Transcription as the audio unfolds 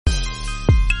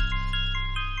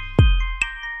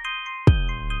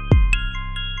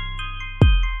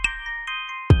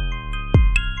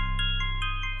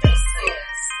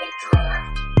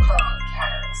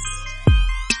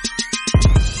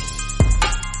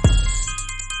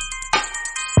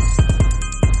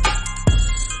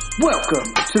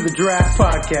Welcome to the Draft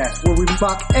Podcast, where we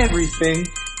mock everything,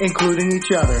 including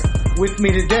each other. With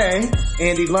me today,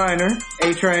 Andy Liner,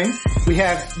 A-Train. We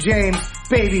have James,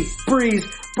 Baby, Breeze,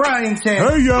 Bryington.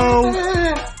 Hey, yo!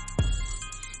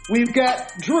 We've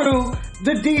got Drew,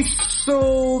 the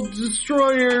Diesel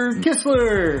Destroyer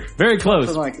Kistler. Very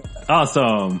close. Something like that.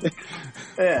 Awesome.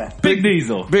 Yeah. Big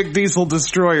Diesel. Big Diesel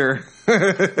Destroyer.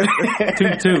 Toot.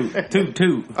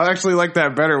 I actually like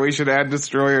that better. We should add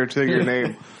Destroyer to your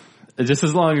name. Just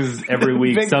as long as every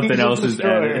week Big something Diesel else is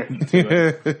Destroyer. added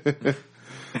to it.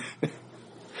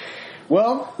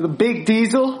 Well, the Big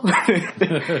Diesel,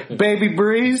 Baby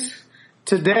Breeze,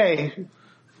 today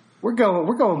we're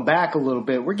going back a little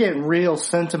bit. We're getting real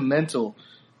sentimental.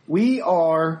 We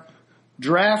are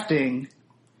drafting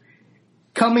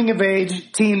coming of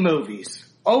age teen movies.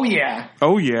 Oh yeah.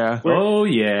 Oh, yeah. Oh,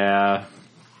 yeah.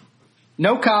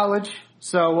 No college.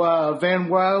 So, Van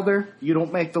Wilder, you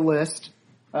don't make the list.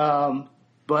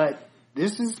 But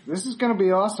this is going to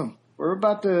be awesome. We're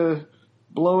about to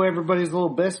blow everybody's little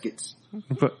biscuits.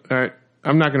 But, all right.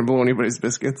 I'm not going to blow anybody's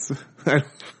biscuits.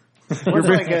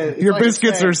 Your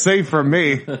biscuits are safe from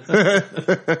me.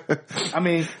 I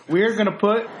mean, we're going to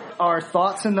put our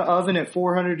thoughts in the oven at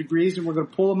 400 degrees and we're going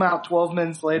to pull them out 12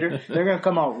 minutes later. They're going to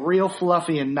come out real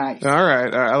fluffy and nice. All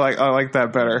right. I like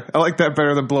that better. I like that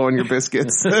better than blowing your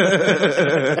biscuits.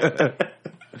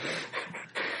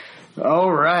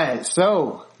 All right.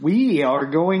 So we are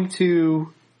going to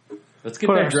Let's get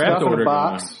put that our draft stuff in order a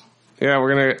box. going. Yeah,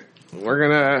 we're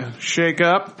gonna shake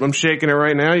up. I'm shaking it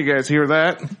right now. You guys hear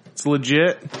that? It's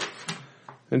legit.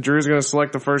 And Drew's gonna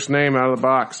select the first name out of the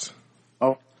box.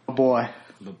 Oh boy.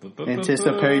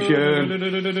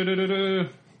 Anticipation.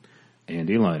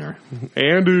 Andy Liner.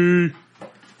 Andy.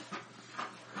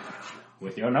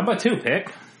 With your number 2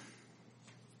 pick,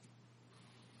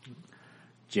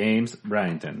 James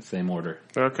Bryington. Same order.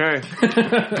 Okay.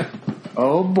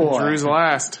 Oh boy. Drew's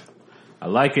last. I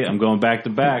like it. I'm going back to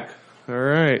back. All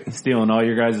right. Stealing all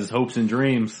your guys' hopes and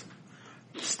dreams.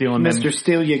 Stealing Mr.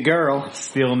 Steal Your Girl.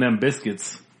 them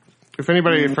biscuits. If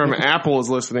anybody from Apple is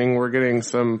listening, we're getting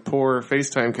some poor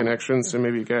FaceTime connections, so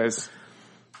maybe you guys,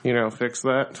 fix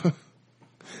that.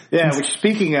 Yeah, which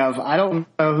speaking of, I don't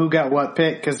know who got what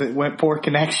pick because it went poor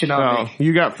connection on me.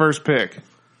 You got first pick.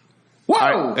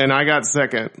 Whoa! And I got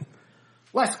second.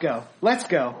 Let's go.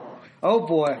 Oh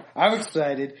boy, I'm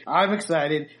excited. I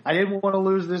didn't want to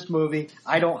lose this movie.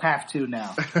 I don't have to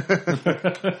now.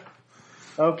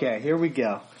 Okay, here we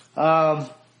go.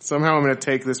 Somehow I'm going to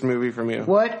take this movie from you.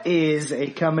 What is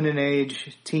a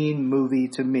coming-of-age teen movie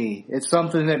to me? It's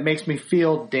something that makes me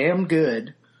feel damn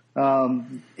good.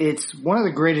 It's one of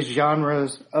the greatest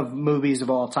genres of movies of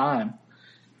all time.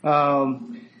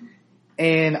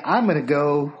 And I'm going to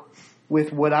go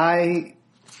with what I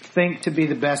think to be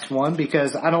the best one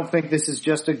because I don't think this is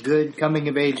just a good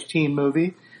coming-of-age teen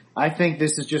movie. I think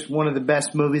this is just one of the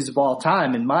best movies of all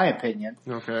time, in my opinion.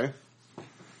 Okay.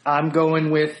 I'm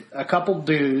going with a couple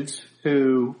dudes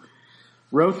who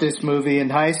wrote this movie in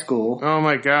high school. Oh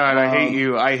my God, I hate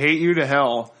you. I hate you to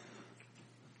hell.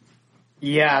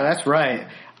 Yeah, that's right.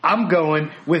 I'm going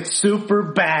with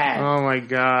Superbad. Oh my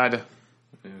God.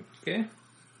 Okay.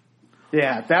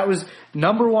 Yeah, that was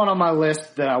number 1 on my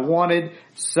list that I wanted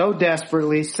so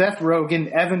desperately. Seth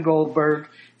Rogen, Evan Goldberg,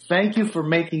 thank you for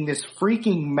making this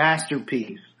freaking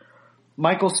masterpiece.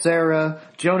 Michael Cera,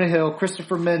 Jonah Hill,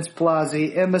 Christopher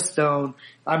Mintz-Plasse, Emma Stone,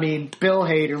 Bill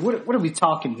Hader. What are we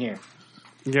talking here?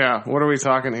 Yeah, what are we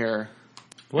talking here?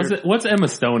 What's Emma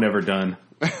Stone ever done?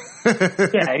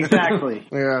 Yeah, exactly.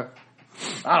 Yeah.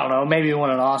 I don't know, maybe he won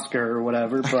an Oscar or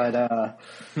whatever, but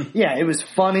yeah, it was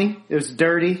funny, it was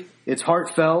dirty, it's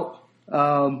heartfelt.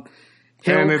 And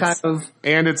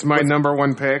it's my number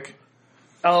 1 pick.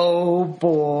 Oh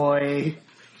boy.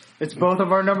 It's both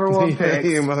of our number 1 picks.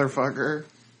 You motherfucker.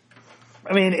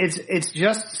 It's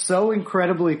just so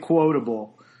incredibly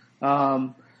quotable.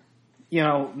 McLovin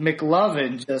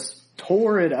just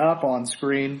tore it up on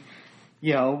screen,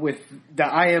 with the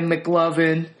I am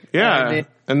McLovin. Yeah.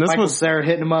 And this Michael was Cera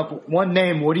hitting him up. One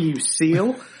name, what do you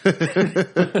seal?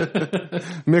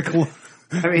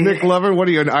 McLovin, what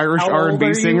are you, an Irish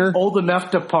R&B singer? Old enough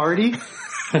to party?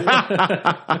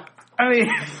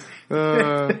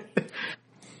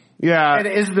 Yeah. And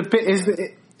is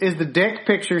the dick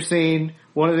picture scene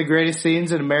one of the greatest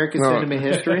scenes in American cinema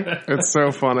history? It's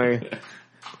so funny.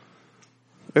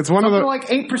 It's one of the like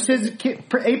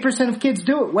 8% of kids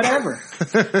do it. Whatever.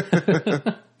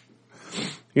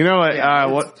 You know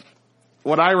what?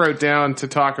 What I wrote down to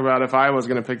talk about if I was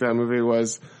going to pick that movie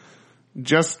was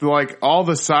just like all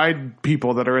the side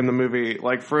people that are in the movie.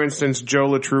 Like for instance, Joe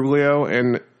Latrulio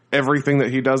and everything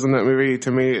that he does in that movie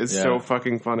to me is so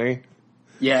fucking funny.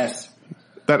 Yes.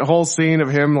 That whole scene of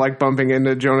him like bumping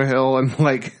into Jonah Hill and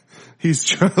like he's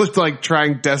just like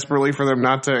trying desperately for them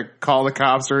not to call the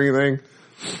cops or anything.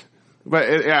 But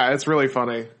it's really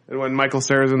funny. And when Michael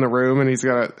Cera's in the room and he's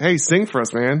got hey, sing for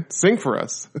us, man. Sing for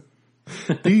us.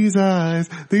 These eyes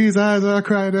are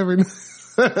crying every night.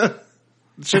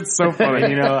 Shit's so funny.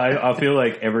 And, I feel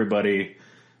like everybody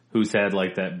who's had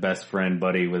like that best friend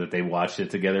buddy where they watched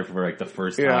it together for like the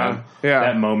first time. Yeah.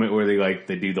 That moment where they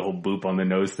do the whole boop on the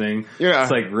nose thing. Yeah.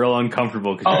 It's like real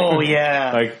uncomfortable.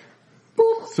 Yeah. Like,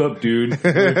 what's up, dude?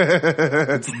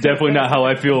 It's definitely not how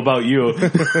I feel about you.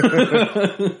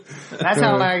 That's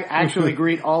how I actually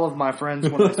greet all of my friends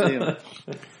when I see them.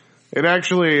 It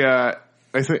actually, I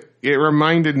think it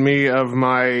reminded me of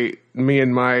me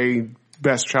and my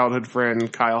best childhood friend,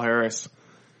 Kyle Harris.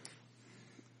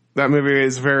 That movie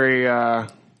is very,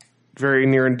 very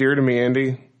near and dear to me,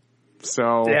 Andy.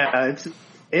 So yeah,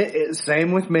 it's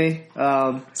same with me.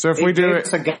 So if we do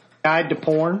it's a guide to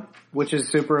porn, which is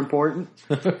super important.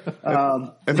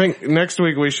 I think next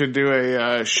week we should do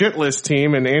a shit list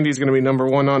team, and Andy's going to be number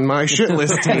one on my shit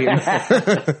list team.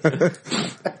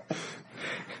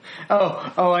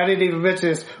 Oh, I didn't even mention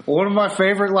this. One of my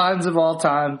favorite lines of all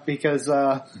time, because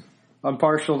I'm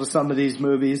partial to some of these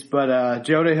movies, but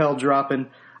Jonah Hill dropping,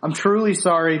 "I'm truly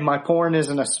sorry, my porn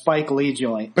isn't a Spike Lee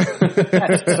joint."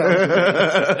 That's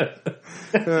so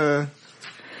good.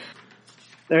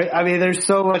 There's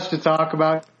so much to talk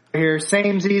about here.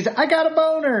 Samesies, I got a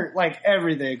boner, like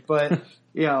everything. But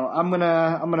I'm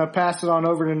gonna pass it on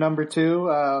over to number 2.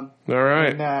 All right.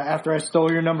 And, after I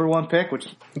stole your number 1 pick, which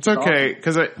it's okay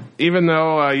because even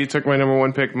though you took my number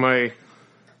 1 pick, my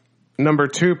number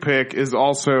 2 pick is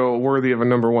also worthy of a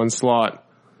number 1 slot.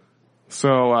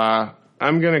 So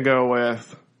I'm gonna go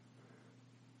with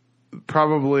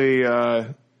probably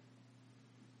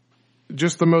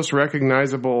just the most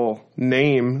recognizable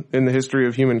name in the history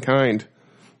of humankind,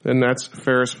 and that's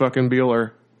Ferris fucking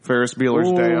Bueller. Ferris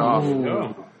Bueller's Day Off.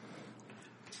 Oh.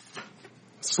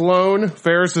 Sloane,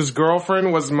 Ferris's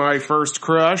girlfriend, was my first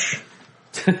crush.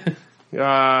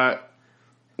 Mr.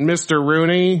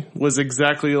 Rooney was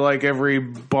exactly like every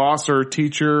boss or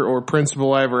teacher or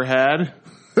principal I ever had.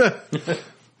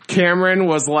 Cameron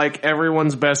was like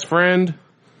everyone's best friend.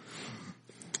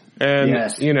 And,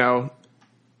 yes.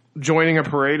 Joining a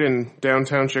parade in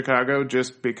downtown Chicago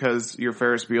just because you're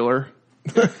Ferris Bueller.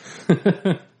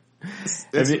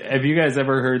 Have you guys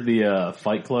ever heard the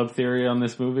Fight Club theory on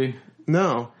this movie?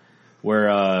 No.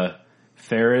 Where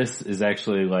Ferris is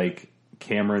actually like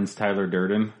Cameron's Tyler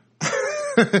Durden.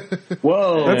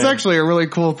 Whoa, that's actually a really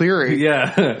cool theory.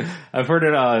 Yeah, I've heard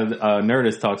it.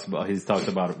 Nerdist he's talked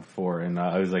about it before, and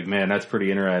I was like, man, that's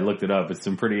pretty interesting. I looked it up. It's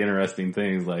some pretty interesting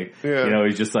things. Like,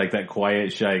 he's just like that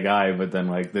quiet, shy guy, but then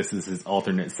like this is his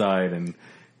alternate side, and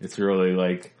it's really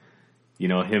like,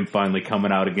 him finally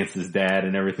coming out against his dad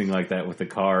and everything like that with the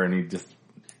car, and he just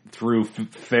through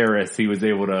Ferris, he was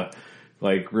able to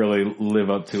like really live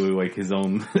up to like his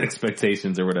own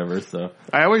expectations or whatever. So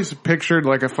I always pictured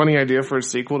like a funny idea for a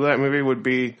sequel to that movie would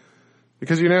be,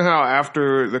 because you know how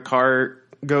after the car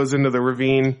goes into the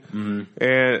ravine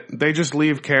and they just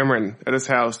leave Cameron at his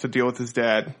house to deal with his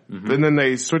dad. And then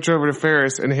they switch over to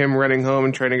Ferris and him running home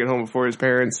and trying to get home before his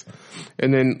parents.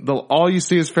 And then all you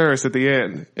see is Ferris at the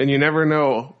end, and you never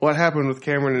know what happened with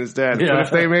Cameron and his dad. Yeah. But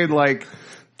if they made like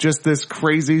just this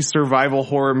crazy survival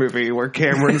horror movie where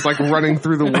Cameron's like running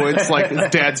through the woods like his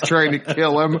dad's trying to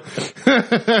kill him.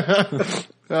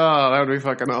 Oh, that would be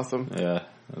fucking awesome. yeah,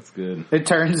 that's good. It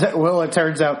turns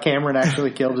out Cameron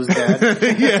actually killed his dad.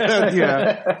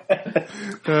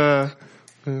 yeah.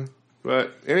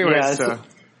 But anyways,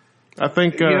 I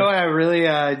think what I really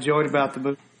enjoyed about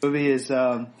the movie is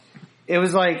it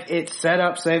was like it set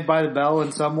up Saved by the Bell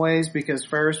in some ways, because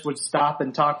Ferris would stop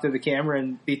and talk to the camera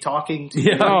and be talking to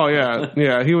you. Oh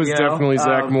yeah. He was definitely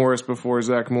Zach Morris before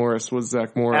Zach Morris was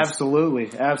Zach Morris. Absolutely.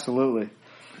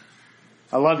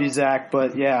 I love you, Zach,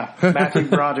 but yeah, Matthew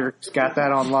Broderick's got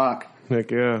that on lock.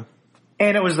 Heck yeah.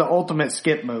 And it was the ultimate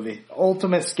skip movie.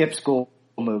 Ultimate skip school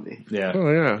movie. Yeah. Oh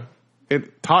yeah.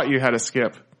 It taught you how to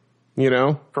skip,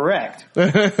 Correct.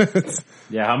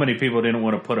 Yeah, how many people didn't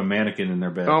want to put a mannequin in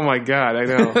their bed? Oh my God, I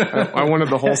know. I wanted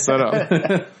the whole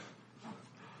setup.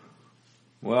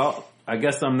 Well, I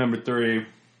guess I'm number 3.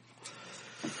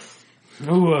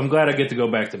 Ooh, I'm glad I get to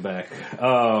go back to back.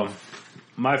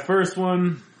 My first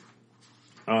one,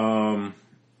 I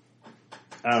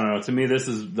don't know. To me, this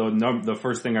is the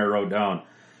first thing I wrote down,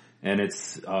 and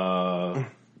it's also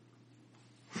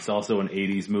an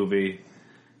 '80s movie.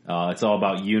 It's all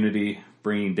about unity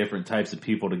bringing different types of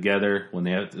people together when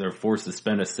they're forced to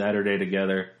spend a Saturday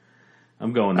together.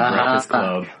 I'm going to Breakfast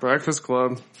Club. Breakfast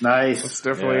Club. Nice. It's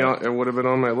definitely it would have been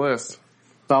on my list.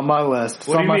 It's on my list. It's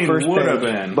What on do you my mean first would have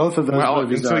page. been? Both of those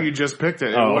movies until are. you just picked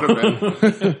it, it would have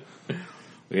been.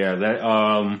 Yeah,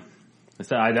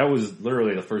 that was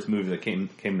literally the first movie that came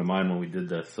to mind when we did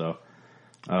this. So,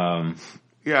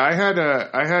 yeah, I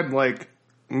had like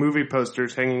movie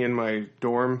posters hanging in my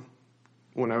dorm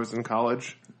when I was in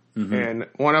college, and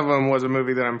one of them was a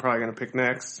movie that I'm probably going to pick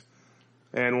next,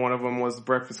 and one of them was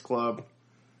Breakfast Club,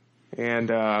 and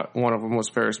one of them was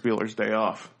Ferris Bueller's Day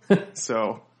Off.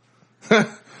 So,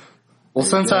 well,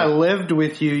 since I lived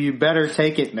with you, you better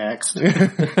take it next.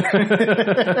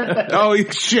 oh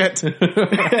shit!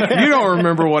 You don't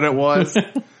remember what it was?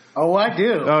 Oh, I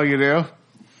do. Oh, you do?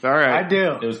 All right, I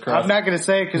do. It was I'm not going to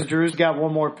say it because Drew's got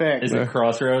one more pick. is it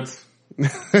Crossroads?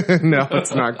 no,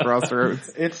 it's not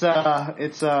Crossroads. It's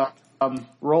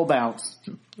Roll Bounce.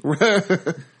 I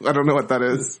don't know what that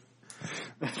is.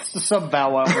 It's some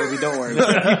Bow Wow movie. Don't worry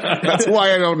about it. That's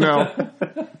why I don't know.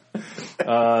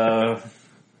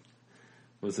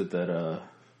 Was it that,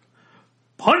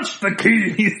 Punch the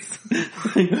Keys?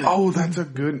 Oh, that's a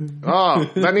good... Oh,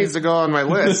 that needs to go on my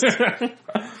list.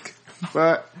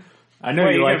 But... I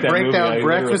know you like that break movie. down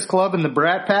Breakfast Club and the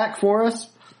Brat Pack for us?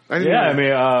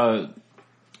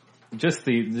 Just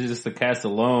the cast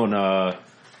alone,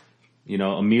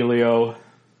 Emilio.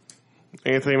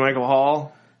 Anthony Michael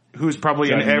Hall, who's probably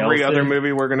Judd in every Nelson. other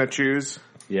movie we're going to choose.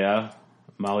 Yeah.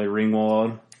 Molly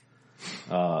Ringwald.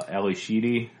 Ali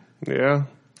Sheedy. Yeah.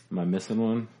 Am I missing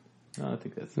one? No, I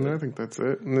think that's it. No, I think that's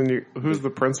it. And then who's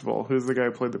the principal? Who's the guy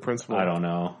who played the principal? I don't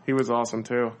know. He was awesome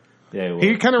too. Yeah,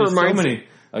 he kind of reminds me.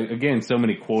 Again, so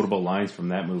many quotable lines from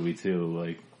that movie too.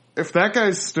 Like, if that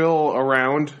guy's still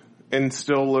around and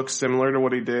still looks similar to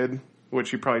what he did,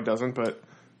 which he probably doesn't, but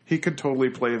he could totally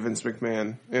play a Vince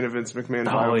McMahon in a Vince McMahon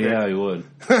biopic. oh yeah, he would.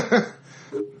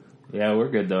 Yeah, we're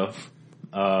good though.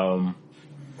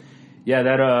 Yeah,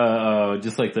 that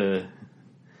just like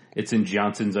it's in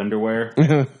Johnson's underwear.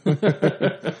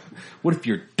 What if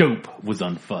your dope was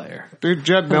on fire? Dude,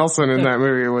 Judd Nelson in that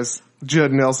movie was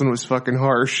fucking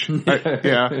harsh.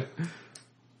 Yeah.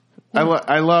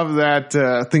 I love that,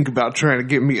 think about trying to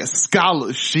get me a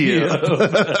scholarship.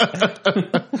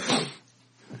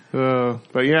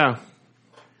 But yeah,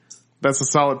 that's a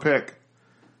solid pick.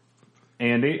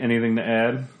 Andy, anything to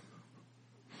add?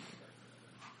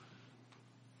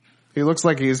 He looks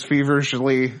like he's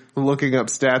feverishly looking up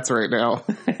stats right now.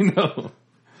 I know.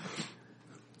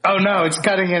 Oh, no, it's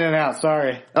cutting in and out.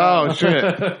 Sorry. Oh,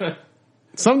 shit.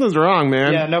 Something's wrong,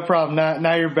 man. Yeah, no problem.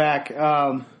 Now you're back.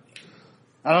 I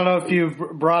don't know if you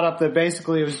brought up that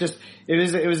basically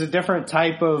it was a different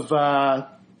type of,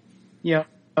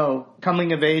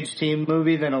 coming of age teen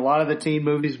movie than a lot of the teen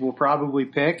movies will probably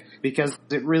pick, because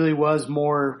it really was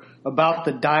more about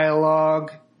the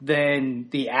dialogue than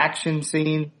the action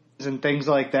scenes and things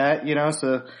like that,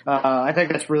 so, I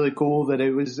think that's really cool that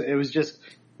it was just,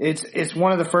 it's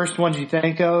one of the first ones you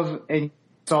think of, and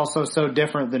it's also so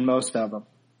different than most of them.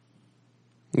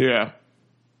 Yeah.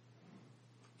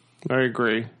 I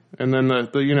agree. And then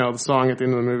the song at the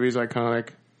end of the movie is iconic.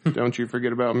 Don't you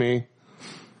forget about me.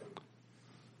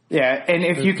 Yeah, and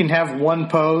if you can have one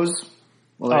pose.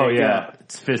 Well, Oh yeah,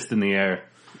 it's fist in the air.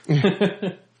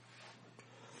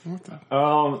 What the?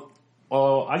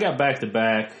 Well, I got back to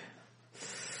back,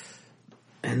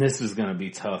 and this is gonna be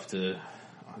tough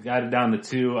I got it down to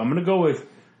two. I'm gonna go with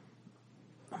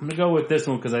this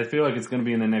one because I feel like it's gonna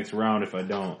be in the next round if I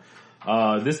don't.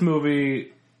 This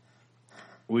movie,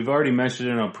 we've already mentioned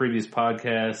it on a previous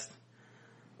podcast.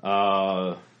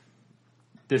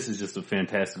 This is just a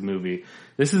fantastic movie.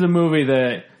 This is a movie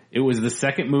that it was the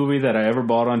second movie that I ever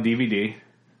bought on DVD.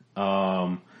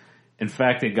 In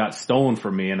fact, it got stolen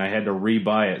from me and I had to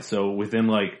re-buy it. So within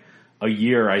like a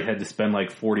year, I had to spend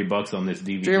like $40 on this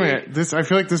DVD. Damn it. I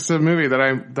feel like this is a movie that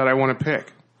I want to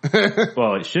pick.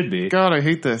 Well, it should be. God, I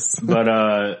hate this. But,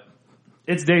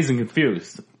 it's Dazed and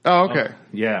Confused. Oh, okay.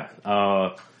 Yeah.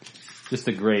 Just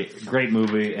a great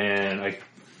movie. And like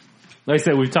I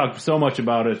said, we've talked so much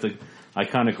about it. The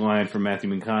iconic line from Matthew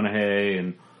McConaughey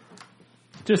and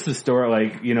just the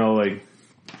story,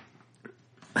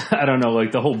 I don't know,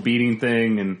 like the whole beating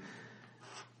thing. And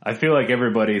I feel like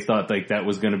everybody thought like that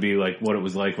was going to be like what it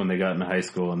was like when they got into high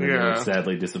school, and they were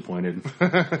sadly disappointed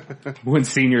when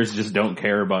seniors just don't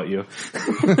care about you.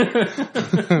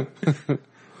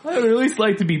 I would at least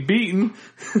like to be beaten.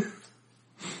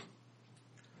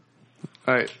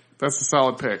 All right. That's a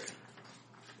solid pick.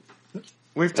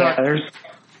 We've talked. There's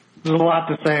a lot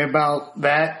to say about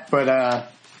that, but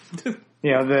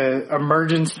the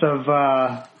emergence of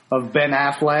Ben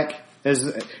Affleck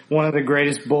as one of the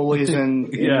greatest bullies in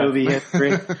movie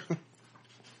history.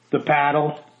 The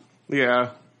paddle.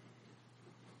 Yeah.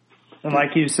 And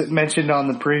like you mentioned on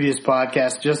the previous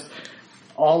podcast, just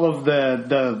all of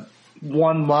the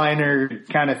one-liner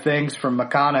kind of things from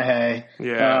McConaughey.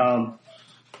 Yeah.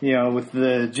 With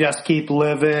the just keep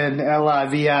living,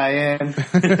 LIVIN,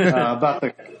 about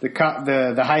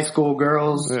the high school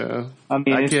girls. Yeah. I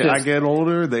mean, I get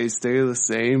older, they stay the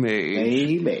same age.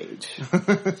 Same age.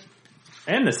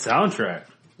 And the soundtrack.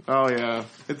 Oh yeah.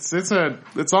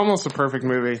 It's almost a perfect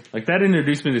movie. Like that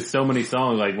introduced me to so many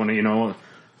songs. Like when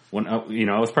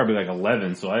I was probably like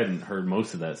 11, so I hadn't heard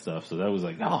most of that stuff. So that was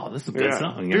like, oh, this is a good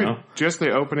song, Dude, just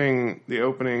the opening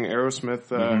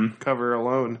Aerosmith cover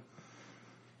alone.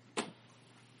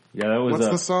 Yeah, that was. What's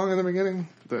the song in the beginning?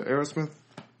 The Aerosmith.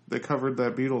 They covered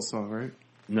that Beatles song, right?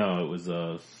 No, it was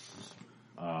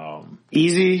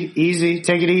Easy,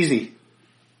 take it easy.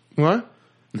 What?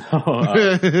 No,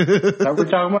 Is that what we're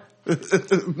talking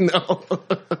about? No.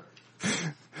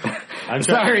 I'm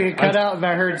sorry, it cut out and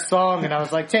I heard song and I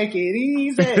was like, take it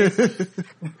easy. It's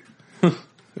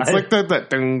like that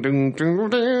ding ding ding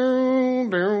ding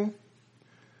ding.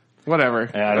 Whatever.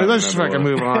 Yeah, let's just fucking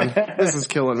move on. This is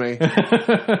killing me.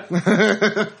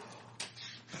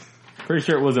 Pretty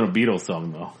sure it wasn't a Beatles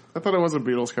song though. I thought it was a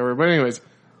Beatles cover, but anyways,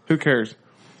 who cares?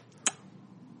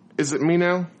 Is it me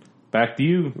now? Back to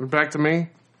you. Back to me?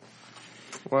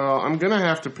 Well, I'm gonna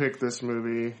have to pick this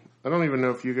movie. I don't even know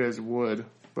if you guys would,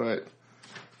 but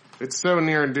it's so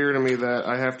near and dear to me that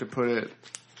I have to put it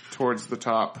towards the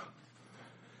top.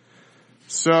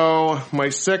 So, my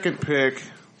second pick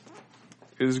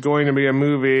is going to be a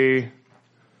movie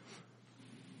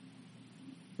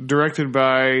directed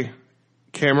by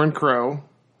Cameron Crowe,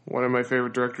 one of my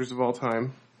favorite directors of all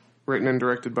time, written and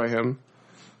directed by him,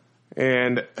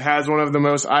 and has one of the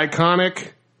most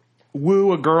iconic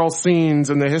woo a girl scenes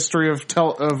in the history of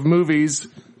movies,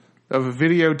 of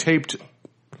videotaped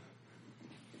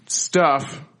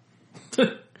stuff.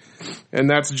 And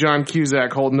that's John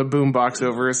Cusack holding the boombox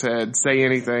over his head. Say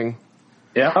anything.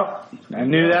 Yep, I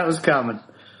knew that was coming.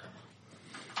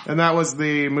 And that was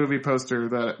the movie poster,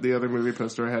 the other movie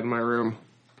poster I had in my room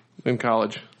in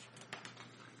college.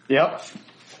 Yep.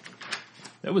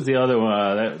 That was the other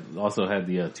one. That also had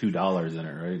the $2 in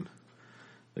it, right?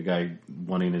 The guy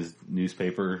wanting his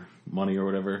newspaper money or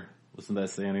whatever. Wasn't that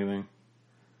say anything?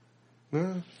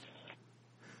 No.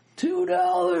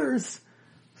 $2.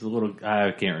 It's a little.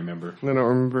 I can't remember. I don't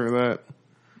remember that.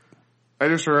 I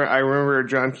remember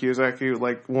John Cusack who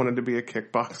wanted to be a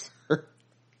kickboxer.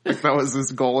 That was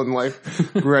his goal in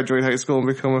life: graduate high school and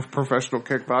become a professional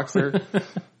kickboxer.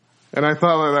 And I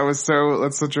thought that was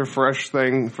that's such a fresh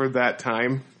thing for that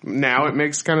time. Now it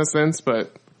makes kind of sense,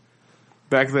 but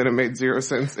back then it made zero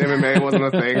sense. MMA wasn't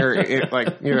a thing, or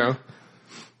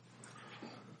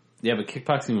Yeah, but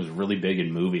kickboxing was really big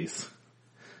in movies.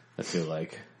 I feel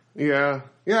like. Yeah,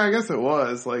 I guess it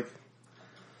was.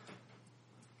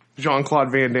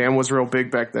 Jean-Claude Van Damme was real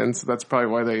big back then, so that's probably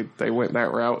why they went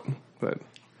that route. But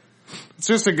it's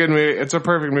just a good movie. It's a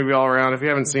perfect movie all around. If you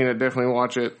haven't seen it, definitely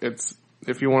watch it.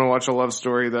 If you want to watch a love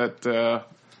story that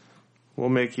will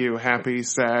make you happy,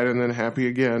 sad, and then happy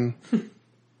again,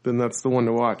 then that's the one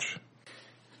to watch.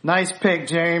 Nice pick,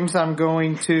 James. I'm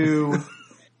going to...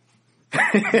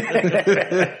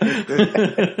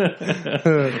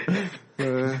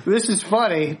 This is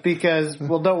funny because,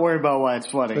 don't worry about why it's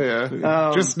funny.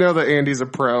 Yeah. Just know that Andy's a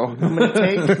pro. I'm going to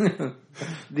take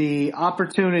the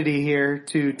opportunity here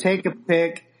to take a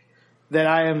pick that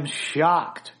I am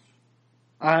shocked.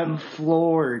 I'm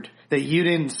floored that you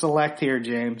didn't select here,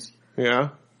 James. Yeah.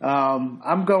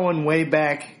 I'm going way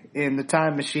back in the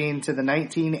time machine to the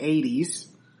 1980s.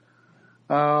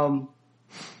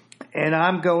 And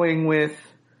I'm going with,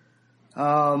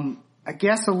 I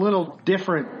guess a little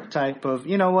different type of,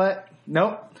 you know what?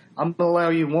 Nope. I'm going to allow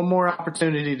you one more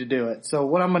opportunity to do it. So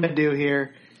what I'm going to do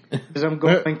here is I'm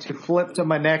going to flip to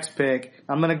my next pick.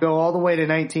 I'm going to go all the way to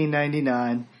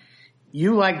 1999.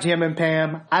 You like Jim and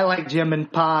Pam. I like Jim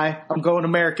and Pie. I'm going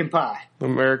American Pie.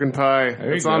 American Pie.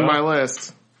 It's on my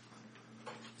list.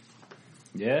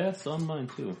 Yeah, it's on mine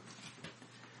too.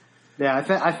 Yeah,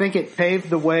 I think it paved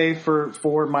the way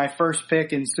for my first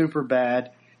pick in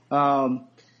Superbad.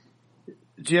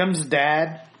 Jim's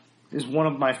dad is one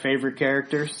of my favorite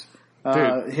characters.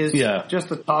 Just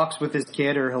the talks with his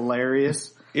kid are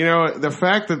hilarious. You know, the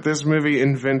fact that this movie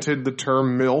invented the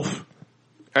term MILF,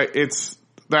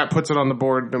 that puts it on the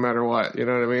board no matter what. You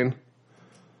know what I mean?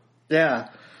 Yeah.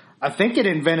 I think it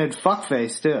invented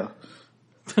fuckface too.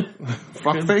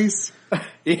 Fuckface?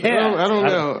 Yeah. I don't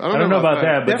know. I don't know about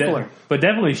that, Stifler. but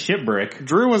definitely Shipbrick.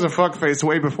 Drew was a fuckface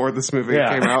way before this movie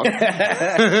came out.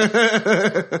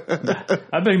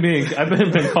 I've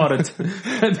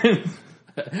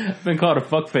been called a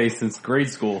fuckface since grade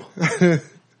school.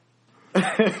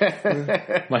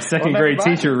 My second grade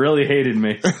teacher really hated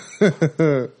me.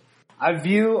 I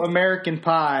view American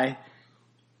Pie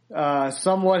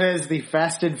somewhat as the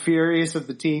Fast and Furious of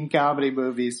the teen comedy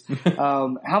movies.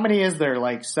 How many is there?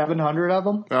 Like 700 of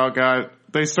them? Oh god.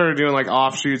 They started doing like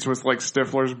offshoots with like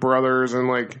Stifler's brothers and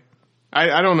like,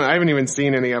 I don't know. I haven't even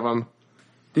seen any of them.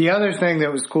 The other thing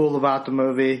that was cool about the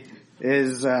movie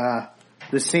is,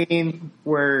 the scene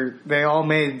where they all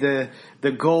made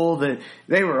the goal that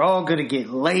they were all going to get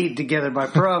laid together by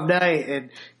prom night, and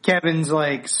Kevin's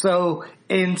like so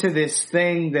into this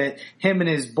thing that him and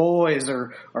his boys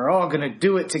are all going to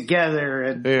do it together,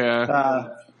 and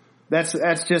that's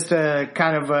just a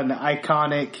kind of an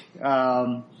iconic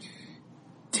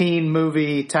teen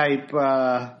movie type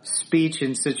speech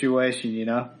and situation, you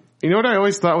know. You know what I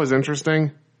always thought was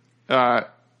interesting?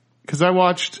 Because I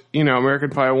watched,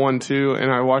 American Pie 1, 2,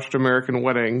 and I watched American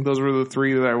Wedding. Those were the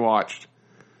three that I watched.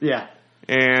 Yeah.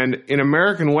 And in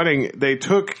American Wedding, they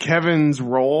took Kevin's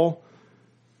role,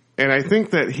 and I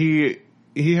think that he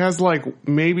has like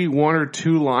maybe one or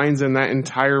two lines in that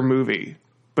entire movie.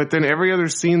 But then every other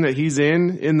scene that he's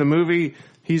in the movie,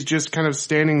 he's just kind of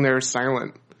standing there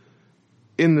silent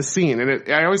in the scene.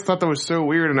 And I always thought that was so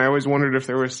weird, and I always wondered if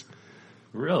there was...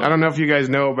 Really? I don't know if you guys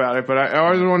know about it, but I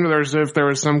always wonder if there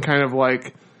was some kind of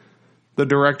like the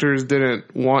directors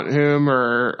didn't want him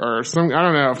or some, I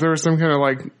don't know, if there was some kind of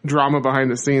like drama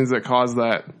behind the scenes that caused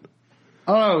that.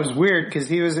 Oh, it was weird because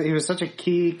he was such a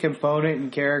key component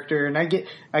and character, and I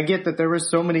get that there were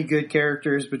so many good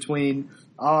characters between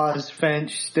Oz,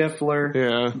 Finch,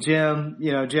 Stifler, Jim,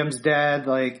 Jim's dad,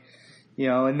 like,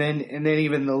 and then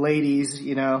even the ladies,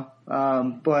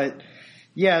 but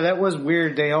yeah, that was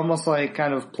weird. They almost like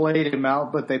kind of played him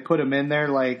out, but they put him in there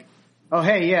like, oh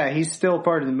hey, yeah, he's still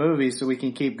part of the movie, so we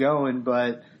can keep going,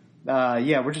 but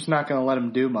we're just not going to let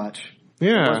him do much.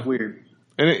 Yeah, it was weird.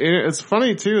 And it's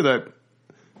funny too that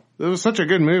it was such a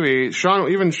good movie.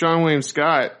 Even Sean William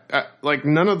Scott, like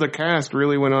none of the cast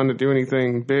really went on to do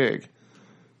anything big.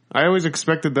 I always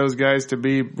expected those guys to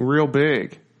be real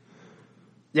big.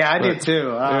 Yeah, I did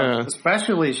too.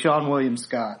 Especially Sean William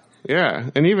Scott. Yeah,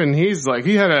 and even he's like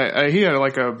he had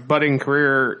like a budding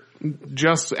career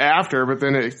just after, but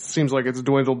then it seems like it's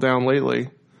dwindled down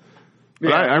lately.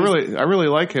 But I really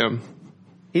like him.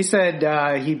 He said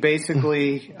he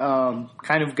basically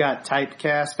kind of got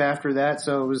typecast after that,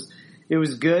 so it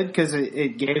was good because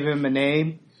it gave him a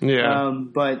name. Yeah.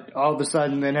 But all of a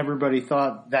sudden, then everybody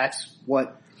thought that's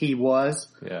what he was.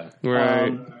 Yeah.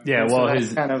 Right. Yeah. So well,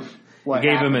 his kind of. He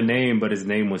gave him a name, but his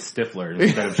name was Stifler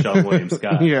instead of Sean William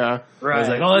Scott. Yeah. Right. I was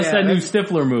like, oh, that's that new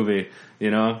Stifler movie,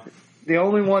 The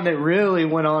only one that really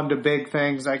went on to big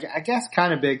things, I guess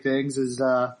kind of big things, is,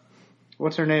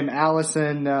 what's her name?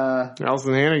 Allison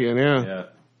Hannigan, yeah.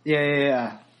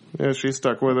 Yeah. Yeah, she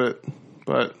stuck with it,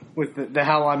 but. With the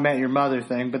How I Met Your Mother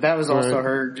thing, but that was also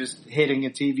her just hitting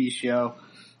a TV show.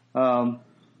 Well,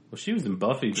 she was in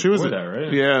Buffy before that,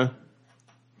 right? Yeah.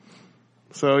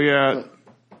 So, yeah.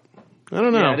 I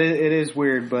don't know. Yeah, it is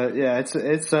weird, but yeah,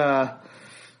 it's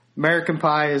American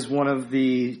Pie is one of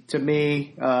the, to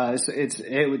me,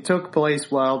 it took place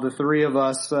while the three of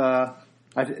us, I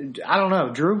don't know,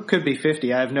 Drew could be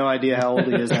 50. I have no idea how old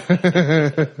he is.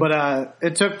 But,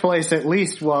 it took place at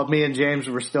least while me and James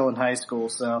were still in high school,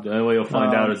 so. The only way you'll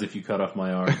find out is if you cut off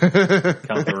my arm.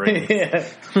 Count the rings. Yeah.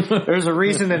 There's a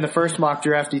reason in the first mock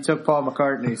draft he took Paul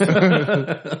McCartney,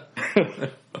 so.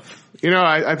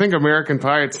 I think American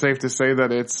Pie, it's safe to say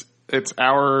that it's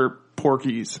our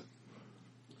Porky's.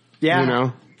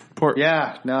 Yeah.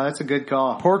 Yeah, no, that's a good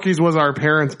call. Porky's was our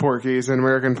parents' Porky's, and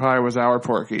American Pie was our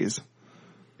Porky's.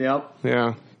 Yep.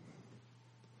 Yeah.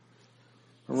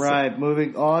 Right,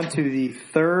 moving on to the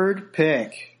third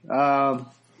pick.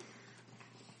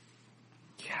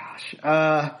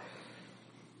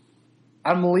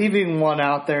 I'm leaving one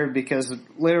out there because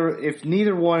literally, if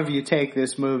neither one of you take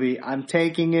this movie, I'm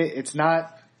taking it. It's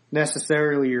not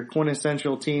necessarily your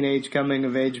quintessential teenage coming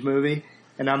of age movie,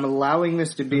 and I'm allowing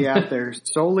this to be out there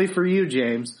solely for you,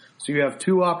 James. So you have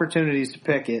two opportunities to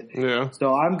pick it. Yeah.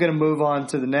 So I'm going to move on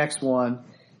to the next one,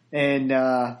 and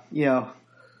I'm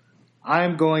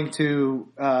going to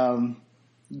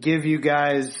give you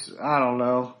guys, I don't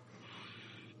know,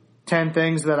 10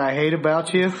 things that I hate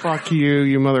about you. Fuck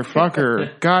you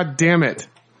motherfucker. God damn it.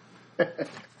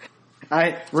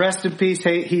 Rest in peace,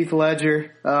 Heath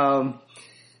Ledger. I'm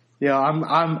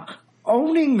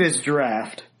owning this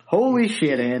draft. Holy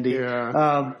shit, Andy.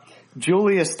 Yeah.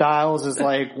 Julia Stiles is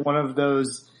like one of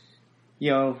those,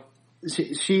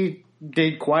 she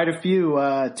did quite a few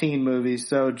teen movies.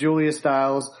 So Julia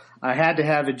Stiles, I had to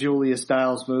have a Julia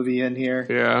Stiles movie in here.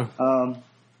 Yeah.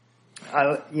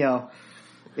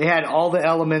 It had all the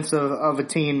elements of a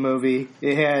teen movie.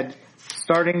 It had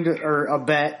starting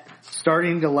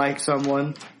to like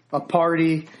someone, a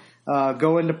party,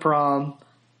 going to prom,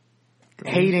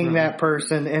 hating that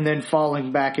person, and then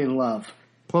falling back in love.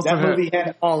 Plus that movie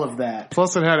had all of that.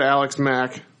 Plus it had Alex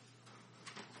Mack.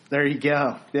 There you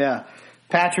go. Yeah.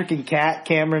 Patrick and Kat,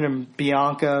 Cameron and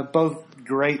Bianca, both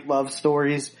great love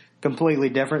stories, completely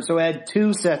different. So it had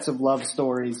 2 sets of love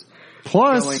stories.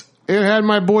 Plus, it had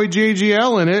my boy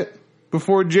JGL in it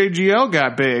before JGL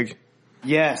got big.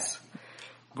 Yes.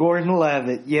 Gordon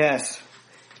Levitt, yes.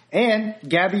 And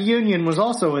Gabby Union was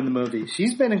also in the movie.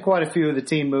 She's been in quite a few of the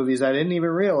teen movies. I didn't even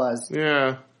realize.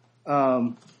 Yeah.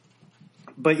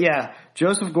 But yeah,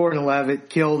 Joseph Gordon-Levitt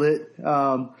killed it.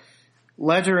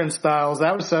 Ledger and Stiles,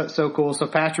 that was so cool. So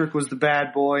Patrick was the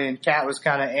bad boy and Kat was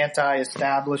kind of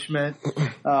anti-establishment.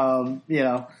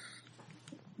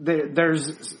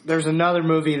 There's another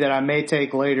movie that I may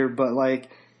take later, but like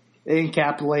it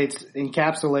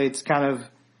encapsulates kind of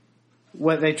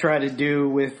what they try to do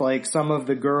with like some of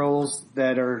the girls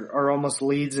that are almost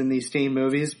leads in these teen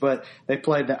movies, but they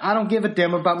played the I don't give a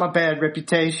damn about my bad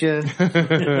reputation.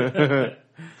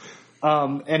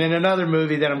 And in another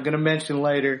movie that I'm going to mention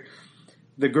later,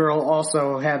 the girl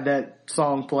also had that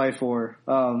song play for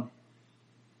her.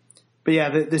 But yeah,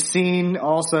 the scene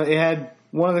also, it had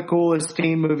one of the coolest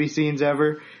teen movie scenes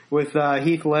ever with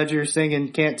Heath Ledger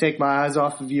singing Can't Take My Eyes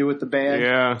Off of You with the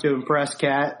band to impress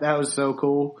Kat. That was so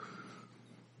cool.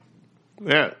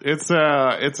 Yeah, it's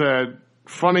a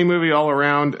funny movie all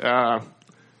around.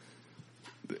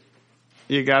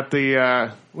 You got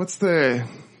the what's the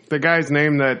guy's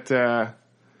name that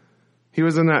he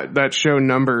was in that show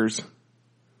Numbers?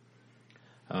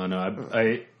 Oh no,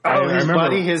 his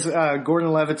buddy, his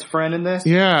Gordon Levitt's friend in this.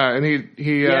 Yeah, and he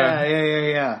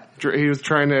He was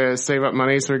trying to save up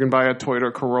money so he can buy a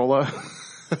Toyota Corolla.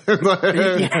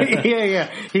 yeah.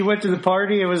 He went to the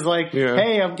party and was like,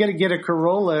 "Hey, I'm gonna get a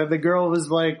Corolla." And the girl was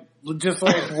like, just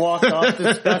like walked off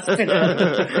disgusted.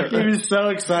 He was so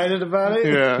excited about it.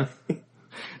 Yeah.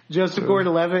 Joseph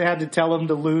Gordon-Levitt had to tell him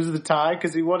to lose the tie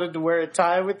because he wanted to wear a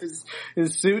tie with his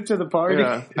suit to the party.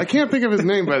 Yeah. I can't think of his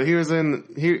name, but he was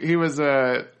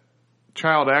a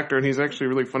child actor and he's actually a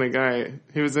really funny guy.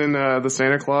 He was in the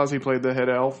Santa Claus. He played the head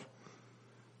elf.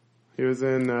 He was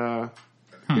in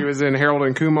Harold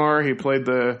and Kumar. He played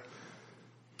the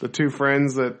 2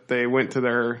 friends that they went to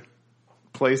their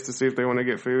place to see if they want to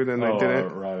get food and they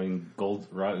didn't. Robin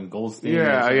Goldstein.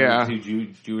 Yeah. 2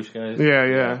 Jewish guys.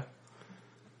 Yeah.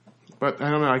 But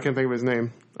I don't know. I can't think of his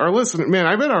name. I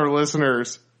bet our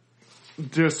listeners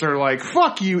just are like,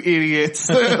 "Fuck you, idiots!"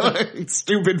 Like,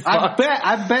 stupid. Fuck.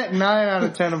 I bet 9 out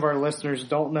of 10 of our listeners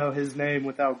don't know his name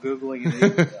without googling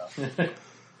it.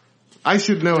 I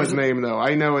should know his name though.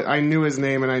 I know it. I knew his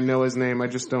name and I know his name. I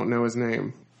just don't know his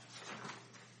name.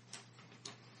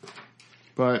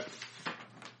 But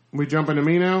we jumping to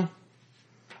me now?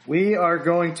 We are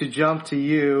going to jump to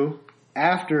you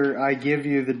after I give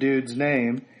you the dude's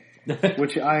name.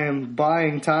 Which I am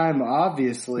buying time,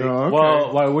 obviously. Oh, okay.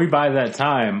 Well, while we buy that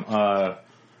time,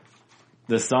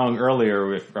 the song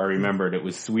earlier, if I remembered, it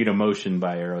was Sweet Emotion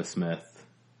by Aerosmith.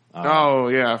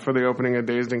 For the opening of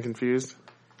Dazed and Confused.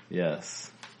 Yes.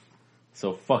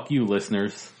 So fuck you,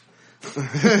 listeners.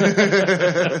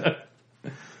 The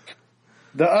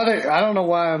other, I don't know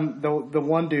why the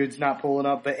one dude's not pulling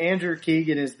up, but Andrew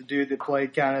Keegan is the dude that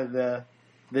played kind of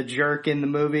the jerk in the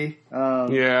movie.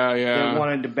 That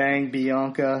wanted to bang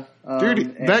Bianca.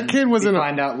 Dude, that kid was in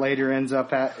find out later ends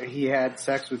up he had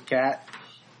sex with Kat.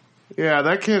 Yeah,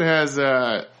 that kid has,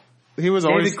 he was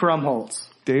always...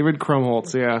 David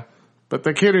Krumholtz, yeah. But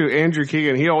the kid Andrew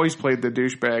Keegan, he always played the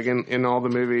douchebag in all the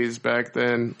movies back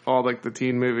then, all like the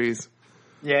teen movies.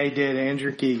 Yeah, he did,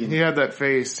 Andrew Keegan. He had that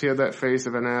face. He had that face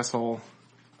of an asshole.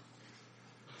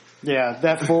 Yeah,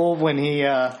 that fool when he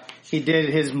did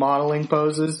his modeling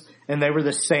poses, and they were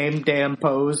the same damn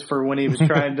pose for when he was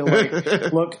trying to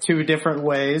like look 2 different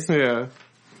ways. Yeah.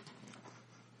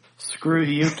 Screw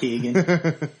you, Keegan.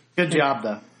 Good job,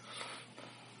 though.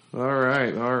 All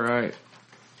right.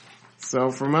 So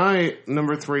for my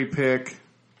number 3 pick,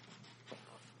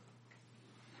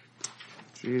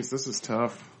 jeez, this is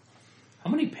tough. How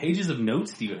many pages of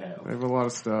notes do you have? I have a lot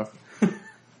of stuff.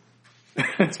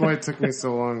 That's why it took me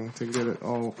so long to get it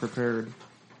all prepared.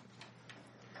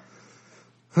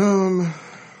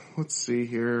 Let's see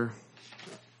here.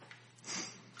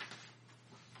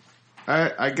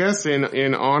 I guess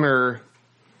in honor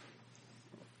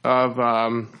of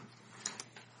I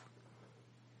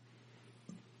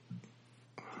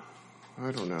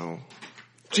don't know.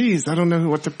 Jeez, I don't know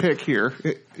what to pick here.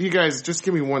 You guys, just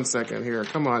give me 1 second here.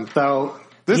 Come on. So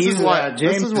James is our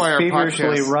feverishly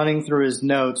podcast running through his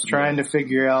notes, trying to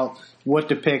figure out what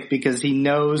to pick because he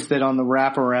knows that on the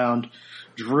wraparound,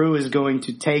 Drew is going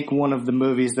to take one of the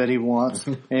movies that he wants,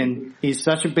 and he's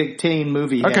such a big teen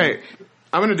movie head. Okay,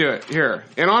 I'm going to do it here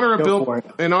in honor of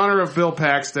Bill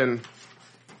Paxton.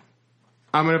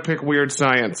 I'm going to pick Weird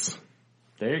Science.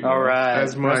 There you go. All right,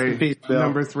 as my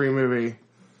number 3 movie.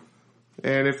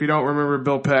 And if you don't remember,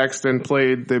 Bill Paxton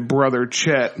played the brother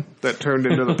Chet that turned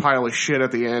into the pile of shit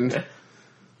at the end.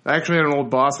 I actually had an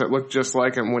old boss that looked just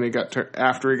like him when he got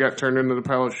after he got turned into the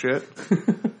pile of shit.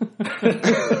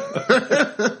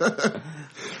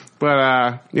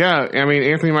 But yeah, I mean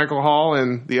Anthony Michael Hall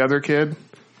and the other kid,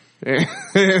 and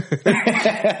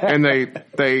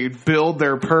they build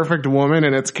their perfect woman,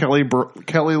 and it's Kelly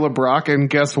LeBrock, and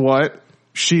guess what?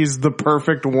 She's the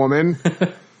perfect woman.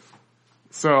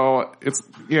 So it's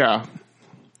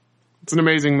an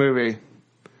amazing movie.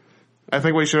 I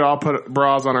think we should all put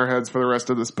bras on our heads for the rest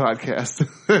of this podcast.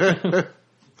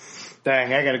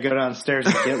 Dang, I gotta go downstairs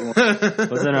and get one.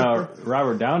 Wasn't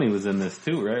Robert Downey was in this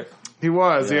too, right? He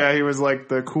was, yeah. He was like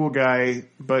the cool guy,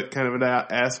 but kind of an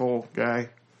asshole guy.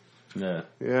 Yeah.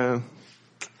 Yeah.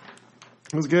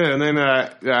 It was good. And then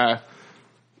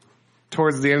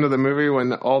towards the end of the movie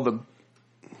when all the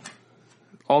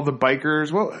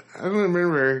bikers, well, I don't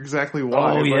remember exactly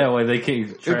why. Oh, yeah, why they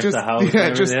can't trash the house.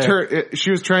 Yeah,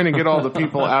 she was trying to get all the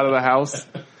people out of the house.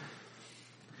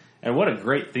 And what a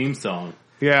great theme song.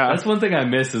 Yeah. That's one thing I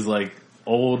miss is like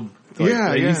old,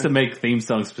 they used to make theme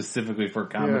songs specifically for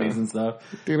comedies and stuff.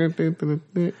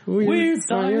 Weird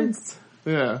Science.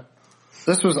 Yeah.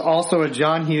 This was also a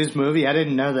John Hughes movie. I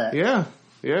didn't know that. Yeah.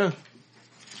 Yeah.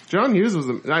 John Hughes was,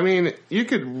 I mean, you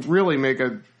could really make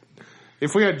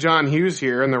if we had John Hughes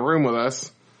here in the room with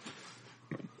us,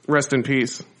 rest in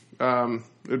peace,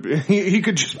 he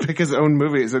could just pick his own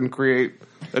movies and create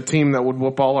a team that would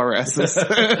whoop all our asses.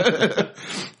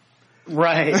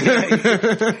 Right.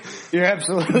 Yeah, you're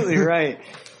absolutely right.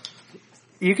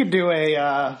 You could do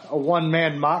a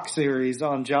one-man mock series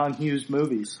on John Hughes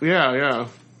movies. Yeah.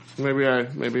 Maybe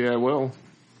I will.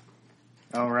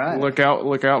 All right. Look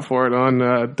out for it on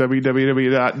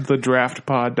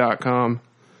www.thedraftpod.com.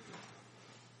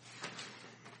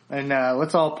 And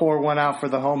let's all pour one out for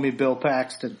the homie Bill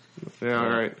Paxton. Yeah, all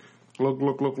right. Look.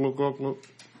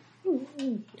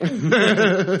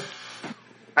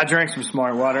 I drank some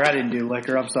Smart Water. I didn't do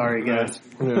liquor. I'm sorry, guys.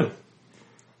 Yeah.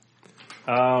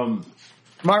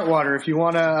 Smart Water, if you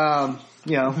want to,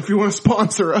 if you want to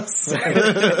sponsor us.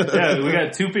 Yeah, we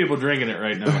got 2 people drinking it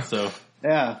right now, so.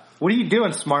 Yeah. What are you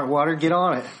doing, Smart Water? Get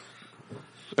on it.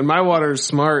 And my water is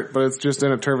smart, but it's just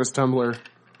in a Tervis tumbler.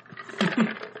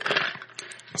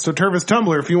 So Tervis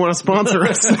Tumbler, if you want to sponsor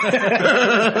us.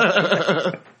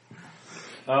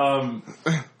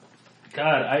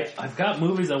 God, I've got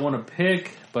movies I want to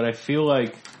pick, but I feel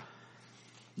like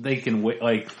they can wait.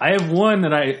 Like, I have one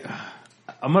that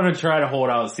I'm going to try to hold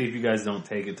out and see if you guys don't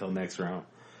take it till next round.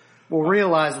 Well,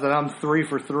 realize that I'm 3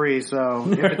 for 3, so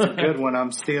if it's a good one,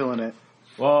 I'm stealing it.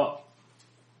 Well,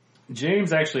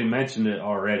 James actually mentioned it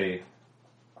already,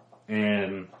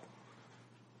 and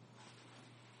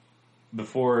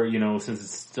before, since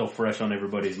it's still fresh on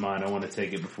everybody's mind, I want to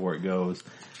take it before it goes.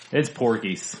 It's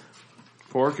Porky's.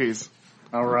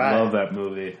 All right. Love that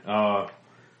movie.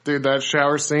 Dude, that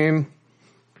shower scene,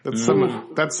 that's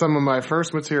some of my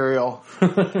first material.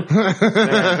 Man,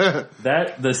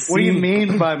 the scene. What do you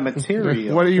mean by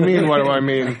material? What do you mean? What do I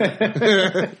mean?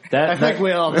 I think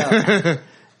we all know.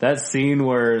 That scene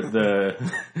where it's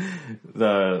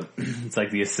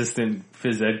like the assistant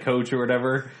phys ed coach or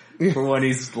whatever, for when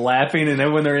he's laughing and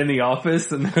then when they're in the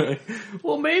office and they're like,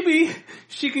 well, maybe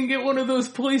she can get one of those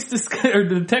or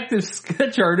detective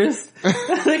sketch artists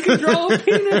and they can draw a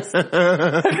penis.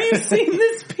 Have you seen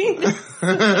this penis?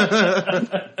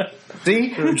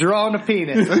 See? You're drawing a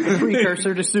penis. The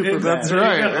precursor to Superman. That's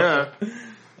right, yeah.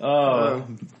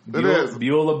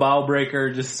 Beulah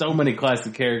Bowbreaker, just so many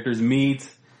classic characters. Meat.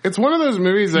 It's one of those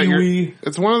movies that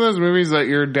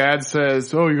your dad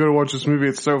says, "Oh, you got to watch this movie.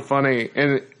 It's so funny."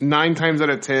 And 9 times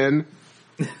out of 10,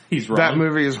 he's wrong. That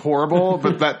movie is horrible,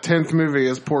 but that 10th movie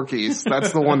is Porky's.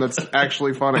 That's the one that's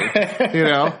actually funny.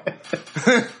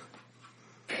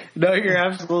 No, you're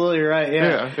absolutely right.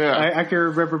 Yeah. I can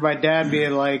remember my dad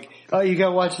being like, "Oh, you got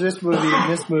to watch this movie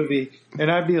and this movie,"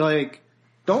 and I'd be like,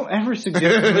 Don't ever suggest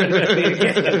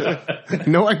it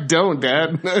again. No, I don't,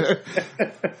 Dad.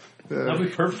 I'll be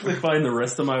perfectly fine the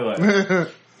rest of my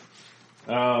life.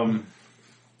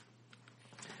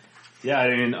 Yeah,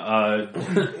 I mean,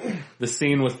 the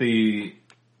scene with the,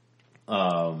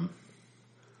 like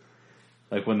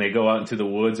when they go out into the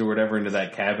woods or whatever, into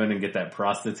that cabin and get that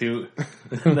prostitute,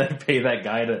 and then pay that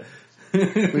guy to,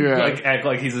 like, act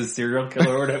like he's a serial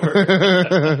killer or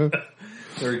whatever.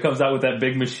 Or he comes out with that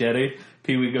big machete,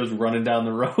 Pee-wee goes running down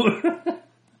the road.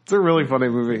 It's a really funny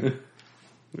movie.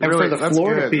 And for the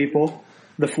Florida people,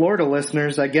 the Florida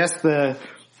listeners, I guess the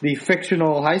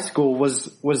fictional high school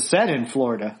was set in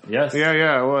Florida. Yes.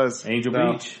 Yeah, it was. Angel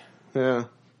Beach. Yeah.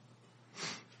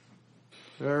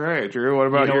 All right, Drew, what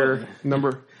about your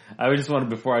number? I just wanted,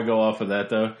 before I go off of that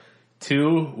though,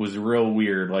 2 was real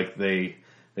weird. Like they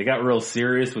got real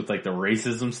serious with like the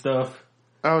racism stuff.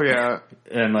 Oh yeah.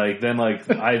 And like, then like,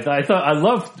 I thought, I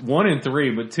loved 1 and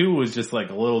 3, but 2 was just like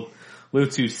a little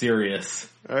too serious.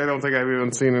 I don't think I've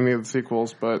even seen any of the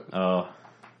sequels, but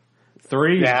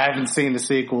 3. Yeah, I haven't seen the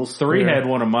sequels. 3 had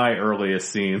one of my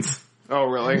earliest scenes. Oh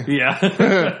really?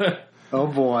 Yeah. Oh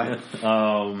boy.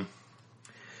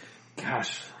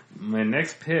 Gosh, my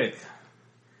next pick.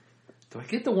 Do I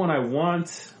get the one I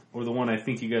want or the one I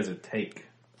think you guys would take?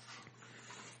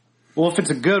 Well, if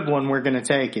it's a good one, we're going to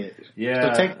take it.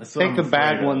 Yeah. So take the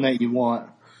bad one that you want.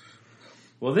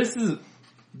 Well, this is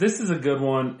a good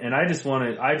one, and I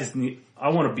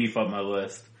want to beef up my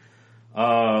list.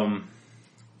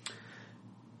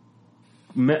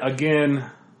 Again,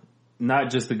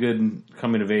 not just a good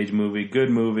coming of age movie,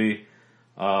 good movie,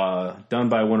 done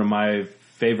by one of my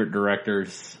favorite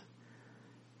directors,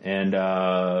 and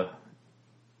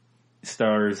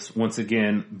stars once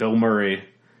again Bill Murray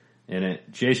in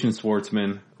it, Jason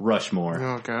Schwartzman, Rushmore.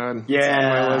 Oh god. Yeah. It's on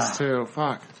my list too.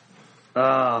 Fuck.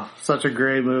 Oh, such a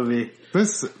great movie.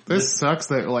 This sucks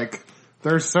that like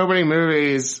there's so many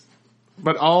movies,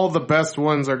 but all the best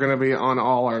ones are going to be on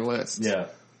all our lists. Yeah.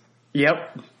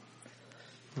 Yep.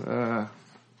 Let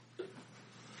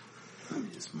me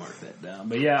just mark that down.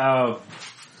 But yeah,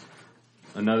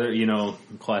 another,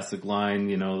 classic line,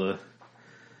 the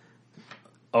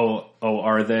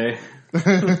are they?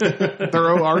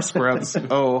 They're OR scrubs.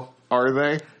 Oh, are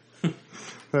they?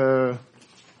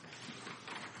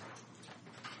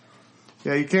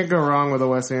 Yeah, you can't go wrong with a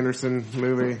Wes Anderson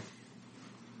movie.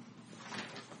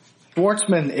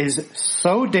 Schwartzman is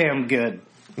so damn good.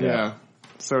 Yeah.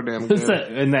 So damn good.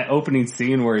 In that opening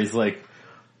scene where he's like,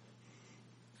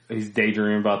 he's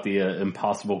daydreaming about the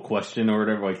impossible question or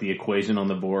whatever, like the equation on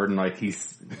the board, and like he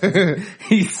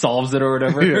solves it or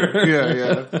whatever.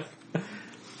 Yeah.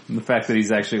 And the fact that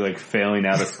he's actually like failing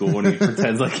out of school and he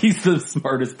pretends like he's the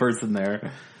smartest person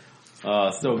there.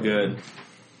 So good.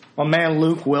 My man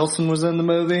Luke Wilson was in the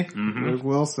movie. Mm-hmm. Luke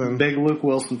Wilson. Big Luke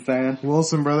Wilson fan.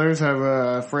 Wilson brothers have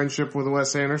a friendship with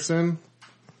Wes Anderson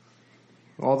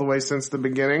all the way since the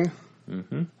beginning.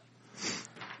 Mm-hmm.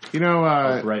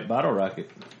 Right, Bottle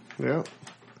Rocket. Yeah.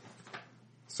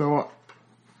 So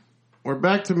we're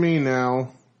back to me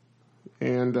now,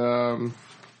 and I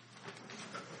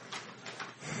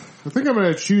think I'm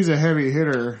going to choose a heavy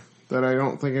hitter that I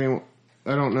don't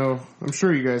know. I'm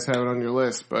sure you guys have it on your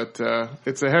list, but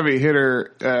it's a heavy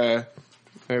hitter.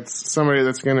 It's somebody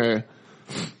that's gonna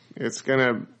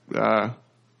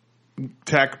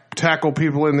tackle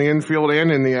people in the infield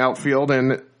and in the outfield,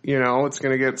 and it's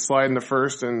gonna get slide into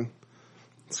first, and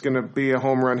it's gonna be a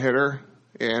home run hitter.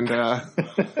 And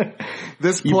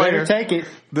this You player, better take it.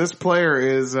 This player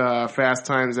is Fast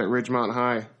Times at Ridgemont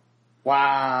High.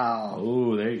 Wow.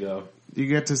 Oh, there you go. You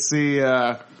get to see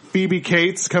Phoebe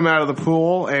Cates come out of the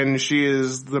pool, and she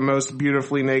is the most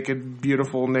beautiful naked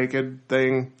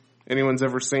thing anyone's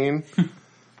ever seen.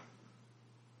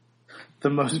 The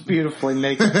most beautifully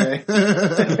naked thing.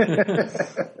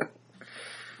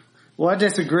 Well, I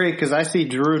disagree because I see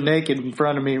Drew naked in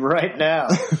front of me right now.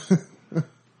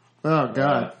 Oh,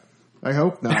 God. I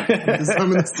hope not. Because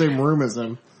I'm in the same room as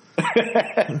him.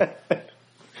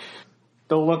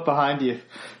 Don't look behind you.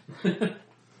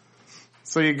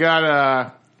 So you got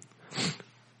I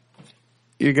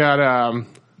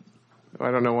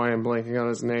don't know why I'm blanking on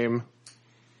his name.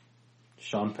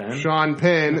 Sean Penn. Sean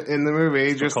Penn in the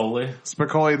movie.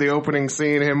 Spicoli, the opening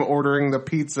scene, him ordering the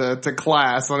pizza to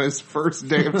class on his first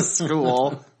day of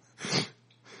school.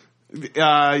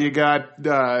 You got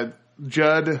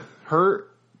Judge Reinhold.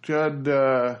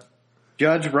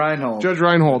 Judge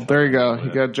Reinhold. There you go.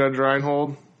 You got Judge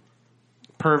Reinhold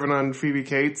perving on Phoebe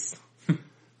Cates.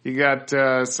 You got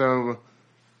some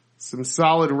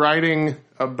solid writing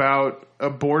about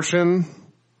abortion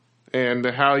and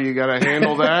how you got to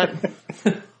handle that.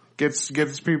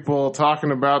 Gets people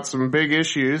talking about some big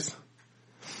issues.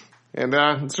 And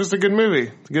it's just a good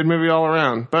movie. It's a good movie all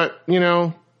around. But,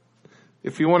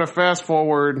 if you want to fast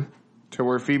forward to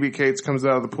where Phoebe Cates comes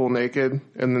out of the pool naked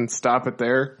and then stop it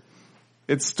there,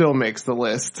 it still makes the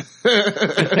list. Just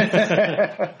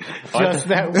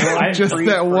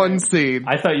that one scene.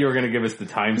 I thought you were going to give us the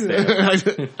timestamp. I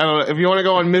don't know. If you want to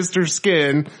go on Mr.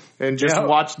 Skin and just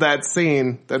watch that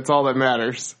scene, that's all that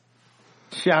matters.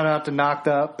 Shout out to Knocked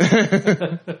Up.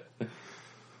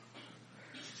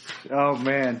 Oh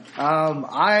man.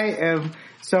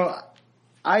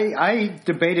 I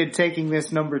debated taking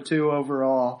this number 2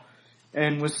 overall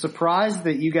and was surprised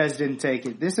that you guys didn't take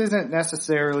it. This isn't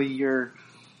necessarily your,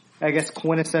 I guess,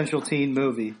 quintessential teen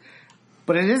movie,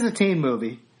 but it is a teen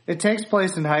movie. It takes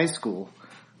place in high school.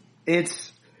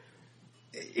 It's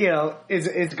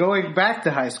going back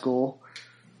to high school.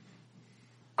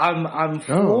 I'm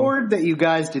floored that you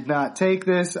guys did not take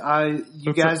this.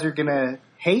 You guys are gonna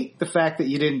hate the fact that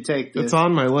you didn't take this. It's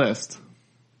on my list.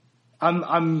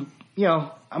 I'm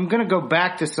gonna go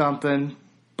back to something,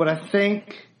 but I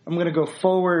think I'm gonna go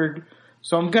forward.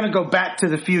 So I'm gonna go Back to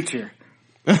the Future.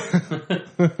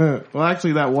 Well,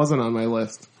 actually, that wasn't on my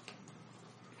list.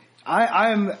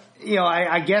 I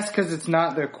guess because it's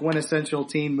not their quintessential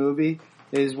teen movie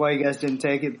is why you guys didn't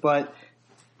take it, but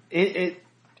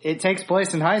it takes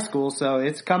place in high school, so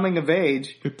it's coming of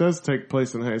age. It does take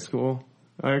place in high school.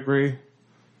 I agree.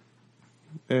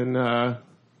 And,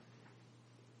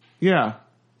 yeah,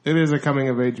 it is a coming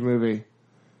of age movie.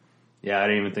 Yeah, I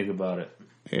didn't even think about it.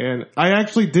 And I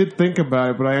actually did think about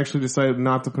it, but I actually decided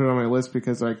not to put it on my list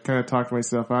because I kind of talked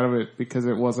myself out of it because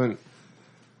it wasn't.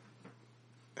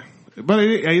 But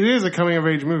it is a coming of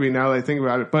age movie now that I think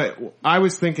about it. But I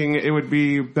was thinking it would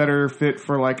be better fit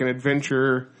for like an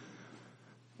adventure,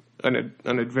 an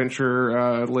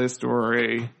adventure list or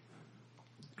a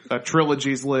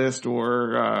trilogies list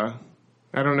or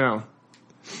I don't know.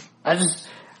 I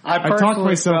talked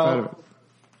myself out of it.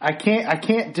 I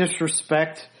can't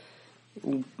disrespect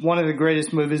one of the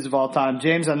greatest movies of all time.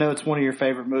 James, I know it's one of your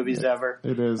favorite movies ever.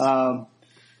 It is.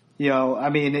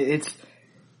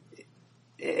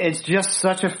 It's just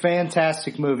such a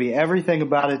fantastic movie. Everything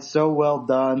about it's so well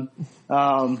done.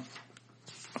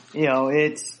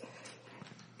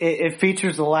 It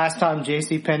features the last time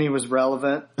JCPenney was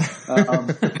relevant.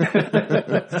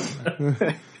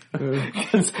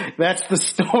 That's the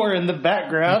store in the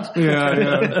background.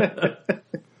 Yeah.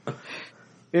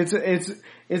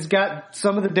 It's got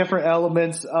some of the different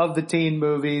elements of the teen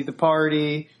movie, the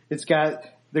party. It's got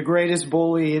the greatest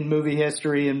bully in movie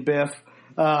history in Biff.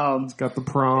 It's got the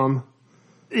prom.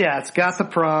 Yeah, it's got the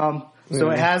prom.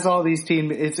 So it has all these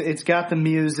teen. It's got the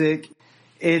music.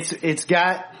 It's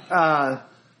got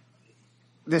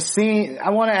the scene. I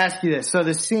want to ask you this. So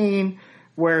the scene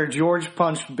where George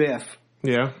punched Biff.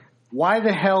 Yeah. Why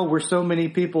the hell were so many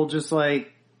people just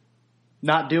like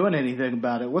not doing anything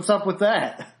about it? What's up with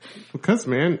that? Because,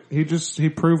 man, he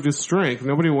proved his strength.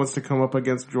 Nobody wants to come up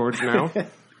against George now.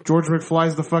 George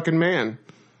McFly's the fucking man.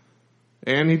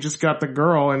 And he just got the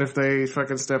girl, and if they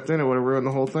fucking stepped in, it would have ruined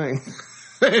the whole thing.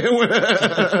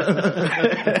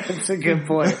 That's a good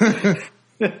point.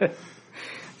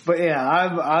 But yeah,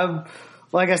 I'm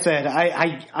like I said,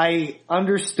 I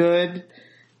understood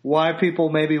why people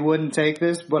maybe wouldn't take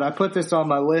this, but I put this on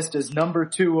my list as number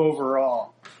 2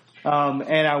 overall.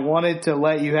 And I wanted to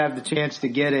let you have the chance to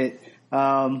get it.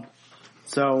 So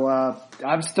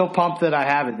I'm still pumped that I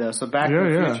have it though. So Back to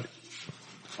the Future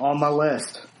on my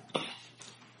list.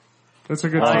 That's a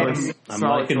good choice. I'm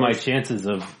liking my chances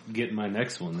of getting my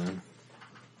next one then.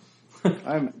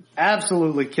 I'm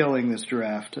absolutely killing this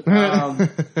draft.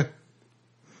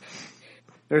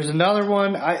 There's another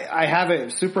one. I have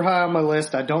it super high on my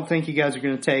list. I don't think you guys are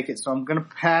going to take it, so I'm going to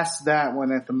pass that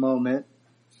one at the moment.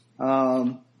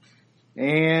 And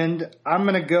I'm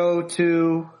going to go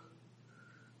to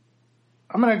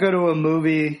a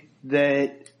movie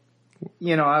that,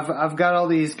 I've got all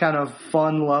these kind of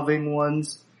fun loving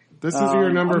ones. This is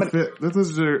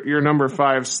your your number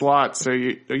 5 slot, so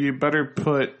you better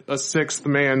put a Sixth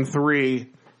Man 3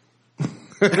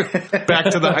 back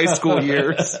to the high school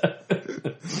years.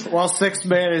 Well, Sixth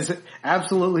Man is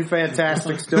absolutely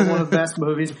fantastic. Still one of the best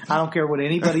movies. I don't care what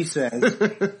anybody says.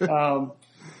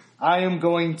 I am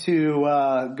going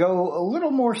to go a little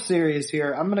more serious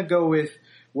here. I'm going to go with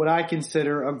what I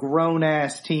consider a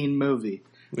grown-ass teen movie.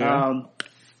 Yeah.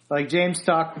 Like James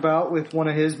talked about with one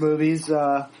of his movies,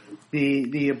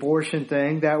 the abortion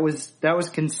thing, that was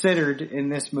considered in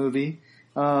this movie.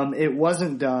 It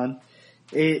wasn't done.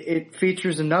 It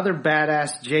features another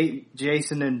badass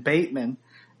Jason and Bateman.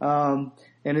 And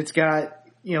it's got,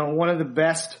 one of the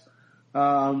best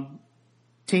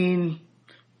teen,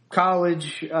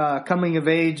 college, coming of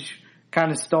age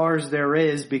kind of stars there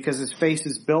is, because his face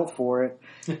is built for it.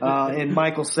 In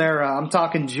Michael Cera, I'm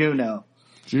talking Juno.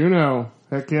 Juno,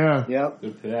 heck yeah.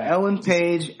 Yep. Ellen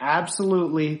Page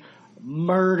absolutely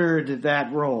murdered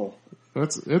that role.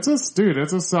 It's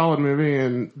a solid movie,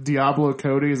 and Diablo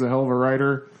Cody is a hell of a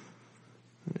writer.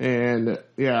 And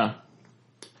yeah.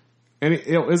 And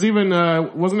it was even,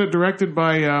 wasn't it directed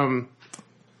by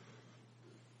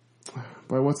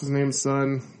what's his name's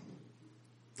son?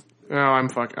 Oh,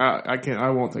 I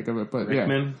won't think of it, but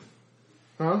Rickman?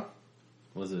 Yeah. Huh?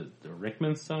 Was it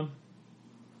Rickman's son?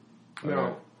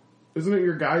 No. Isn't it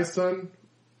your guy's son?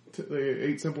 The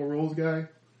 8 Simple Rules guy?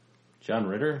 John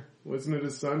Ritter? Wasn't it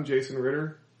his son, Jason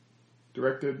Ritter?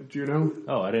 Directed Juno?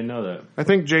 Oh, I didn't know that. I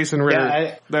think Jason Ritter.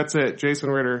 Yeah, that's it, Jason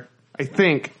Ritter. I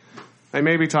think. I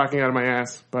may be talking out of my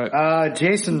ass, but...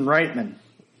 Jason Reitman.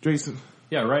 Jason.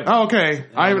 Yeah, right. Oh, okay.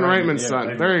 Ivan Reitman's son.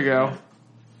 Reitman. There you go.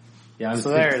 Yeah, so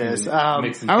there it is. I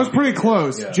was pretty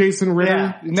close. Yeah. Jason Ritter.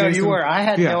 Yeah. No, Jason, you were. I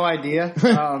had no idea.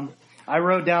 I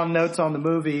wrote down notes on the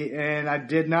movie, and I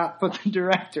did not put the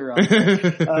director on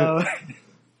it.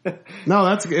 No,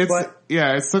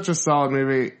 it's such a solid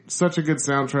movie. Such a good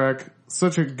soundtrack.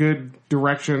 Such a good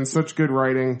direction. Such good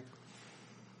writing.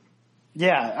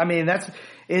 Yeah, I mean,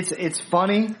 it's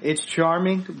funny, it's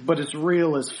charming, but it's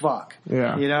real as fuck.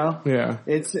 Yeah. You know? Yeah.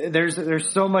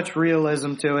 There's so much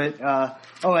realism to it. I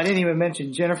didn't even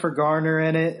mention Jennifer Garner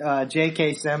in it,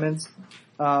 J.K. Simmons.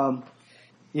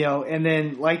 You know, and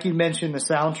then, like you mentioned, the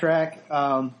soundtrack,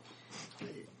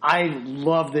 I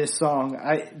love this song.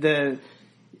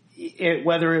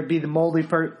 Whether it be the Moldy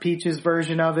Peaches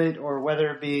version of it, or whether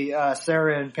it be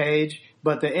Sarah and Paige,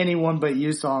 but the Anyone But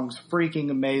You song's freaking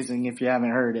amazing if you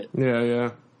haven't heard it. Yeah.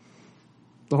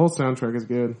 The whole soundtrack is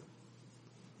good.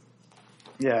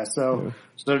 Yeah, so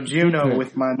Juno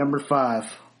with my number 5.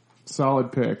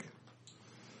 Solid pick.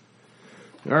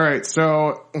 All right,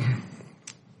 so I'm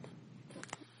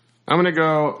going to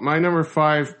go, my number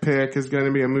 5 pick is going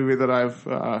to be a movie that I've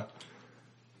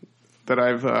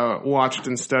watched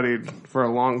and studied for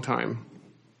a long time.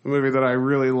 A movie that I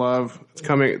really love.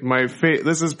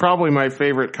 This is probably my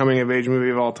favorite coming of age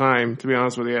movie of all time, to be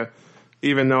honest with you.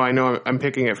 Even though I know I'm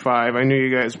picking at 5. I knew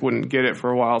you guys wouldn't get it for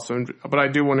a while, but I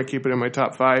do want to keep it in my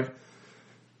top 5.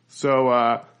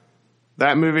 So,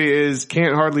 that movie is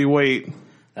Can't Hardly Wait.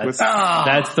 That's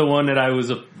the one that I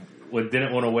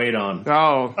didn't want to wait on.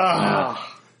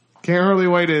 Can't Hardly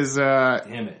Wait is,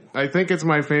 damn it. I think it's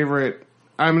my favorite.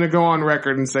 I'm going to go on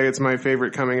record and say it's my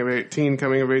favorite teen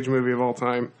coming of age movie of all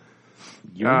time.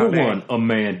 You're the one,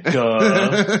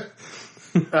 Amanda.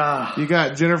 You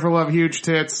got Jennifer Love Huge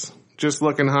Tits, just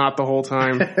looking hot the whole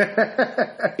time.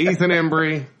 Ethan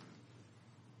Embry.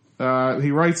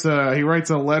 He writes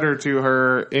a letter to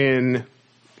her in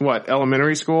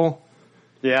elementary school.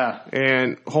 Yeah.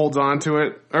 And holds on to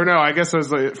it. Or no, I guess it was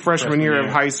the freshman year of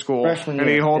high school. And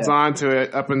he holds on to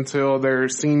it up until their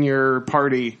senior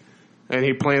party. And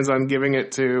he plans on giving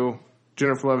it to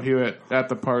Jennifer Love Hewitt at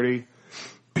the party.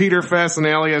 Peter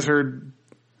Fasinelli as her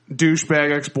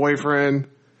douchebag ex-boyfriend.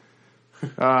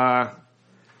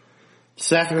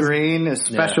 Seth Green is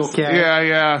special cat.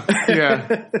 Yeah.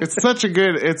 It's such a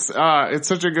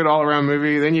good all-around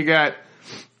movie. Then you got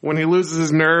when he loses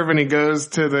his nerve and he goes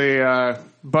to the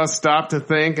bus stop to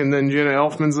think, and then Jenna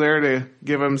Elfman's there to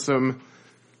give him some.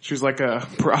 She's like a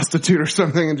prostitute or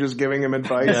something, and just giving him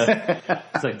advice. Yeah.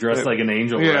 It's like dressed like an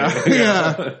angel. Yeah, right?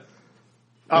 yeah.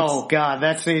 Oh God,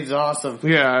 that scene's awesome.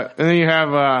 Yeah, and then you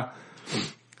have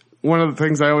one of the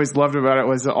things I always loved about it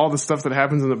was all the stuff that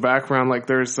happens in the background. Like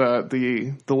there's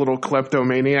the little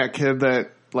kleptomaniac kid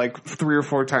that like 3 or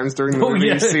 4 times during the movie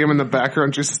you see him in the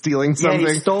background just stealing something.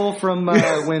 Yeah, he stole from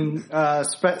when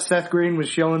Seth Green was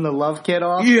showing the Love Kit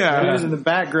off. Yeah, he was in the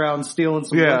background stealing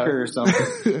some liquor or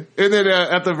something. And then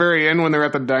at the very end, when they're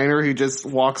at the diner, he just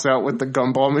walks out with the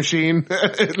gumball machine in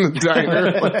the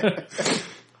diner.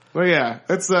 But yeah,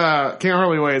 it's Can't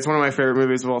Hardly Wait. It's one of my favorite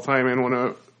movies of all time, and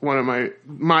one of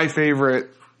my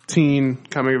favorite teen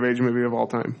coming of age movie of all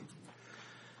time.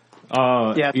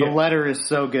 The letter is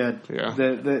so good. Yeah.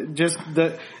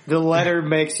 The letter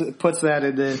puts that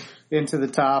into the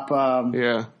top.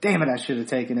 Damn it, I should have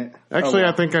taken it. Actually,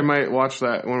 I think I might watch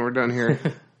that when we're done here.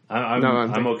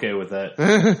 I'm okay with that.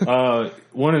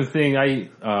 One of the thing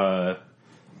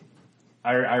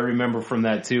I remember from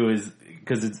that too is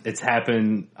because it's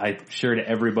happened, I'm sure, to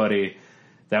everybody.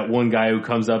 That one guy who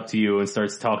comes up to you and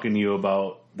starts talking to you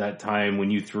about that time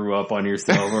when you threw up on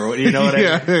yourself, or you know what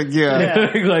I mean? Yeah.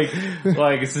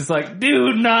 like it's just like,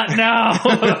 dude, not now.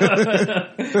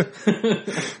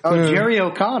 Jerry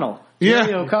O'Connell.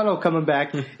 Jerry O'Connell coming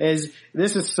back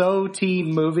this is so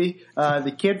teen movie.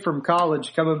 The kid from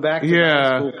college coming back to the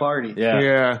high school party.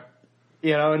 Yeah.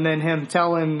 You know, and then him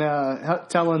telling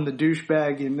the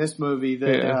douchebag in this movie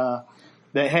that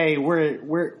hey,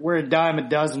 we're a dime a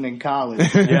dozen in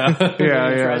college. He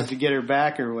tries to get her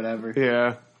back or whatever.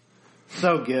 Yeah.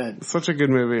 So good. Such a good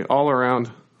movie. All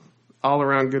around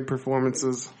good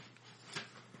performances.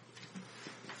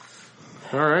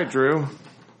 All right, Drew.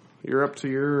 You're up to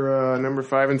your number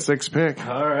 5 and 6 pick.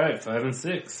 All right, 5 and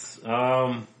 6.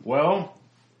 Well,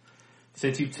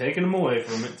 since you've taken it away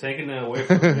from me,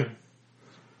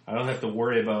 I don't have to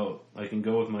worry about. I can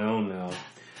go with my own now.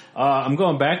 I'm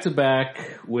going back to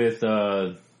back with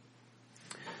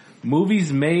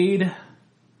movies made.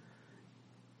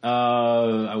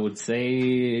 I would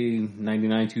say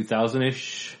 99,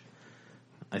 2000-ish.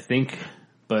 I think.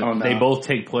 But they both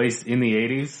take place in the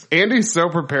 80s. Andy's so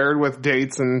prepared with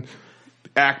dates and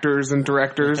actors and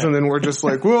directors, and then we're just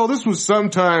like, well, this was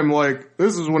sometime like,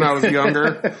 this is when I was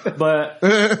younger. But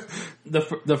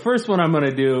the first one I'm going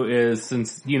to do is,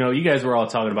 since, you know, you guys were all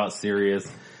talking about serious,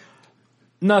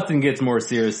 nothing gets more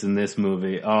serious than this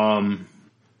movie.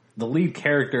 The lead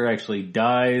character actually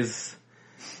dies.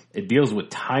 It deals with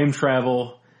time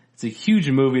travel. It's a huge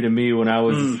movie to me when I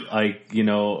was like, you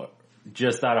know,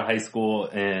 just out of high school,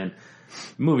 and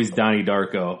the movie's Donnie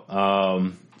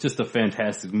Darko. Just a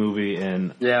fantastic movie,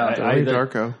 and Donnie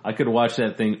Darko. I could watch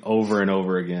that thing over and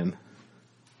over again.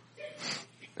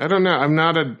 I don't know. I'm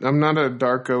not a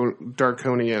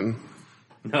Darkonian.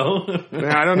 No,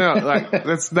 I don't know. Like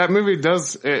that movie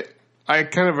does it. I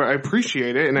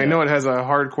appreciate it, and I know it has a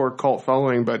hardcore cult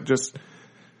following, but just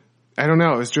I don't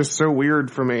know. It's just so weird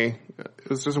for me.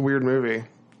 It's just a weird movie.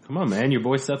 Come on, man. Your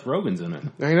boy Seth Rogen's in it.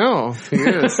 I know. He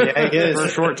is. Yeah, he is. For a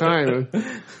short time.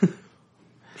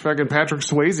 Fucking Patrick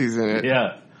Swayze's in it.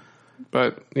 Yeah.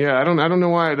 But, yeah, I don't know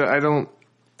why I don't.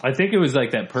 I think it was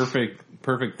like that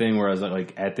perfect thing where I was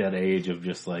like at that age of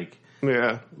just like,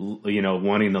 you know,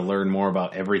 wanting to learn more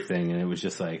about everything. And it was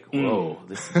just like, whoa,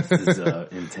 this is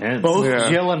intense. Both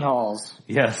Gyllenhaals.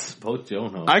 Yes, both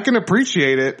Gyllenhaals. I can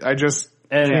appreciate it. I just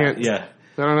can't. Yeah.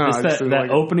 I don't know. Just that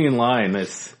opening line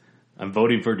that's, I'm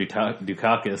voting for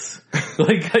Dukakis.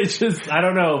 Like, I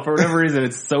don't know. For whatever reason,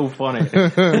 it's so funny.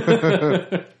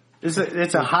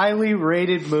 It's a highly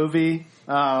rated movie.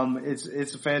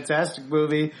 It's a fantastic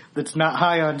movie that's not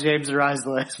high on James Rye's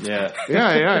list. Yeah.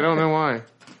 I don't know why.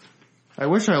 I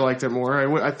wish I liked it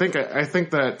more. I think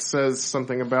that says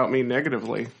something about me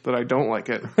negatively, that I don't like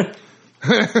it.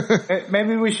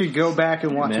 Maybe we should go back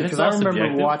and watch it, because I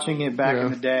remember watching it back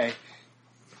in the day.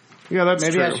 Yeah, that's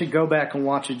Maybe true. I should go back and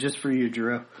watch it just for you,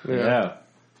 Drew. Yeah.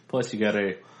 Plus,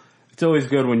 it's always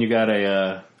good when you got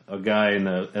a guy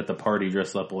at the party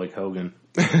dressed up like Hogan.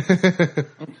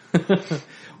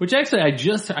 Which actually,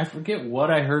 I forget what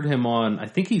I heard him on. I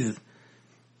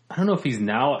don't know if he's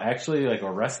now actually like a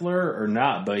wrestler or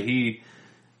not, but he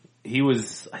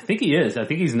was, I think he is. I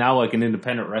think he's now like an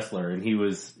independent wrestler, and he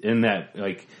was in that,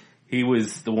 like, he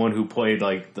was the one who played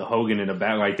like the Hogan in the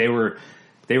back. Like, they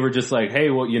were just like, hey,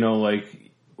 well, you know,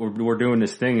 like, we're doing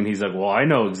this thing, and he's like, well, I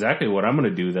know exactly what I'm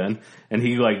going to do then. And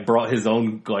he like brought his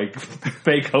own like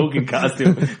fake Hogan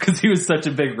costume because he was such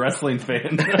a big wrestling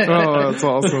fan. Oh, that's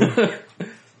awesome.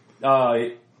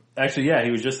 Actually, yeah,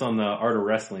 he was just on the Art of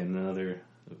Wrestling, another,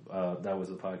 that was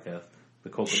the podcast. The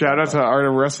Colt Shout out to Art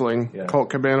of Wrestling, Colt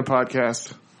Cabana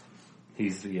podcast.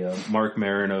 He's the Mark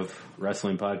Maron of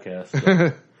wrestling podcast.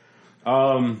 So.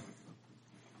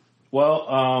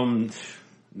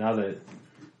 Now that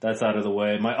that's out of the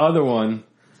way, my other one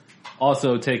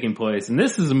also taking place, and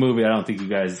this is a movie I don't think you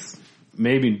guys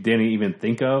maybe didn't even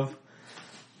think of,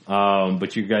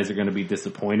 but you guys are going to be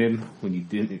disappointed when you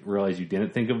didn't realize you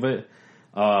didn't think of it.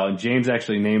 James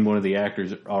actually named one of the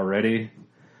actors already.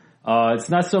 It's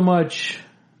not so much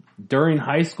during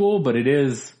high school, but it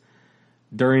is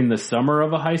during the summer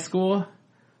of a high school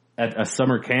at a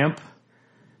summer camp,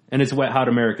 and it's Wet Hot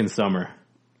American Summer.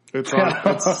 It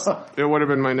would have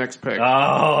been my next pick.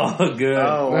 Oh, good.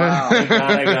 Oh, wow. Thank God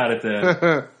I got it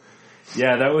then.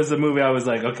 Yeah, that was a movie I was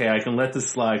like, okay, I can let this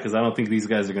slide because I don't think these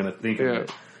guys are going to think of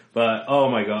it. But, oh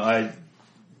my God,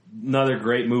 another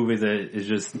great movie that is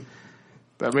just...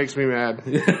 That makes me mad.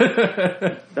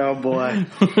 Oh boy.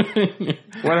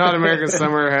 Wet Hot American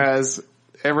Summer has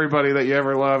everybody that you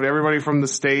ever loved, everybody from the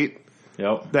state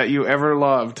that you ever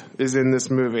loved is in this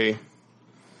movie.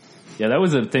 Yeah, that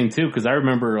was a thing too, because I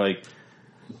remember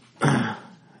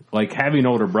like having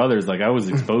older brothers, like I was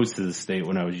exposed to the state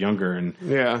when I was younger, and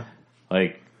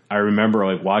like I remember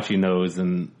like watching those,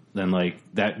 and then like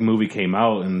that movie came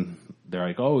out, and they're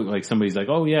like, oh, like somebody's like,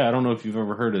 oh yeah, I don't know if you've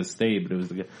ever heard of Stayed, but it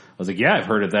was. I was like, yeah, I've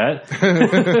heard of that.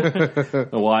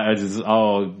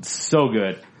 So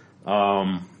good.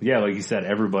 Yeah, like you said,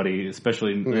 everybody,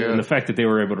 especially and the fact that they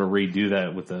were able to redo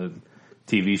that with the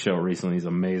TV show recently is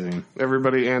amazing.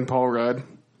 Everybody and Paul Rudd.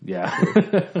 Yeah.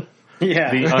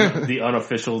 Yeah. The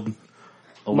unofficial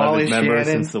 11th member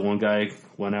since the one guy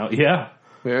went out. Yeah.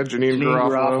 Yeah, Janine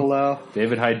Garofalo.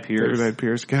 David Hyde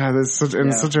Pierce. God, this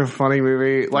is such a funny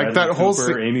movie. Like Bradley that whole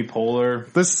scene. Amy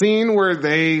Poehler. The scene where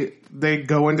they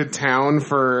go into town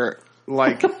for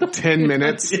like 10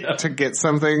 minutes to get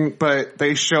something, but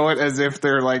they show it as if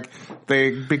they're like,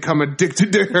 they become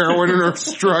addicted to heroin and are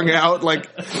strung out. Like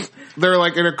they're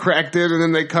like in a crack den, and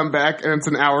then they come back and it's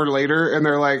an hour later and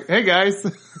they're like, hey guys.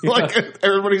 Like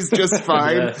everybody's just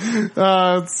fine.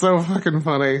 It's so fucking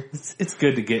funny. It's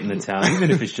good to get into town, even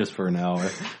if it's just for an hour.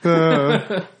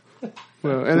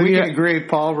 And we can agree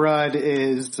Paul Rudd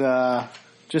is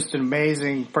just an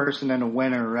amazing person and a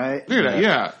winner, right?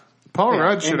 Yeah. Paul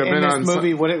Rudd should have been on this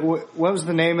movie. What was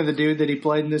the name of the dude that he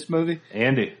played in this movie?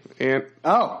 Andy.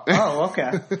 Oh,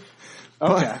 okay.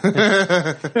 Okay.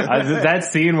 That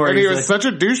scene where he was such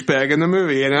a douchebag in the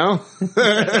movie, you know?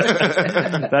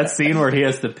 That scene where he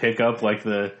has to pick up like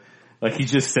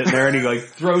he's just sitting there and he like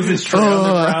throws his tray on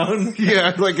the ground.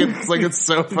 Yeah, it's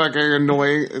so fucking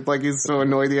annoying. Like he's so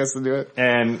annoyed he has to do it.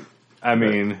 And I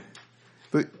mean,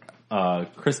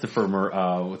 Christopher,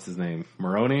 what's his name?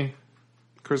 Maroney?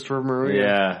 Christopher Maroney.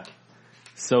 Yeah.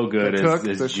 So good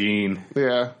as Gene.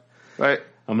 Yeah. I'm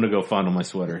gonna go fondle my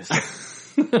sweaters.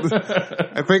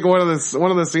 I think one of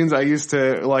the scenes I used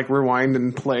to like rewind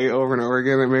and play over and over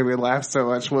again that made me laugh so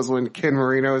much was when Ken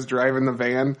Marino is driving the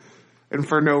van and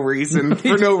for no reason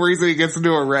he gets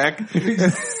into a wreck. He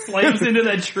slams into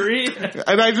that tree.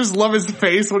 And I just love his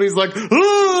face when he's like,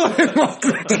 oh, and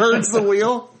like turns the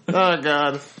wheel. Oh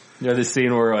god. Yeah, this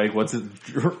scene where like what's it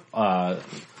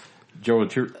Joe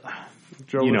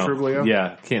Trublio?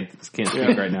 Yeah, can't speak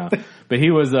right now. But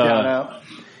he was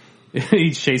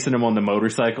he's chasing him on the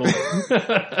motorcycle.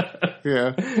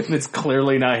 Yeah. And it's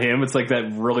clearly not him. It's like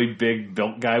that really big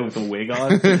built guy with the wig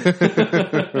on.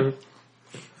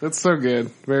 That's so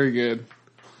good. Very good.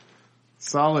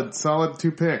 Solid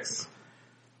 2 picks.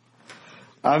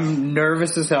 I'm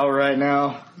nervous as hell right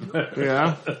now.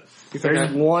 Yeah.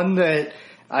 There's one that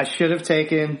I should have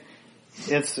taken.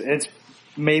 It's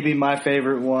maybe my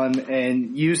favorite one,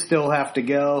 and you still have to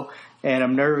go. And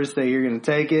I'm nervous that you're going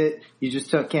to take it. You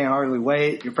just Can't Hardly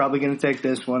Wait. You're probably going to take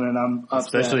this one, and I'm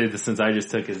upset. Especially since I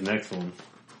just took his next one.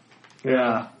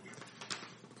 Yeah.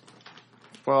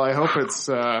 Well, I hope it's,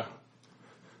 I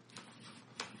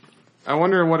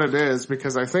wonder what it is,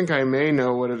 because I think I may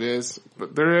know what it is.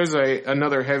 But there is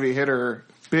another heavy hitter,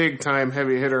 big time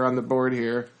heavy hitter on the board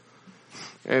here.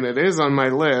 And it is on my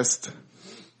list.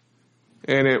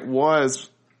 And it was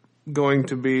going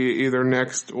to be either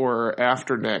next or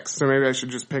after next, so maybe I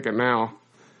should just pick it now.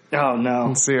 Oh no!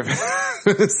 And see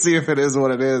if it is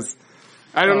what it is.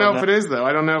 I don't know if it is though.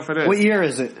 I don't know if it is. What year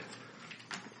is it?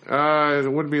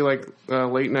 It would be like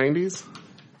late 90s.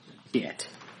 Shit.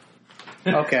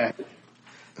 Okay.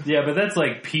 Yeah, but that's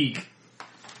like peak.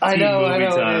 I know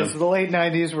time. it is. The late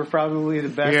 90s were probably the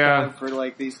best time for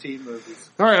like these teen movies.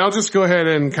 All right, I'll just go ahead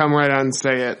and come right out and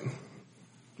say it.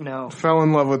 No. Fell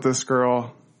in love with this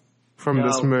girl from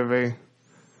this movie.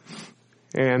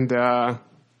 And,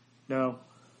 no.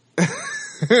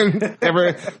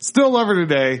 Still love her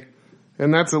today.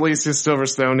 And that's Alicia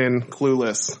Silverstone in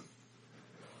Clueless.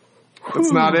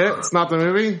 That's not it? It's not the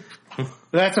movie?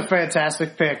 That's a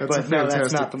fantastic pick,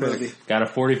 that's not the movie. Got a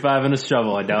 45 and a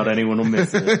shovel. I doubt anyone will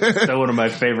miss it. It's still one of my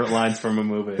favorite lines from a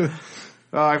movie.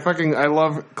 I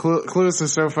love Clueless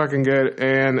is so fucking good,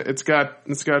 and it's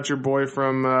got your boy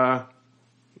from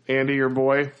Andy, your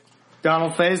boy.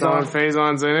 Donald Faison. Donald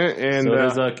Faison's in it, and so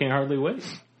does Can't Hardly Wait.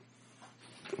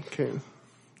 Okay.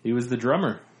 He was the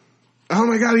drummer. Oh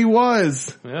my god, he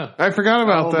was. Yeah. I forgot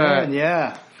about that. Man,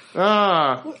 yeah.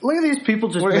 Look at these people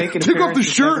just making take off the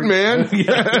shirt, man.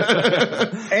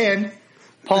 And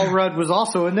Paul Rudd was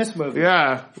also in this movie.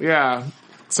 Yeah.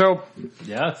 So,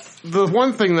 yes. The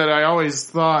one thing that I always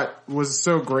thought was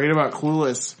so great about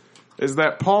Clueless is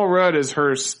that Paul Rudd is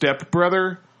her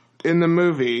stepbrother in the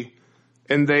movie,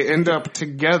 and they end up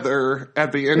together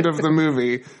at the end of the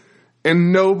movie,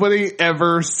 and nobody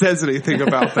ever says anything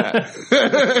about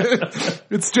that.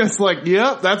 It's just like,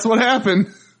 yep, that's what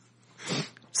happened.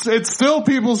 It's still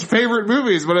people's favorite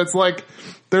movies, but it's like,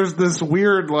 there's this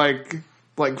weird, like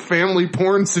family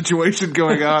porn situation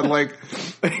going on, like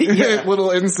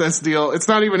little incest deal. It's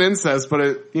not even incest, but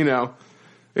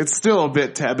it's still a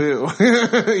bit taboo,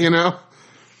 you know?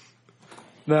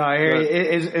 No, I hear you.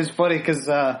 It's funny because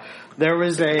there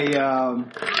was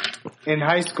in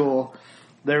high school,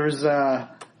 there was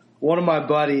one of my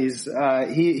buddies.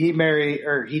 He married,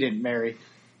 or he didn't marry.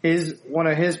 One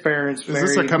of his parents. Is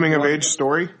this a coming of age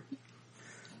story?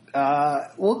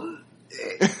 Well,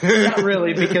 not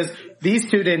really, because these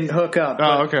two didn't hook up.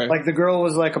 Oh, okay. Like the girl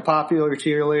was like a popular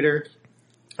cheerleader,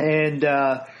 and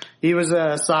he was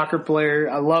a soccer player.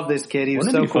 I love this kid. He was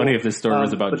Wouldn't so it be cool. funny if this story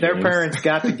was about but their James? parents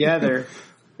got together,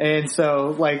 and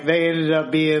so like they ended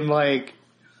up being like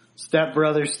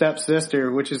stepbrother,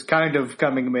 stepsister, which is kind of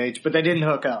coming of age, but they didn't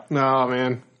hook up. No,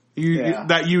 man.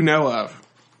 That you know of.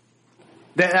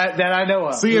 That I know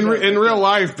of. See, in real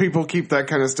life, people keep that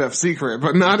kind of stuff secret,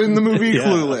 but not in the movie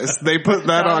Clueless. They put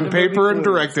that on paper and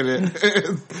directed it.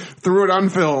 Threw it on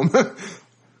film.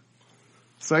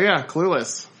 So yeah,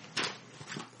 Clueless.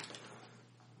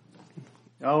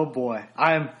 Oh boy.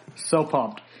 I am so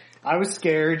pumped. I was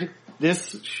scared.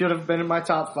 This should have been in my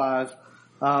top 5.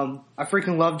 I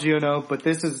freaking love Juno, but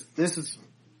this is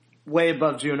way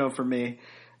above Juno for me.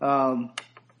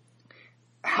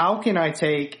 How can I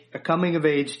take a coming of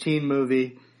age teen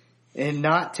movie and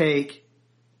not take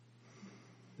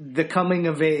the coming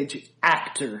of age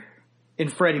actor in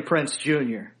Freddie Prinze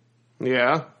Jr.?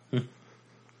 Yeah.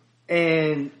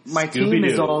 And my team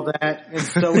is all that, and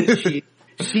so is she.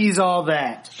 She's all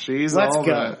that. Let's go.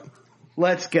 That.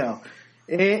 Let's go.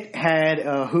 It had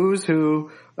a who's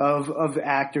who of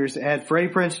actors. It had Freddie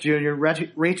Prinze Jr.,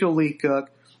 Rachel Lee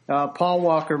Cook, Paul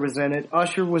Walker was in it.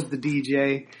 Usher was the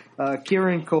DJ.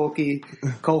 Kieran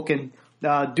Culkin,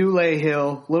 Dule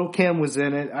Hill, Lil' Kim was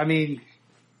in it. I mean,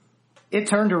 it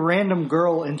turned a random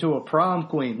girl into a prom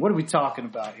queen. What are we talking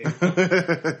about here?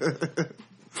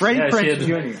 Freddie Prinze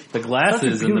Jr. The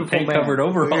glasses and the paint-covered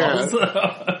overalls.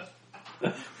 Yeah.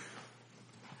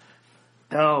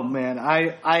 Oh man,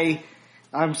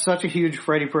 I'm such a huge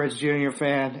Freddie Prinze Jr.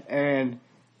 fan, and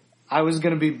I was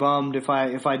gonna be bummed if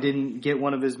I didn't get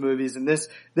one of his movies. And this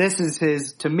is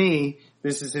his, to me,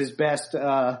 this is his best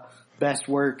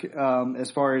work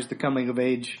as far as the coming of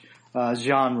age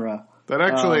genre. That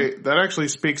actually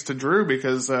speaks to Drew,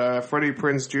 because Freddie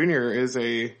Prinze Jr.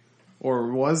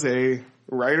 was a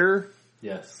writer.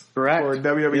 Yes. Correct. For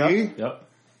WWE.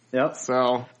 Yep.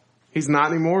 So he's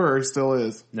not anymore, or he still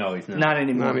is? No, he's not. Not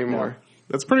anymore. Not anymore. No.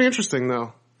 That's pretty interesting,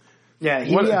 though. Yeah.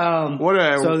 So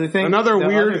the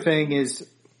other thing is,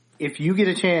 if you get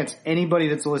a chance, anybody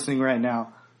that's listening right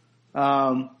now,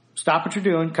 stop what you're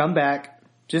doing, come back.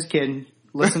 Just kidding.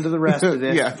 Listen to the rest of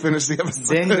this. Yeah, finish the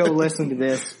episode. Then go listen to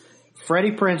this.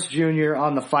 Freddie Prinze Jr.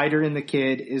 on The Fighter and the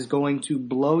Kid is going to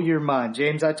blow your mind.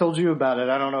 James, I told you about it.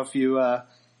 I don't know if you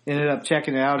ended up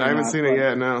checking it out or I haven't not, seen it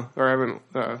yet, no. Or I haven't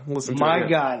listened to it yet. My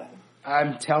God.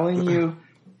 I'm telling you,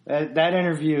 that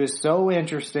interview is so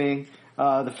interesting.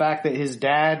 The fact that his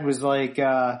dad was like,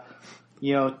 tight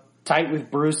with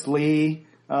Bruce Lee.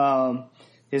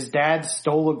 His dad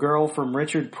stole a girl from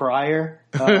Richard Pryor.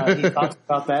 He talks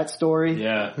about that story.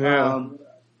 Yeah.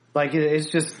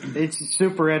 It's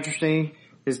super interesting.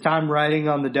 His time writing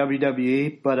on the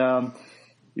WWE, but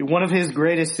one of his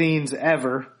greatest scenes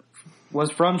ever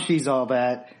was from She's All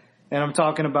That, and I'm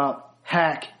talking about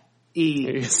Hack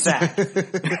E Sack.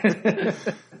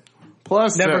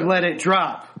 Plus, never let it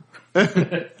drop.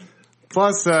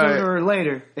 Plus, sooner or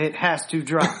later, it has to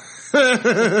drop.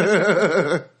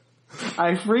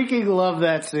 I freaking love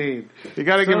that scene. You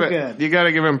gotta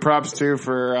give him props too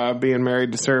for being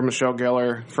married to Sarah Michelle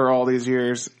Gellar for all these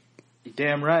years. You're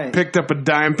damn right. Picked up a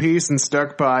dime piece and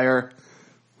stuck by her.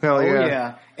 Hell yeah. Oh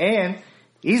yeah. And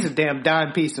he's a damn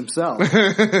dime piece himself.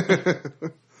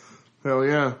 Hell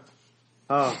yeah.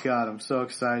 Oh God, I'm so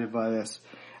excited by this.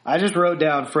 I just wrote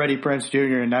down Freddie Prinze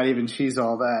Jr. and not even She's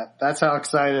All That. That's how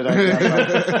excited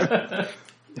I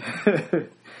got.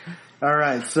 All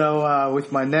right, so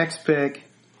with my next pick,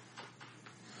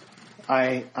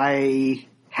 I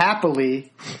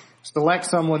happily select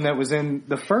someone that was in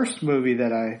the first movie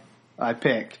that I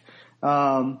picked,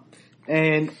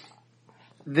 and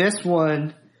this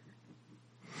one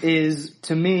is,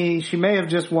 to me, she may have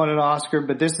just won an Oscar,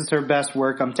 but this is her best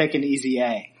work. I'm taking Easy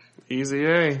A. Easy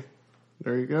A.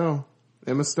 There you go.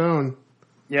 Emma Stone.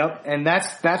 Yep, and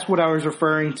that's what I was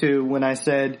referring to when I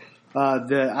said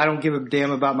I don't give a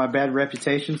damn about my bad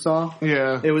reputation song.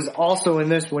 Yeah. It was also in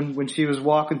this when she was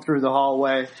walking through the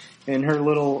hallway in her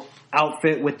little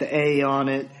outfit with the A on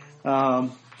it.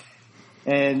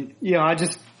 And,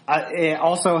 it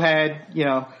also had,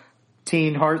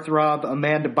 teen heartthrob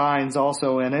Amanda Bynes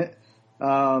also in it.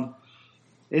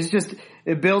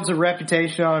 It builds a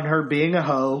reputation on her being a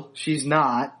hoe. She's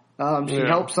not. She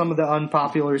helps some of the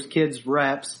unpopular kids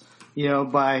reps,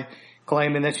 by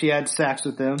claiming that she had sex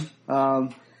with him.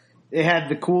 It had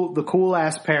the cool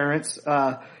ass parents.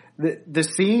 The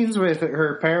scenes with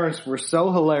her parents were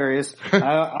so hilarious.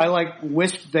 I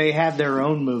wished they had their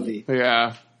own movie.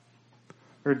 Yeah.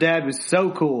 Her dad was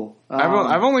so cool.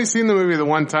 I've only seen the movie the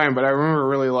one time, but I remember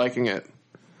really liking it.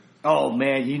 Oh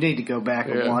man, you need to go back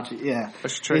and watch it. Yeah.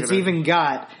 It's even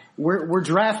got, we're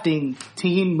drafting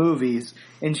teen movies,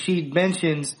 and she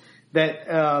mentions that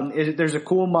there's a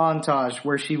cool montage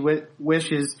where she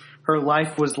wishes her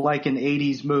life was like an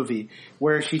 80s movie,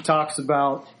 where she talks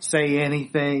about Say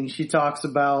Anything. She talks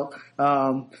about,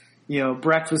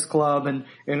 Breakfast Club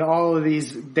and all of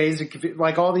these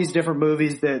like all these different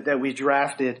movies that we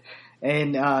drafted.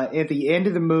 And, at the end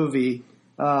of the movie,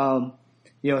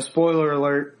 spoiler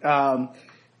alert,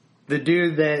 the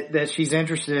dude that she's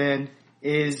interested in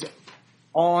is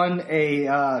on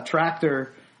a,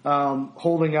 tractor,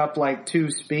 holding up like two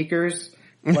speakers,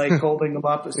 like holding them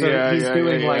up. So he's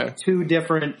doing like two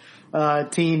different,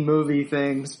 teen movie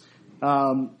things.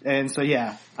 And so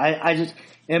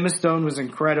Emma Stone was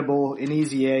incredible in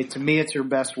Easy A. To me, it's her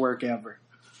best work ever.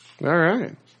 All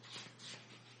right.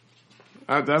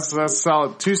 That's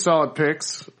solid. Two solid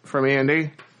picks from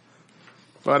Andy.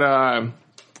 But,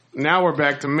 now we're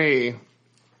back to me,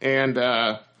 and,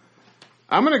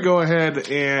 I'm gonna go ahead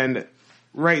and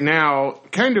right now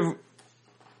kind of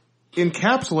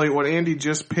encapsulate what Andy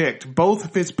just picked, both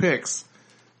of his picks,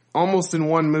 almost in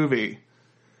one movie.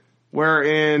 Where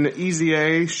in Easy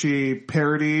A, she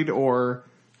parodied or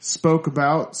spoke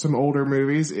about some older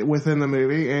movies within the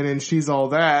movie, and in She's All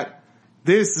That,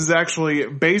 this is actually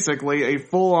basically a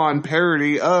full-on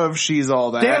parody of She's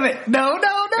All That. Damn it! No!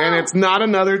 And it's not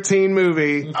another teen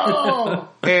movie. Oh!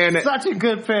 And such a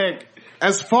good pick.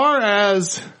 As far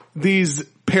as these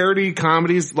parody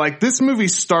comedies, like this movie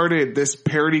started this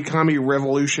parody comedy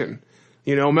revolution.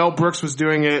 Mel Brooks was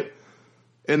doing it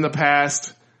in the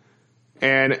past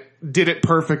and did it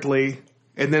perfectly.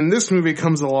 And then this movie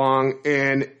comes along,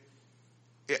 and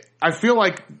I feel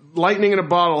like lightning in a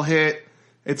bottle hit.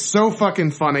 It's so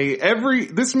fucking funny.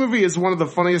 This movie is one of the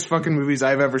funniest fucking movies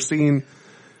I've ever seen.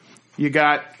 You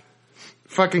got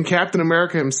fucking Captain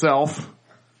America himself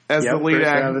as the lead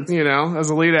actor, as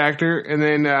a lead actor. And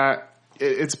then,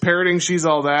 it's parodying She's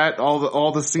All That,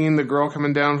 all the scene, the girl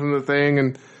coming down from the thing,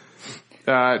 and,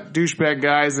 douchebag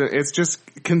guys. It's just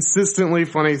consistently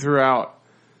funny throughout.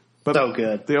 But so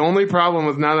good. The only problem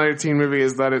with Not Another Teen Movie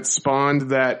is that it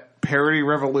spawned that parody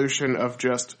revolution of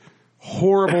just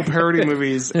horrible parody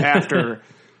movies after.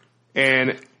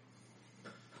 And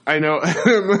I know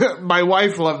my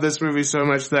wife loved this movie so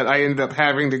much that I ended up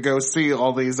having to go see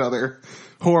all these other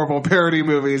horrible parody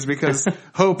movies because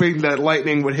hoping that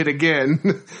lightning would hit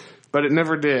again, but it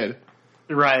never did.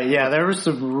 Right. Yeah. There were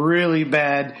some really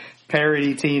bad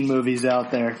parody teen movies out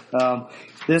there.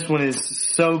 This one is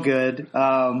so good.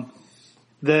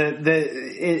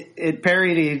 It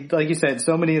parodied, like you said,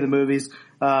 so many of the movies.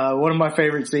 One of my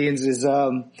favorite scenes is,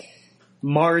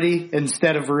 Marty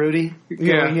instead of Rudy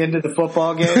going into the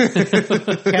football game,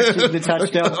 catching the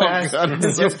touchdown pass, and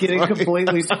just getting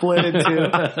completely split in two.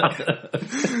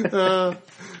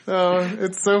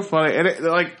 It's so funny. And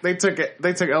they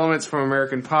took elements from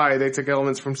American Pie. They took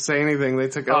elements from Say Anything. They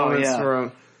took elements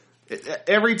from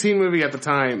every teen movie at the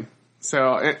time.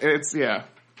 So it's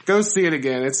go see it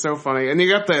again. It's so funny. And you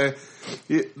got the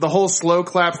whole slow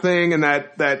clap thing and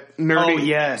that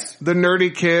nerdy, the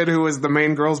nerdy kid who was the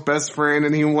main girl's best friend,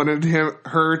 and he wanted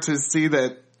her to see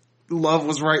that love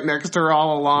was right next to her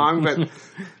all along. But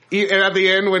and at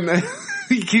the end when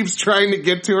he keeps trying to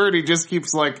get to her, and he just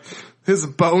keeps like, his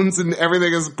bones and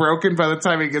everything is broken by the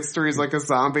time he gets to her. He's like a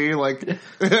zombie. Like,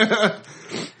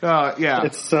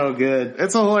 it's so good.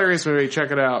 It's a hilarious movie.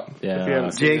 Check it out. Yeah.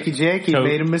 Jakey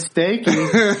made a mistake.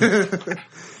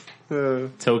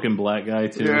 Token black guy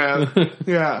too.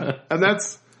 Yeah. And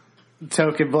that's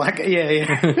token black. Yeah.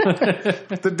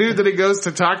 The dude that he goes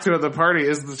to talk to at the party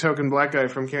is the token black guy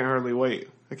from Can't Hardly Wait.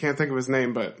 I can't think of his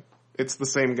name, but it's the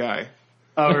same guy.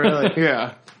 Oh, really?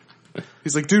 Yeah.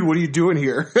 He's like, dude, what are you doing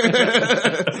here?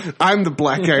 I'm the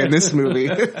black guy in this movie.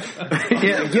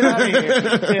 Yeah, get out of here.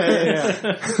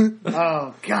 Yeah.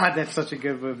 Oh, God, that's such a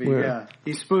good movie. Yeah.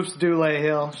 He spoofs Dule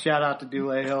Hill. Shout out to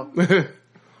Dule Hill.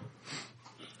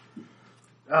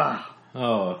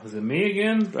 Oh, is it me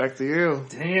again? Back to you.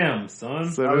 Damn, son.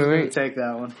 I was going to take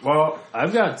that one. Well,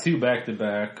 I've got two back to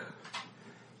back,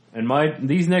 and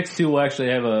these next two will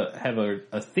actually have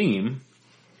a theme.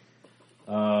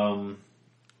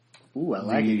 Ooh, I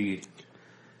like it.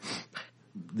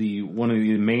 The one of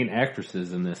the main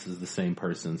actresses in this is the same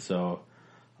person, so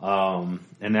and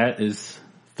that is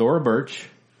Thora Birch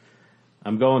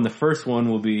I'm going. The first one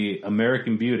will be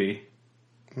American Beauty.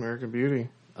 American Beauty.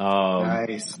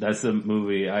 Nice. That's a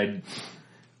movie. I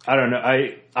don't know.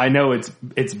 I know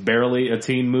it's barely a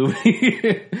teen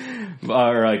movie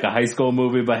or like a high school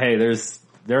movie, but hey,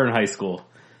 they're in high school,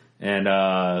 and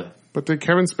but did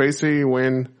Kevin Spacey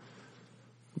win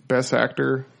Best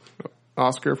Actor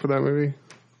Oscar for that movie?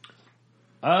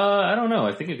 I don't know.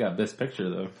 I think it got Best Picture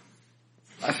though.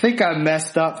 I think I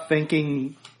messed up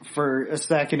thinking for a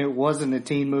second it wasn't a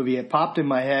teen movie. It popped in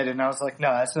my head, and I was like,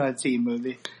 "No, that's not a teen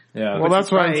movie." Yeah. Well,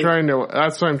 that's why I'm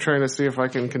trying to see if I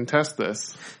can contest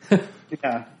this.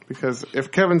 Yeah. Because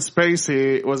if Kevin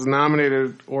Spacey was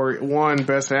nominated or won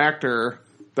Best Actor,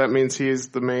 that means he's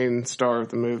the main star of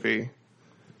the movie.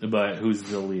 But who's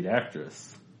the lead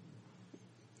actress?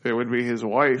 It would be his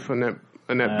wife, Annette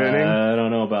Bening. I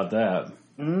don't know about that.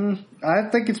 I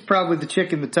think it's probably the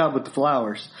chick in the tub with the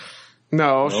flowers.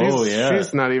 No,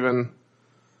 she's not even.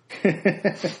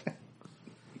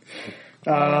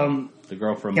 The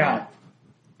girl from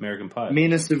American Pie.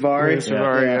 Mina Suvari.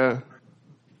 Yeah.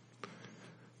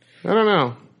 I don't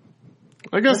know.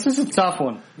 I guess this is a tough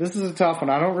one.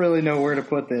 I don't really know where to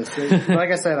put this.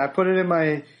 Like I said, I put it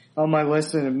on my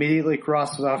list and immediately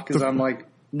crossed it off because I'm like,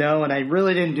 no, and I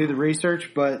really didn't do the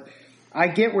research, but I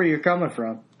get where you're coming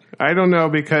from. I don't know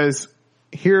because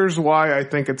here's why I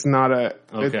think it's not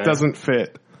it doesn't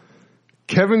fit.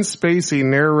 Kevin Spacey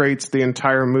narrates the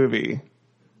entire movie.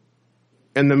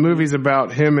 And the movie's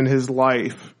about him and his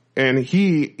life. And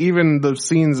even the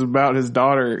scenes about his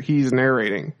daughter, he's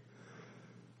narrating.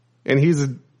 And he's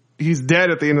dead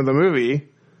at the end of the movie.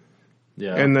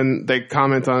 Yeah. And then they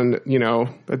comment on,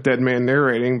 a dead man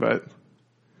narrating, but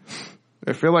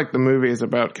I feel like the movie is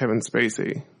about Kevin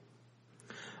Spacey.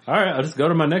 All right, I'll just go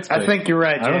to my next pick. I think you're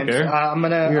right, James. I don't care. I'm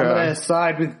gonna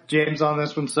side with James on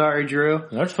this one. Sorry, Drew.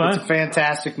 That's fine. It's a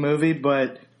fantastic movie,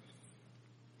 but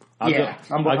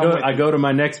I go to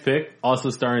my next pick, also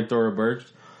starring Thora Birch.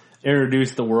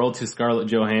 Introduce the world to Scarlett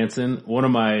Johansson. One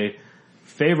of my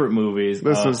favorite movies.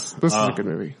 This is a good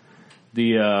movie.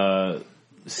 The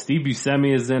Steve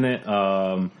Buscemi is in it.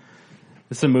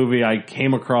 It's a movie I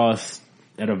came across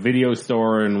at a video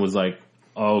store and was like,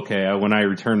 oh, okay, when I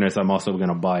return this, I'm also going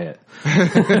to buy it.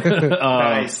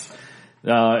 Nice.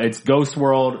 It's Ghost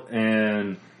World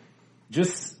and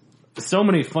just so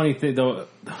many funny things. Though,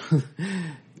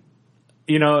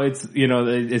 it's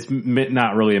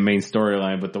not really a main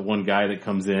storyline, but the one guy that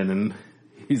comes in and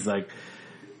he's like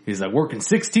working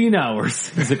 16 hours.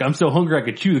 He's like, I'm so hungry I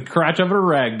could chew the crotch of a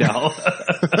rag doll.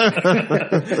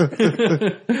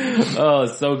 Oh,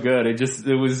 so good.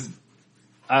 It was.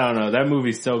 I don't know. That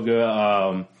movie's so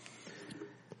good.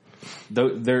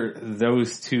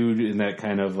 Those two in that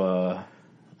kind of. Man,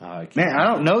 I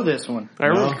don't know this one.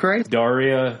 That was crazy.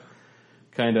 Daria,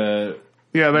 kind of.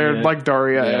 Yeah, they're like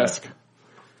Daria-esque.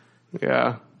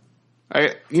 Yeah.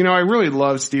 I really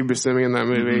love Steve Buscemi in that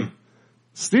movie. Mm-hmm.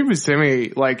 Steve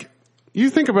Buscemi, like, you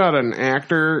think about an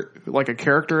actor, like a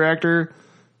character actor,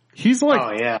 he's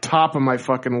top of my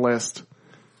fucking list.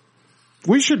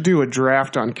 We should do a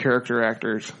draft on character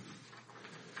actors.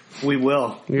 We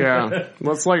will. Yeah.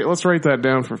 Let's write that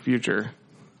down for future.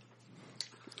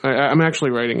 I'm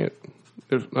actually writing it.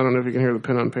 I don't know if you can hear the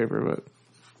pen on paper, but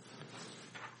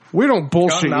we don't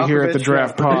bullshit you here at the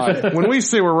Draft Pod. When we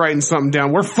say we're writing something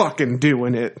down, we're fucking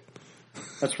doing it.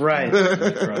 That's right.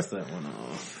 Cross that one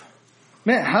off.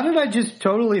 Man, how did I just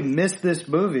totally miss this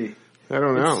movie? I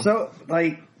don't know.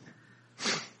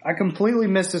 I completely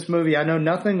missed this movie. I know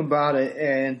nothing about it,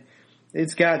 and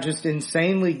it's got just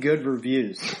insanely good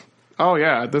reviews. Oh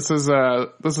yeah, this is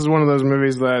one of those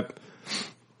movies that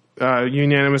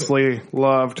unanimously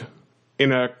loved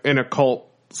in a cult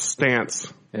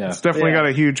stance. Yeah. It's definitely got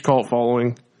a huge cult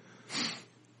following.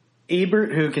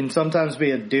 Ebert, who can sometimes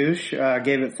be a douche,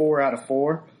 gave it 4 out of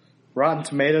 4. Rotten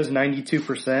Tomatoes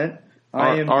 92%.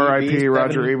 R.I.P.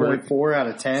 Roger Ebert. 4 out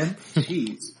of 10.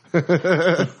 Jeez.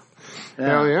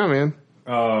 Hell yeah, man.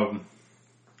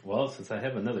 Well, since I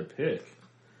have another pick,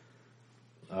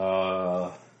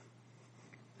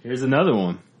 here's another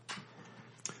one.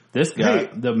 This guy,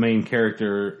 the main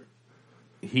character,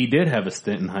 he did have a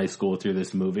stint in high school through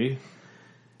this movie.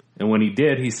 And when he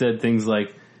did, he said things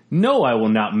like, "No, I will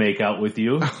not make out with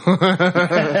you."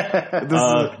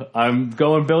 I'm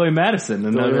going Billy Madison,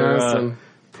 another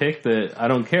pick that I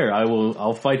don't care.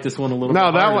 I'll fight this one a little bit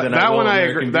harder than I will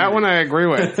American Beauty. That one I agree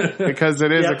with because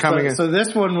it is a coming in. So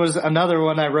this one was another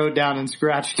one I wrote down and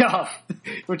scratched off,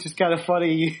 which is kind of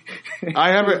funny.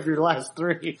 I haven't your last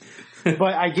 3,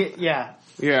 but I get Yeah.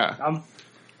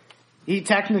 He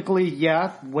technically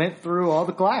went through all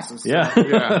the classes. Yeah.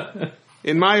 Yeah.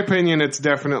 in my opinion, it's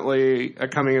definitely a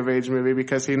coming of age movie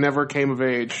because he never came of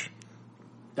age.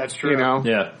 That's true. You know?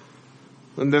 Yeah.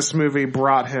 And this movie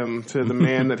brought him to the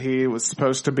man that he was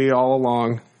supposed to be all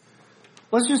along.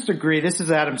 Let's just agree this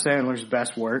is Adam Sandler's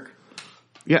best work.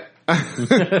 Yeah.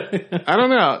 I don't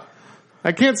know.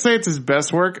 I can't say it's his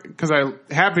best work because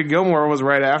Happy Gilmore was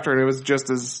right after and it was just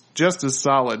as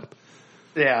solid.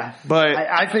 Yeah. But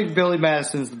I think Billy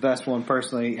Madison's the best one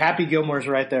personally. Happy Gilmore's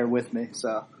right there with me,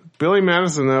 so. Billy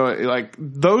Madison though, like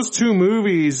those two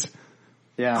movies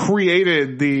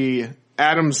created the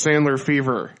Adam Sandler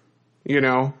fever, you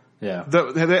know? Yeah.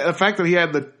 The fact that he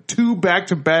had the two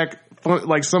back-to-back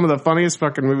like some of the funniest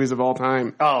fucking movies of all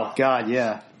time. Oh god,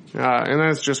 yeah. And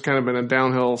that's just kind of been a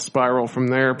downhill spiral from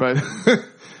there, but.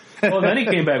 Well, then he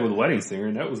came back with Wedding Singer,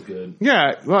 and that was good.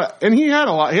 Yeah, and he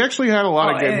actually had a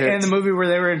lot of good hits. And the movie where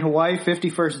they were in Hawaii, 50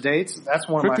 First Dates, that's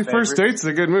one of my favorites. 50 First Dates is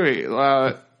a good movie.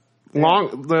 The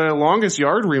Longest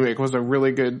Yard remake was a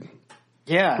really good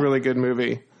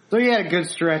movie. So he had a good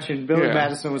stretch, and Billy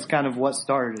Madison was kind of what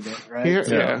started it, right?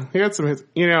 He had some hits.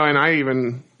 You know, and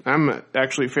I'm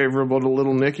actually favorable to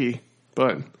Little Nicky,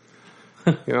 but...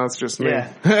 You know, it's just me.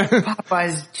 Yeah.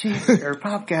 Popeyes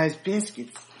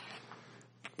biscuits.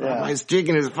 Popeye's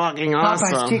chicken is fucking awesome.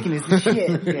 Popeye's chicken is the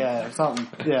shit. Yeah, something.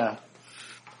 Yeah.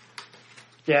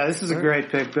 Yeah, this is a great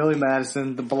pick. Billy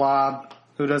Madison, The Blob.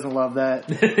 Who doesn't love that?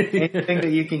 Anything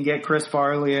that you can get Chris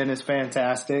Farley in is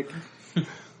fantastic.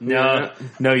 No,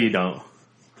 you don't.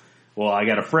 Well, I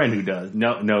got a friend who does.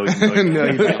 No, you don't. No,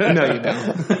 you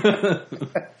don't.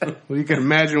 Well, you can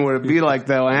imagine what it'd be like,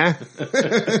 though, huh?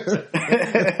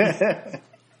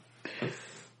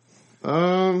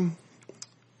 I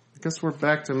guess we're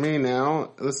back to me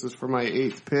now. This is for my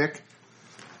 8th pick,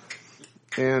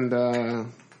 and I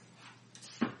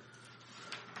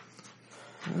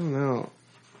don't know.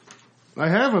 I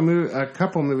have a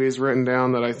couple movies written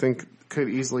down that I think could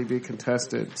easily be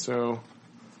contested. So.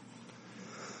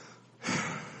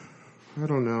 I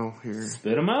don't know here.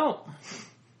 Spit them out.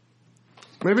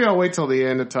 Maybe I'll wait till the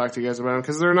end to talk to you guys about them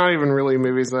because they're not even really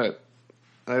movies that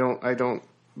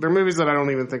they're movies that I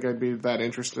don't even think I'd be that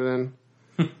interested in.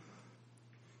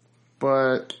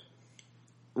 But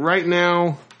right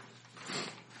now,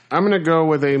 I'm going to go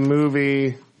with a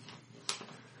movie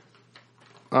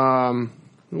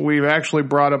we've actually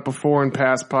brought up before in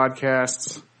past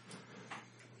podcasts,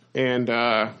 and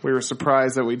we were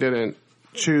surprised that we didn't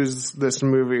choose this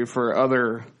movie for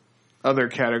other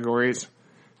categories.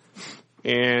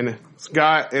 And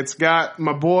it's got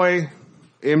my boy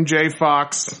MJ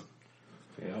Fox.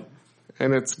 Yep.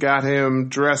 And it's got him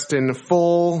dressed in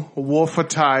full wolf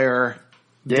attire,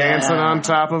 dancing on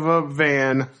top of a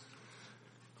van.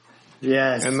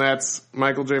 Yes. And that's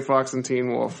Michael J. Fox and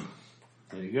Teen Wolf.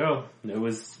 There you go. It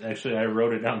was actually, I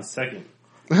wrote it down second.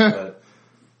 But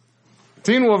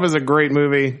Teen Wolf is a great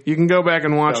movie. You can go back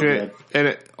and watch it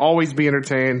and always be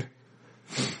entertained.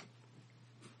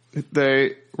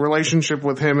 The relationship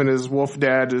with him and his wolf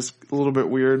dad is a little bit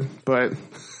weird, but...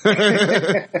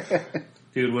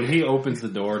 Dude, when he opens the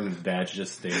door and his dad's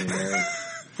just standing there in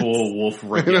full wolf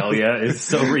regalia, it's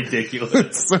so ridiculous.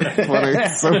 It's so funny.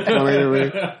 It's so funny to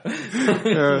me.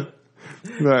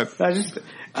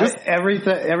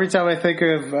 Every time I think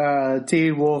of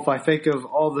Teen Wolf, I think of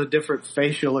all the different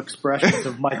facial expressions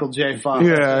of Michael J. Fox.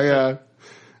 Yeah.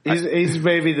 He's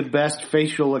maybe the best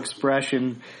facial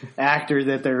expression actor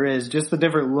that there is. Just the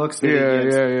different looks that he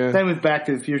gets. Yeah. Same with Back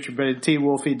to the Future, but in Teen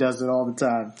Wolf he does it all the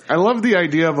time. I love the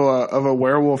idea of a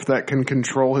werewolf that can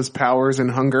control his powers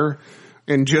and hunger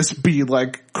and just be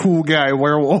like cool guy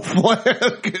werewolf.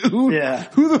 Who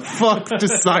the fuck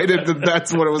decided that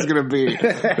that's what it was going to be?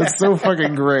 It's so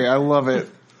fucking great. I love it.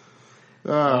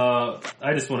 I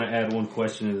just want to add one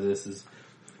question to this is,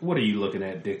 what are you looking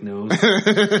at, Dick Nose?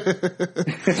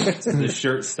 The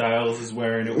shirt styles he's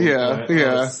wearing. Yeah.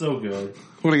 Oh, it's so good.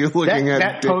 What are you looking at?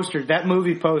 That poster, that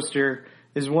movie poster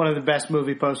is one of the best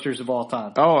movie posters of all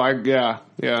time. Oh, yeah.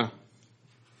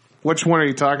 Which one are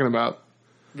you talking about?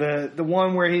 The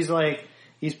one where he's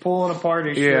pulling apart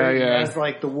his shirt and has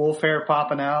like the wolf hair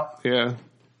popping out. Yeah.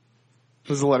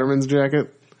 Was the Letterman's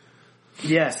jacket?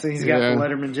 Yes, he's got the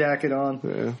Letterman jacket on.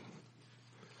 Yeah.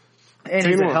 And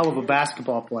he's a hell of a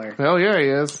basketball player. Hell yeah, he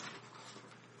is.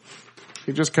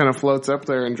 He just kind of floats up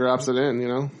there and drops it in, you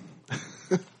know?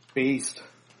 Beast.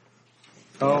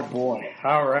 Oh boy.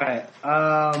 All right.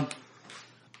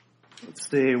 Let's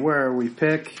see, where are we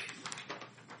pick?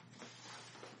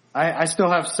 I still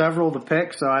have several to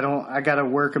pick, so I gotta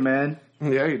work them in.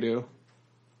 Yeah, you do.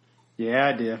 Yeah,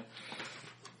 I do.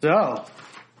 So,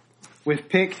 with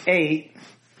pick 8,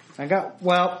 I'm not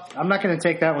going to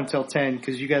take that one till 10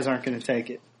 because you guys aren't going to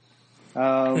take it.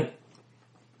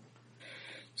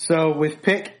 So with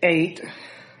pick 8,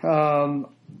 I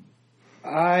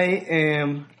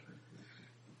am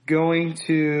going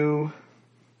to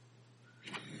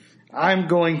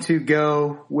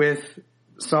go with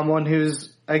someone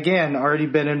who's, again, already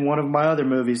been in one of my other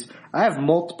movies. I have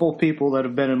multiple people that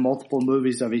have been in multiple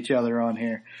movies of each other on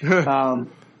here.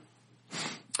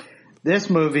 This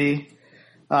movie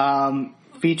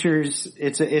features,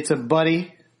 it's a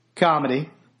buddy comedy.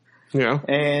 Yeah.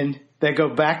 And they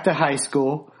go back to high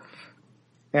school.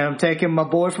 And I'm taking my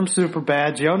boy from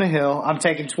Superbad, Jonah Hill. I'm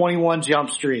taking 21 Jump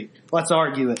Street. Let's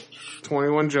argue it.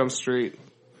 21 Jump Street.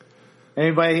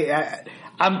 Anybody?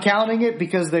 I'm counting it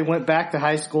because they went back to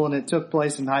high school and it took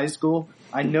place in high school.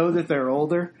 I know that they're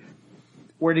older.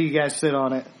 Where do you guys sit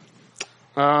on it?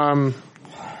 I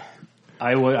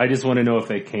just want to know if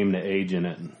they came to age in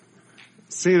it.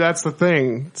 See, that's the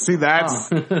thing.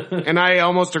 And I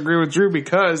almost agree with Drew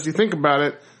because you think about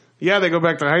it. Yeah, they go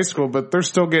back to high school, but they're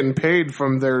still getting paid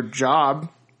from their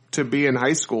job to be in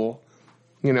high school.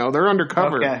 You know, they're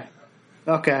undercover.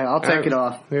 Okay, I'll take it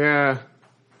off. Yeah.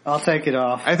 I'll take it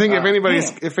off. I think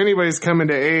if anybody's coming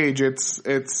to age, it's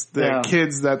the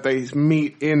kids that they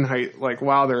meet in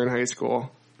while they're in high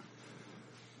school.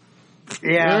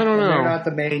 Yeah, I don't know. They're not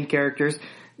the main characters.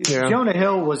 Yeah. Jonah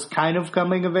Hill was kind of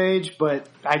coming of age, but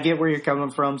I get where you're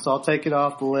coming from, so I'll take it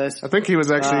off the list. I think he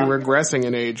was actually regressing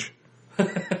in age.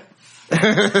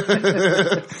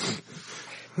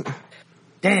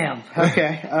 Damn.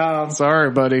 Okay. Sorry,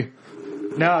 buddy.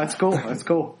 No, it's cool.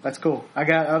 That's cool. I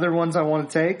got other ones I want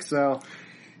to take. So,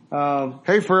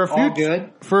 hey, for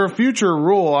a future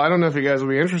rule, I don't know if you guys will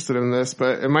be interested in this,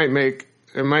 but it might make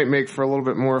for a little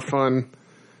bit more fun,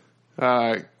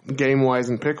 game wise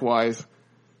and pick wise.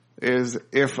 Is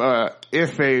if a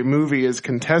movie is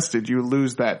contested, you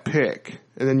lose that pick,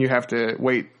 and then you have to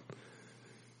wait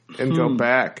and go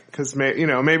back because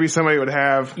maybe somebody would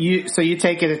have you. So you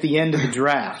take it at the end of the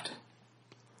draft.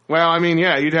 Well, I mean,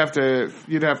 yeah, you'd have to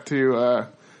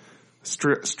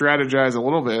strategize a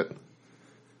little bit,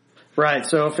 right?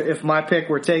 So if my pick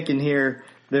were taken here,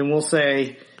 then we'll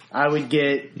say I would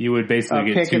get. You would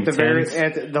basically get pick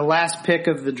at the last pick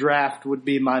of the draft would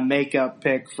be my makeup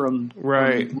pick from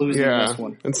losing this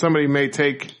one, and somebody may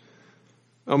take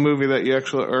a movie that you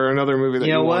actually or another movie that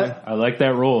you know what wanted. I like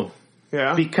that rule.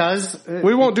 Yeah, because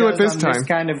we won't do it this time. This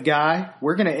kind of guy,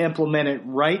 we're going to implement it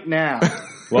right now.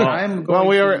 Well, I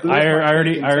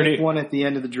already one at the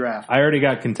end of the draft. I already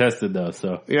got contested though,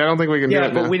 so yeah, I don't think we can do it. Yeah,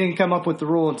 but we didn't come up with the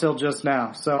rule until just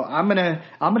now. So I'm gonna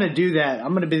do that.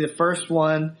 I'm gonna be the first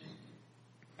one.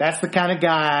 That's the kind of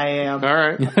guy I am. All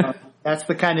right. That's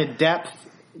the kind of depth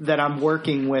that I'm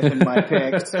working with in my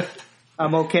picks.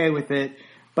 I'm okay with it,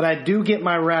 but I do get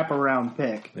my wraparound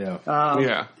pick. Yeah.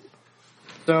 Yeah.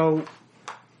 So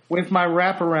with my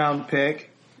wraparound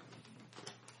pick,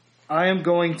 I am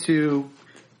going to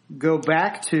go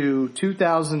back to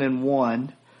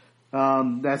 2001.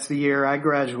 That's the year I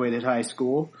graduated high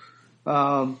school.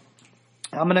 I'm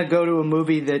going to go to a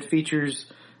movie that features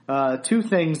two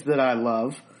things that I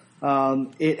love.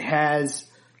 It has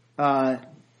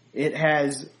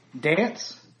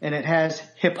dance and it has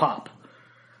hip hop.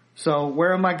 So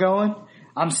where am I going?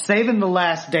 I'm saving The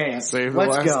Last Dance.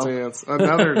 Let's go. Dance.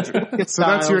 Another. So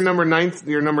that's your number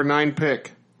 9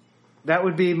 pick. That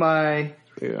would be my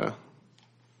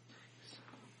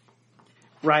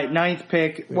ninth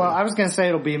pick. Yeah. Well, I was going to say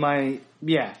it'll be my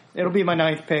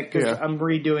ninth pick because I'm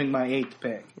redoing my 8th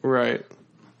pick. Right.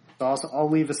 So I'll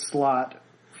leave a slot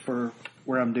for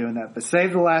where I'm doing that. But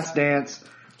Save the Last Dance.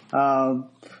 I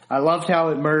loved how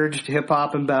it merged hip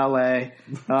hop and ballet.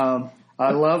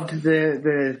 I loved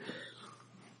the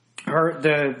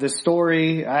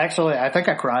story. I think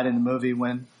I cried in the movie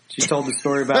when she told the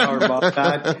story about how her mom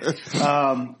died.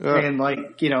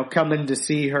 And coming to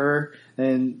see her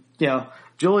and,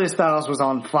 Julia Stiles was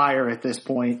on fire at this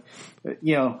point.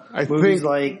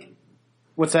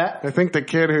 What's that? I think the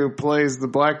kid who plays the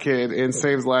black kid in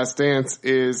Saves Last Dance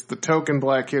is the token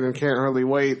black kid in Can't Hardly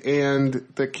Wait, and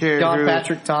the kid John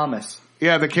Patrick Thomas.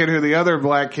 Yeah, the kid who the other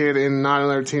black kid in Not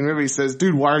Another Teen Movie says,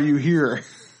 "Dude, why are you here?"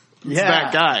 It's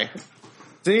that guy.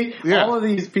 See, all of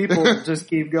these people just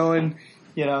keep going.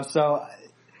 So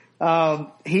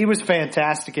he was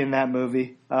fantastic in that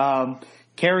movie.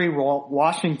 Kerry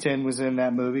Washington was in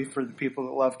that movie for the people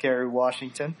that love Kerry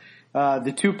Washington.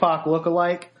 The Tupac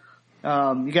lookalike.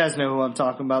 You guys know who I'm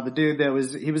talking about. The dude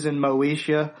he was in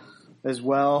Moesha as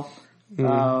well.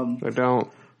 I don't.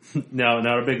 No,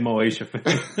 not a big Moesha fan.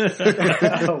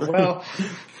 Well,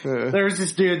 there was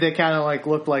this dude that kind of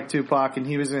looked like Tupac, and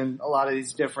he was in a lot of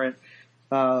these different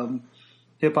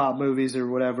hip hop movies or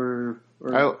whatever.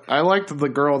 I liked the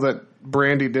girl that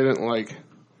Brandy didn't like.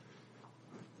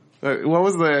 What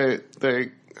was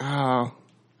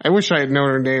I wish I had known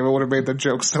her name. It would have made the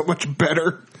joke so much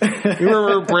better. You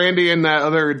remember Brandy and that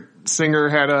other singer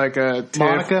had like a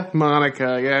tiff?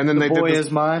 Monica, yeah. And then they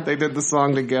did Mine. They did the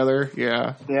song together,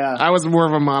 yeah. Yeah. I was more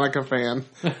of a Monica fan.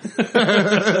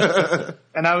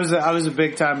 And I was a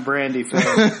big time Brandy fan.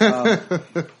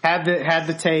 Had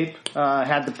the tape,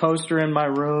 had the poster in my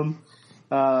room.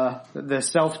 The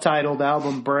self-titled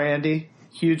album Brandy.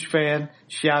 Huge fan.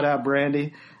 Shout out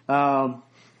Brandy.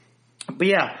 But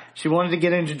yeah, she wanted to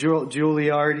get into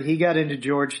Juilliard. He got into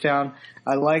Georgetown.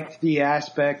 I liked the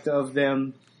aspect of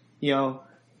them,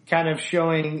 kind of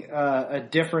showing a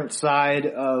different side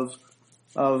of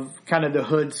kind of the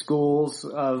hood schools.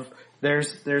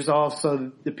 There's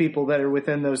also the people that are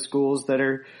within those schools that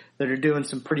are doing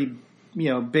some pretty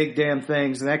big damn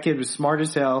things. And that kid was smart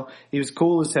as hell. He was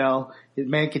cool as hell. The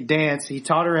man could dance. He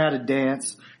taught her how to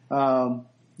dance. So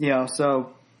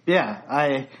yeah,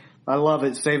 I love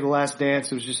it. Save the Last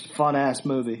Dance. It was just a fun ass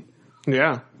movie.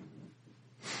 Yeah.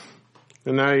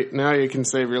 And now you can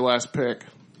save your last pick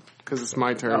because it's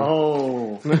my turn.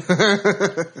 Oh.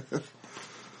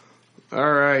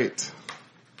 All right.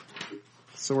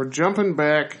 So we're jumping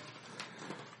back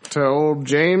to old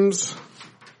James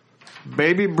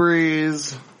Baby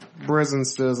Breeze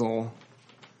Brizenstizzle.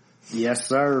 Yes,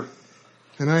 sir.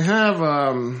 And I have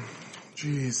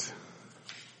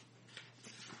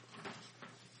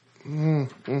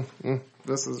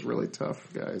This is really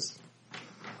tough, guys.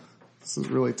 This is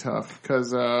really tough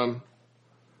because I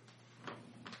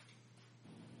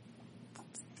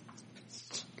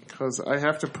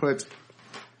have to put.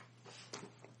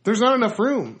 There's not enough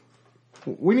room.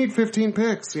 We need 15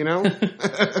 picks,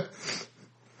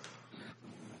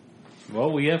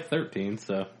 Well, we have 13,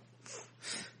 so.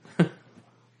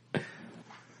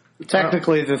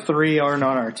 Technically, the 3 aren't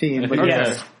on our team, but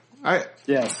yes.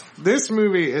 Yes. This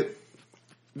movie,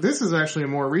 this is actually a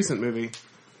more recent movie,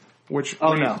 which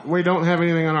we don't have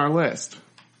anything on our list,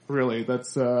 really.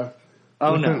 That's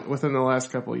within the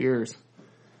last couple of years.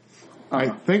 I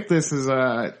think this is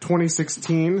a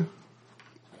 2016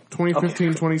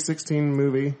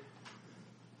 movie,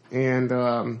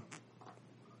 and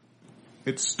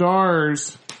it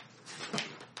stars.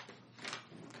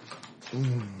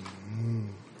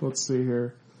 Let's see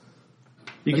here.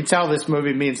 You can tell this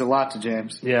movie means a lot to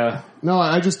James. Yeah. No,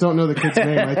 I just don't know the kid's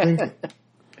name. I think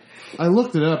I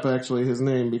looked it up, actually, his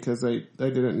name, because I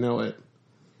didn't know it.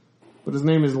 But his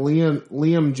name is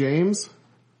Liam James.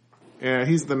 Yeah,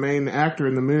 he's the main actor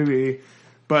in the movie.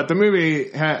 But the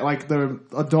movie had, the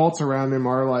adults around him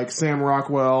are Sam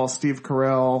Rockwell, Steve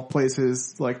Carell plays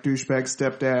his douchebag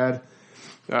stepdad.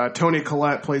 Toni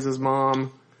Collette plays his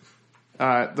mom.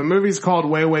 The movie's called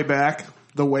Way, Way Back.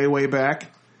 The Way, Way Back.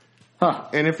 Huh.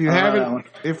 And if you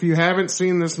haven't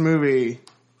seen this movie,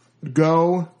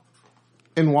 go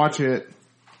and watch it.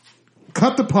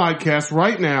 Cut the podcast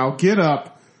right now. Get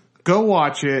up. Go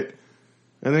watch it.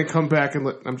 And then come back and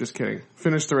I'm just kidding.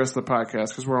 Finish the rest of the podcast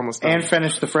because we're almost done. And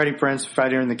finish the Freddie Prinze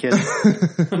Fighter and the Kid.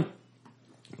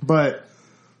 But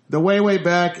The Way, Way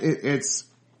Back, it's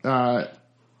one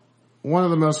of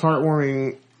the most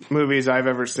heartwarming movies I've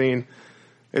ever seen.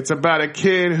 It's about a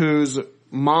kid whose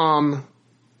mom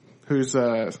is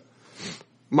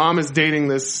dating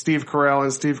this Steve Carell,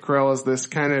 and Steve Carell is this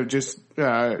kind of just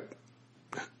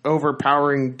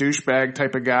overpowering douchebag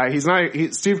type of guy.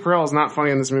 Steve Carell is not funny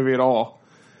in this movie at all.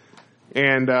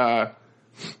 And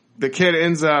the kid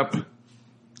ends up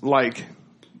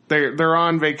they're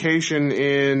on vacation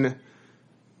in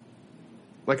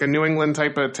a New England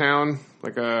type of town,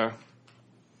 a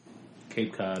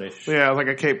Cape Cod-ish. Yeah,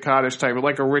 a Cape Cod-ish type,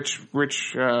 a rich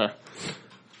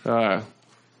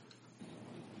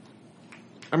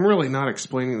I'm really not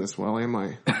explaining this well, am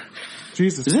I?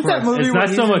 Jesus Christ. That movie it's not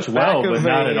so much well, but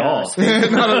not at all.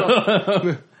 Not at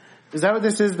all. Is that what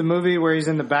this is? The movie where he's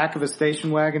in the back of a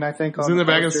station wagon, I think? He's in the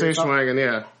back of a station wagon,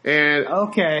 yeah. And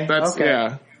okay.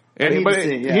 Yeah. And,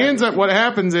 he ends up, what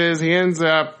happens is he's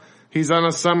on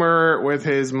a summer with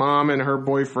his mom and her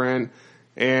boyfriend,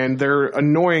 and they're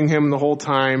annoying him the whole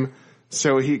time.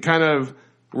 So he kind of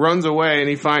runs away, and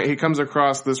he comes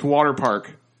across this water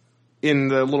park in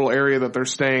the little area that they're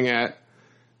staying at.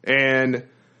 And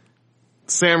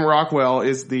Sam Rockwell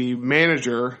is the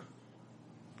manager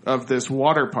of this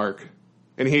water park.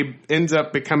 And he ends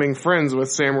up becoming friends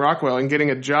with Sam Rockwell and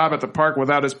getting a job at the park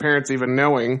without his parents even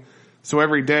knowing. So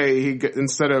every day,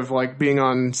 instead of being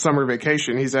on summer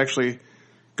vacation, he's actually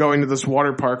going to this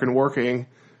water park and working.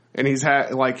 And he's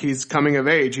coming of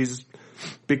age. He's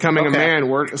becoming a man.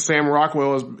 Sam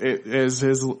Rockwell is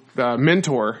his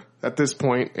mentor at this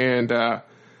point, and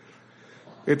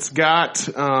it's got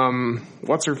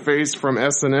what's her face from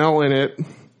SNL in it.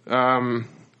 Oh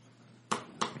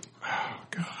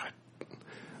God,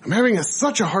 I'm having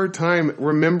such a hard time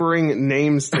remembering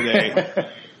names today.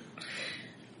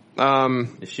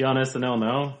 Is she on SNL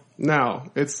now?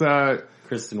 No, it's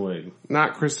Kristen Wiig.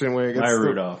 Not Kristen Wiig. Maya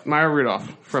Rudolph. Maya Rudolph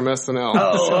from SNL.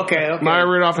 Oh, okay. Maya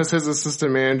Rudolph is his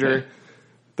assistant manager.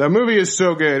 The movie is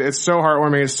so good. It's so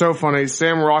heartwarming. It's so funny.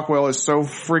 Sam Rockwell is so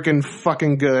freaking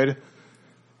fucking good.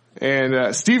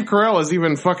 And Steve Carell is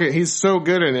even he's so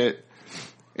good in it.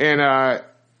 And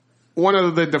one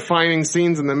of the defining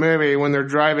scenes in the movie when they're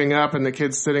driving up and the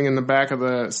kid's sitting in the back of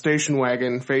the station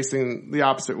wagon facing the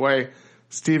opposite way,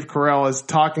 Steve Carell is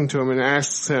talking to him and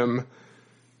asks him,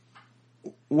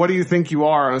 what do you think you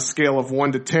are on a scale of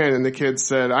 1 to 10? And the kid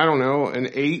said, I don't know, an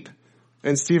 8.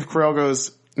 And Steve Carell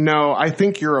goes, no, I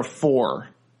think you're a 4.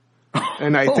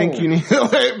 And I think you need,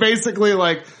 basically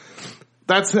like,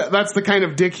 that's the kind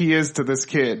of dick he is to this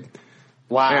kid.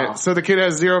 Wow. And so the kid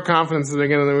has zero confidence at the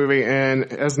beginning of the movie and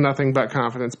has nothing but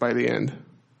confidence by the end.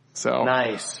 So.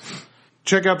 Nice.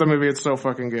 Check out the movie. It's so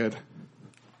fucking good.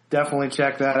 Definitely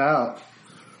check that out.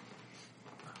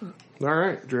 All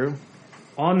right, Drew.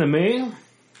 On to me.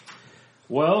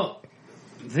 Well,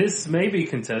 this may be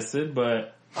contested,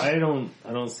 but I don't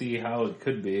see how it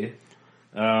could be.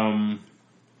 For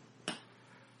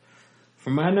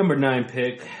my number 9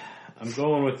 pick, I'm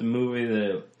going with the movie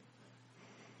that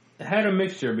had a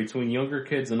mixture between younger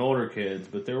kids and older kids,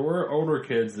 but there were older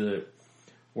kids that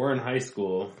were in high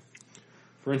school.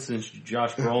 For instance,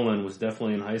 Josh Brolin was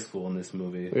definitely in high school in this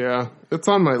movie. Yeah, it's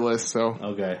on my list, so.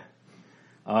 Okay.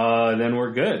 Then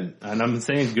we're good. And I'm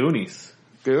saying Goonies.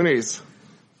 Goonies.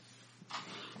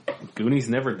 Goonies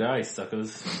never die,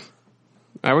 suckers.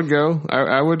 I would go.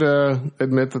 I would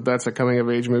admit that that's a coming of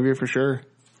age movie for sure.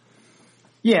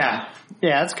 Yeah,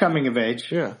 it's coming of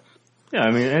age. Yeah. Yeah,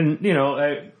 I mean, and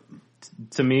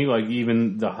to me, like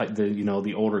even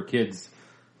the older kids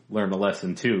learn a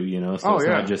lesson too, so it's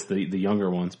not just the younger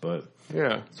ones, but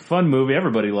yeah, it's a fun movie.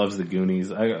 Everybody loves the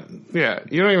Goonies. Yeah,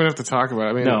 you don't even have to talk about it.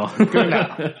 I mean,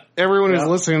 no. Everyone who's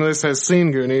listening to this has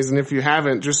seen Goonies, and if you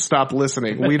haven't, just stop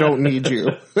listening. We don't need you.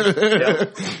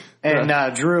 Yep.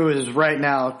 And Drew is right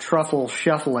now truffle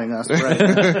shuffling us.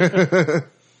 Right.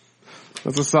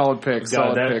 That's a solid pick.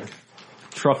 God, pick.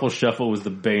 Truffle Shuffle was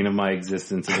the bane of my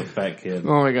existence as a fat kid.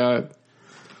 Oh my God.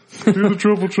 Do the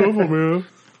truffle shuffle, man.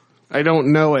 I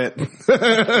don't know it.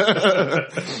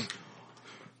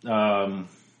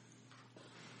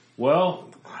 Well,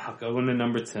 I'll go into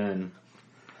number 10.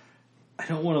 I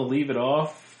don't want to leave it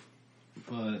off,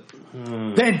 but...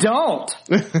 Then don't!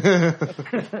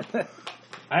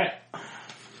 I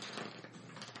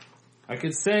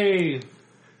could say...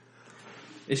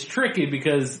 It's tricky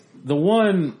because the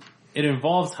one, it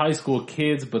involves high school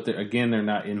kids, but they're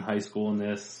not in high school in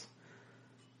this.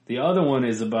 The other one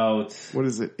is about... What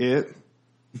is it? It?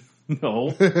 No.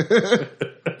 They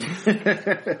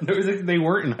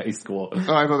weren't in high school.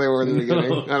 Oh, I thought they were in the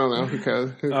beginning. I don't know. Who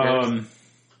cares?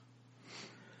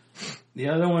 The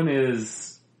other one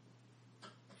is...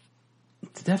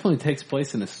 It definitely takes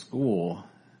place in a school.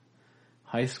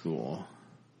 High school.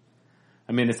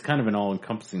 I mean, it's kind of an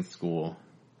all-encompassing school.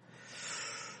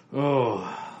 Oh,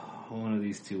 one of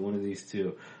these two.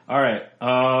 All right.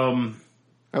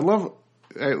 I love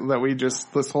that we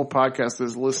this whole podcast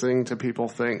is listening to people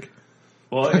think.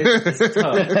 Well, it's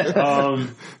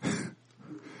tough.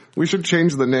 We should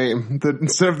change the name.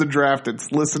 Instead of the draft,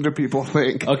 it's listen to people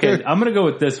think. Okay, I'm going to go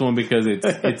with this one because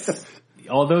it's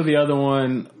although the other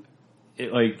one,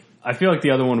 I feel like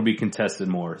the other one would be contested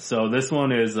more. So this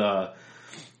one is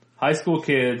high school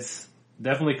kids.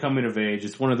 Definitely coming of age.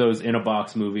 It's one of those in a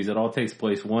box movies. It all takes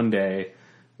place one day,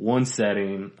 one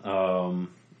setting. I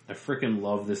freaking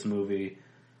love this movie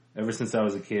ever since I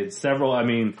was a kid.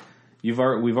 We've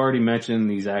already mentioned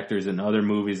these actors in other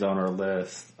movies on our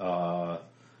list. But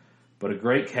a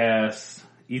great cast.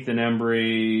 Ethan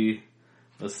Embry.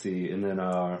 Let's see. And then,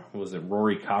 what was it?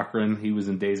 Rory Cochrane. He was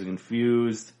in Dazed and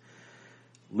Confused.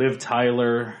 Liv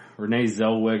Tyler. Renee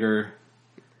Zellweger.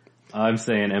 I'm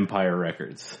saying Empire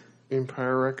Records.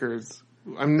 Empire Records.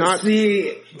 I'm not.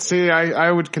 See, I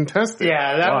would contest it.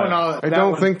 Yeah, that one. I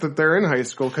don't think that they're in high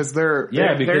school because they're.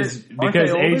 Yeah, because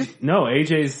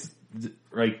AJ's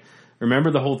like.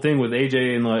 Remember the whole thing with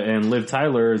AJ and Liv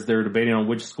Tyler is they're debating on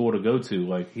which school to go to.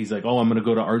 Like he's like, oh, I'm going to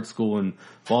go to art school in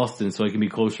Boston so I can be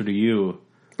closer to you.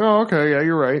 Oh, okay. Yeah,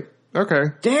 you're right. Okay.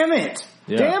 Damn it.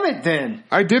 Yeah. Damn it then.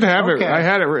 I did have it. I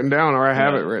had it written down, or I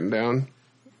have it written down.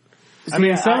 I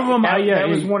mean, some of them, that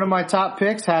was one of my top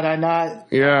picks. Had I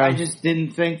not, I just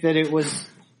didn't think that it was.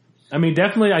 I mean,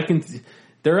 definitely,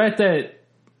 they're at that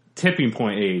tipping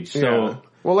point age. So,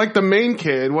 well, like the main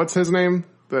kid, what's his name?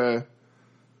 The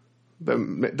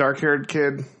dark-haired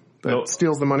kid that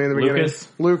steals the money in the beginning.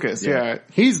 Lucas, yeah.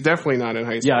 He's definitely not in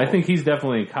high school. Yeah, I think he's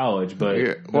definitely in college, but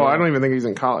well, I don't even think he's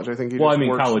in college. I think he. Well, I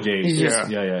mean, college age.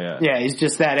 Yeah, he's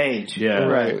just that age. Yeah,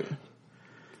 right.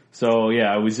 So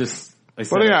I was just.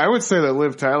 I would say that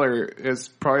Liv Tyler is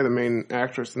probably the main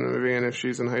actress in the movie, and if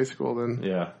she's in high school, then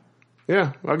yeah,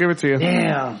 I'll give it to you.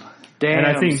 Damn. And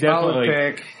I think definitely,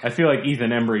 pick. I feel like Ethan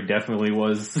Embry definitely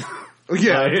was.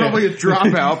 Probably a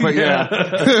dropout, but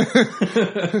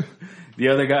the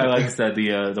other guy, like I said,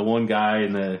 the one guy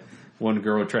and the one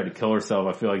girl who tried to kill herself.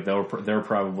 I feel like they're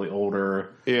probably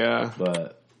older. Yeah,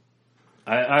 but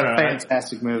I don't know.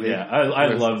 Fantastic movie. Yeah, I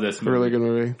love this movie. Really good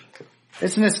movie.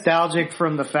 It's nostalgic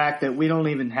from the fact that we don't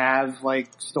even have like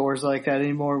stores like that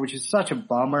anymore, which is such a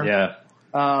bummer. Yeah.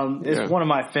 It's one of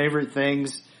my favorite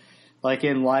things like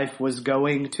in life was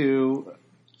going to,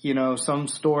 some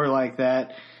store like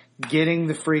that, getting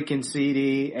the freaking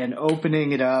CD and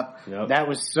opening it up. Yep. That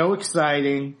was so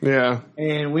exciting. Yeah.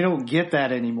 And we don't get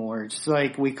that anymore. It's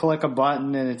like we click a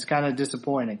button and it's kind of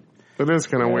disappointing. It is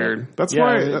kind of weird. That's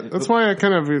why I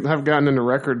kind of have gotten into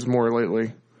records more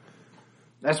lately.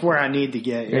 That's where I need to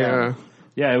get. Yeah.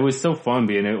 Yeah, it was so fun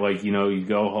being it. Like, you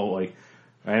go home, like,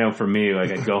 I know for me,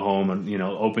 like, I'd go home and,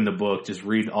 open the book, just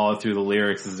read all through the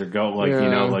lyrics as they go, like,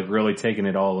 like really taking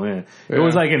it all in. It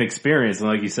was like an experience. And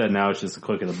like you said, now it's just a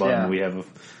click of the button. Yeah. We have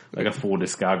a full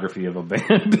discography of a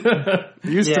band.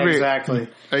 Used to be. Exactly.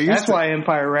 That's why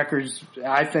Empire Records,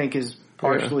 I think, is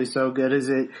partially so good, is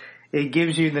it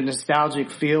gives you the nostalgic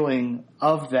feeling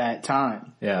of that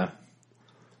time. Yeah.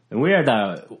 And we had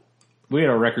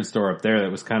a record store up there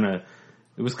that was kind of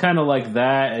like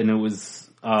that, and it was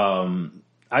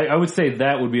I would say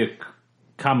that would be a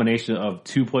combination of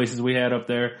two places we had up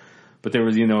there. But there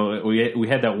was, we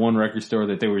had that one record store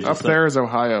that they were just up there is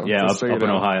Ohio. Yeah, up in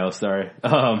Ohio. Sorry.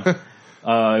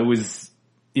 It was,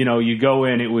 you go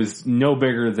in, it was no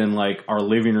bigger than like our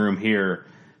living room here.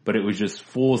 But it was just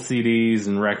full CDs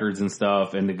and records and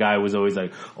stuff. And the guy was always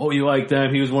like, "Oh, you like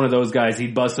them?" He was one of those guys.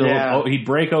 He'd he'd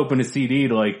break open a CD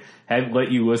to like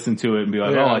let you listen to it and be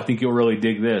like, "Oh, I think you'll really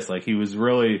dig this." Like he was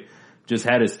really just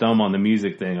had his thumb on the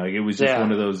music thing. Like it was just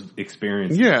one of those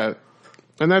experiences. Yeah,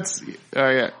 and that's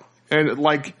and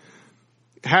like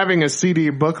having a CD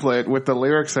booklet with the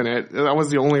lyrics in it. That was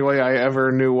the only way I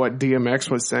ever knew what DMX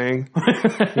was saying.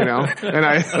 And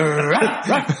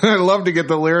I love to get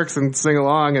the lyrics and sing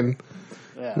along and.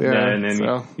 And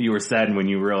then you were saddened when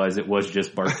you realized it was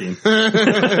just barking. But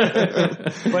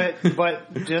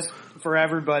just for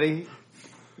everybody,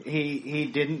 he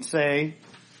didn't say,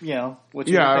 what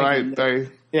you were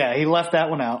thinking. He left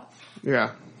that one out.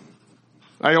 Yeah.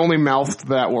 I only mouthed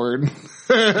that word.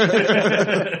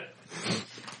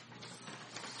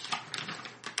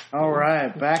 All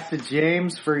right, back to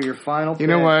James for your final pick. You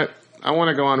know what? I want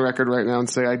to go on record right now and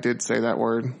say I did say that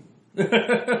word.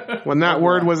 When that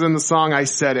word was in the song, I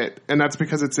said it. And that's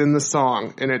because it's in the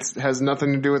song. And it has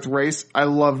nothing to do with race. I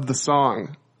loved the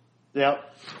song. Yep.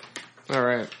 All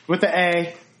right. With the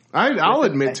A. I'll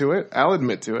admit to it. I'll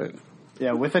admit to it.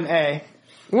 Yeah, with an A.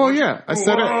 Well, yeah. I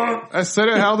said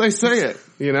it how they say it,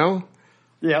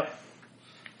 Yep.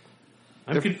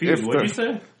 I'm confused. What did you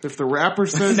say? If the rapper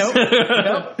says... Nope.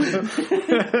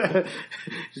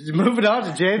 Moving on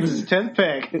to James' 10th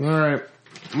pick. All right.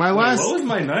 What was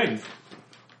my 9th?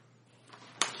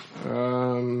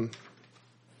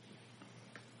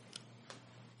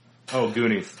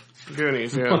 Goonies.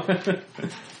 Goonies, yeah.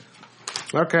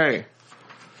 Okay.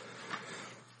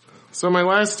 So my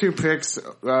last two picks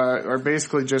are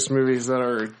basically just movies that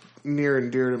are near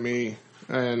and dear to me.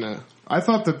 And I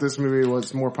thought that this movie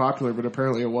was more popular, but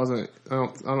apparently it wasn't. I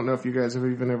don't know if you guys have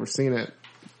even ever seen it.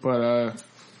 But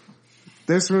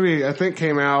this movie, I think,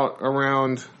 came out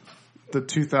around the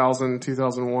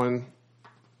 2000-2001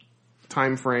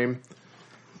 time frame.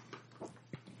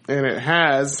 And it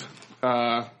has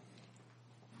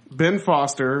Ben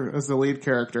Foster as the lead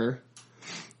character.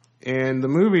 And the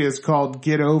movie is called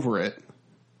Get Over It.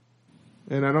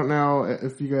 And I don't know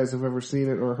if you guys have ever seen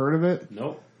it or heard of it.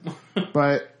 Nope.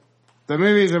 But the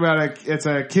movie is about it's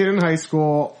a kid in high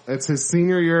school. It's his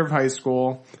senior year of high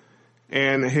school.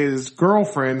 And his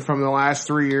girlfriend from the last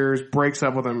 3 years breaks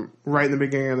up with him right in the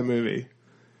beginning of the movie.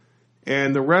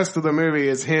 And the rest of the movie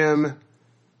is him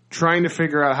trying to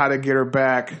figure out how to get her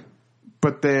back,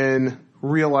 but then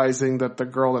realizing that the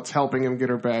girl that's helping him get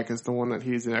her back is the one that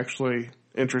he's actually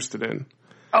interested in.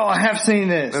 Oh, I have seen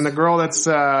this. And the girl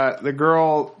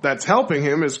that's helping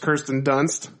him is Kirsten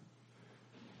Dunst.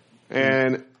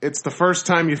 And it's the first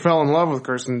time you fell in love with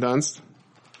Kirsten Dunst.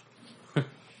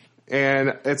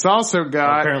 And it's also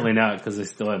got... Apparently not, because I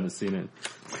still haven't seen it.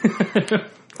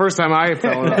 First time I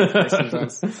fell in love with Kirsten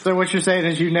Dunst. So what you're saying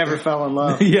is you never fell in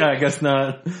love? Yeah, I guess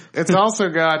not. It's also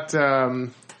got,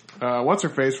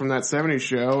 what's-her-face from that 70s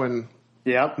show, and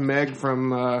Yep. Meg from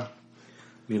Mila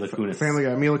Kunis. Family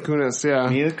Guy. Mila Kunis, yeah.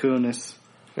 Mila Kunis.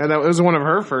 And that was one of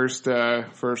her first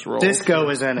roles. Cisco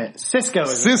is in it. Cisco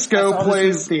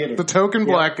plays the token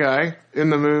black guy in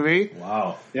the movie.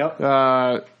 Wow.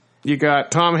 Yep. You got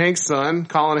Tom Hanks' son,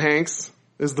 Colin Hanks,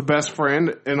 is the best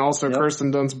friend, and also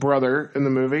Kirsten Dunst's brother in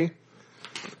the movie.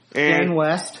 And Shane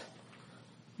West.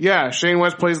 Yeah, Shane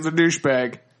West plays the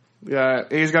douchebag.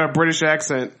 He's got a British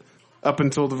accent up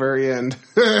until the very end.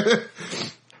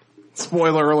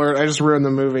 Spoiler alert, I just ruined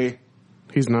the movie.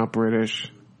 He's not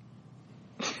British.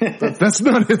 It's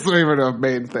not even a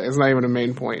main thing. It's not even a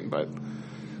main point, but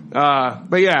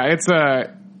yeah, it's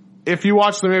if you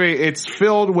watch the movie, it's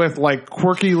filled with like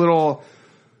quirky little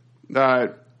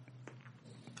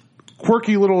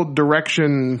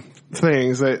direction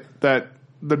things that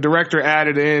the director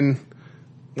added in.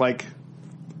 Like,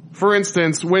 for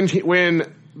instance, when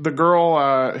the girl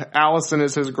Allison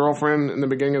is his girlfriend in the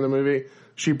beginning of the movie,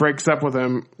 she breaks up with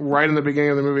him right in the beginning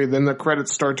of the movie. Then the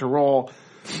credits start to roll.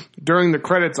 During the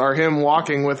credits are him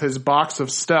walking with his box of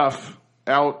stuff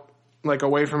out, like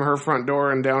away from her front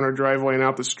door and down her driveway and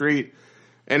out the street.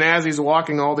 And as he's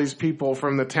walking, all these people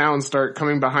from the town start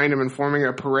coming behind him and forming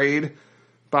a parade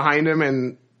behind him.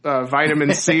 And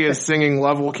Vitamin C is singing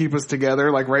 "Love Will Keep Us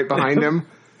Together" like right behind him.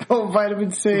 Oh, Vitamin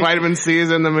C. Vitamin C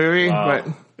is in the movie,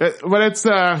 wow. but it's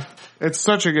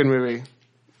such a good movie.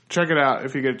 Check it out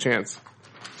if you get a chance.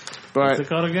 But what's it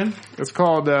called again? It's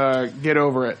called Get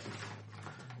Over It.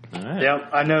 All right.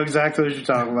 Yep, I know exactly what you're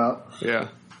talking about. Yeah.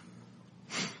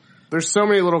 There's so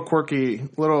many little quirky,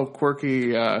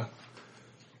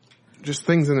 just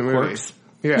things in the movie. Quirks.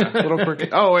 Yeah, little quirky.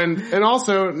 Oh, and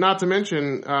also, not to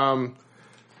mention,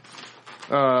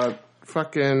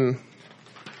 fucking,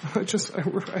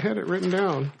 I had it written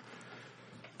down.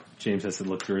 James has to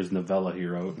look through his novella he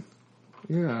wrote.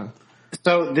 Yeah.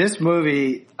 So this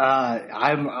movie,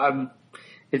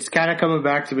 it's kind of coming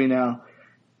back to me now.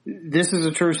 This is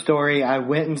a true story. I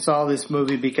went and saw this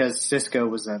movie because Cisco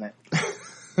was in it.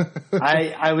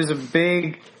 I was a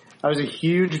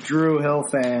huge Drew Hill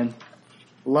fan.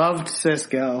 Loved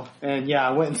Cisco. And yeah,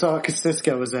 I went and saw it because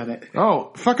Cisco was in it.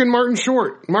 Oh, fucking Martin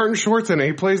Short. Martin Short's in it.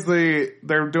 He plays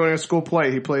they're doing a school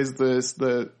play. He plays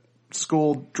the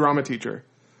school drama teacher.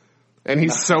 And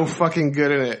he's so fucking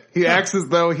good in it. He acts as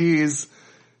though he's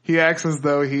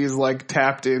like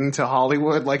tapped into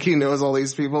Hollywood. Like he knows all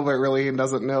these people, but really he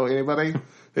doesn't know anybody.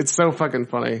 It's so fucking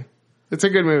funny. It's a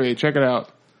good movie. Check it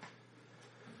out.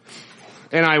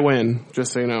 And I win,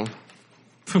 just so you know.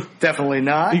 Definitely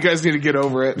not. You guys need to get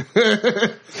over it.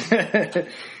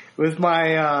 With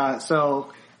my,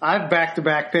 so I have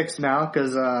back-to-back picks now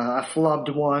because I flubbed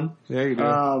one. Yeah, you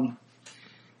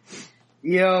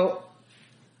do.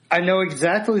 I know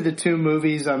exactly the two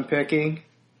movies I'm picking,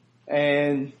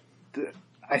 and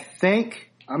I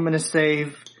think I'm going to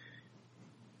save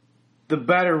the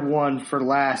better one for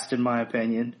last, in my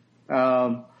opinion.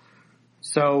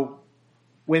 So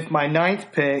with my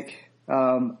ninth pick,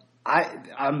 I'm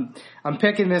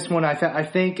picking this one. I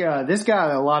think this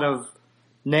got a lot of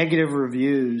negative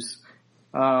reviews.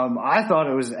 I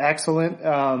thought it was excellent.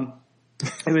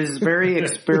 It was very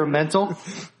experimental.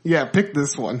 Yeah, pick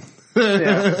this one.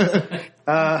 Yeah.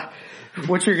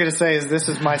 What you're going to say is this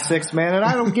is my sixth man, and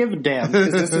I don't give a damn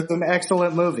because this is an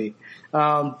excellent movie.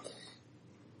 I'm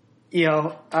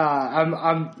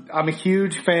a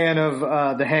huge fan of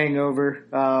The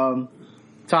Hangover.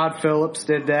 Todd Phillips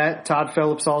did that. Todd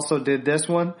Phillips also did this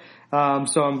one.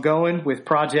 So I'm going with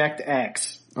Project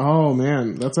X. Oh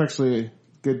man, that's actually a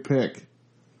good pick.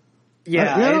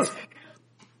 Yeah.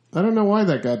 I don't know why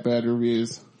that got bad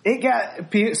reviews.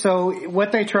 So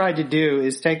what they tried to do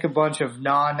is take a bunch of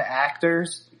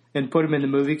non-actors and put them in the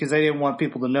movie because they didn't want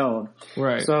people to know them.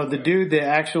 Right. So the dude that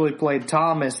actually played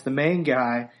Thomas, the main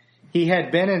guy, he had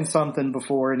been in something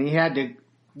before and he had to,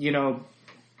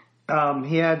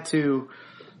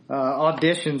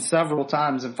 audition several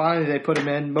times and finally they put him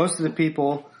in. Most of the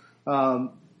people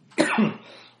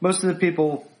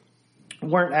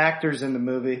weren't actors in the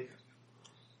movie.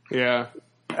 Yeah.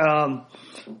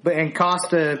 And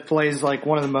Costa plays like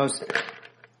one of the most,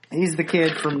 he's the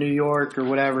kid from New York or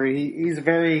whatever. Plays a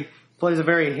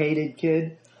very hated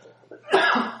kid.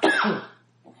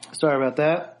 Sorry about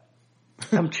that.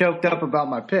 I'm choked up about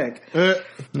my pick. It's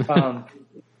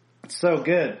so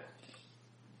good.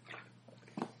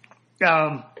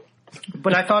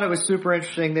 But I thought it was super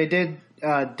interesting. They did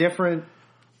a different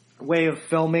way of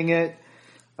filming it.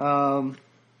 It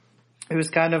was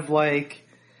kind of like,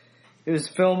 it was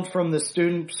filmed from the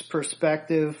student's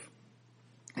perspective,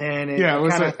 and it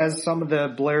kind of has some of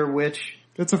the Blair Witch.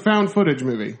 It's a found footage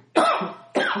movie.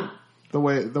 the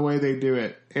way they do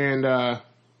it, and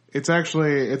it's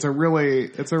a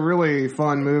really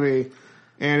fun movie,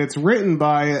 and it's written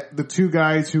by the two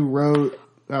guys who wrote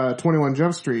 21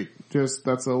 Jump Street. Just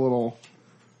that's a little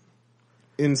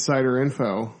insider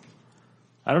info.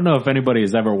 I don't know if anybody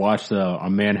has ever watched a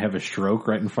man have a stroke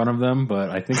right in front of them,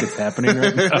 but I think it's happening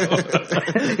right now.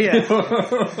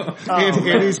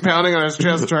 And he's pounding on his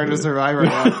chest trying to survive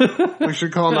right now. We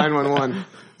should call 911.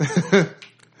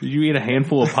 Did you eat a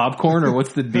handful of popcorn, or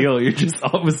what's the deal? You're just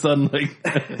all of a sudden like...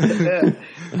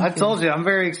 I told you, I'm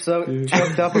very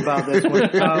choked up about this one.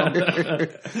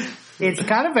 It's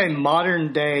kind of a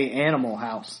modern day Animal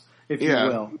House, if you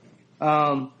will.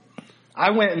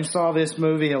 I went and saw this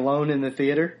movie alone in the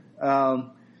theater.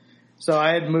 So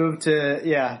I had moved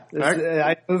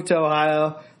I moved to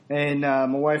Ohio, and my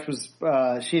wife was,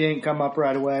 she didn't come up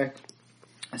right away.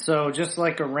 So just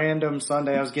like a random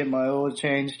Sunday, I was getting my oil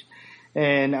changed,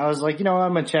 and I was like, I'm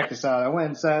going to check this out. I went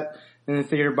and sat in the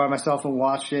theater by myself and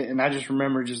watched it, and I just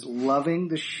remember just loving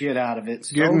the shit out of it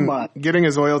so much. Getting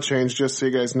his oil changed, just so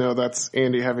you guys know, that's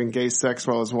Andy having gay sex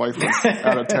while his wife was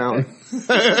out of town.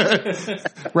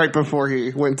 Right before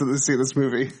he went to see this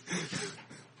movie.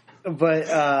 But,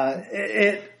 I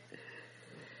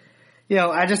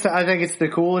think it's the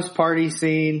coolest party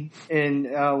scene in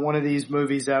one of these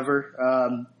movies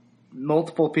ever.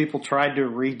 Multiple people tried to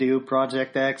redo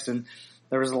Project X, and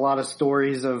there was a lot of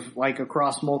stories of like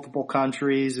across multiple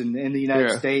countries and in the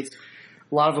United States,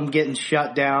 a lot of them getting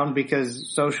shut down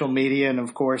because social media. And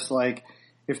of course, like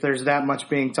if there's that much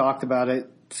being talked about it,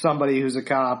 somebody who's a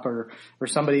cop or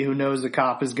somebody who knows a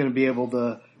cop is going to be able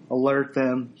to alert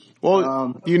them.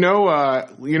 Well,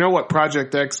 what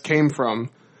Project X came from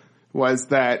was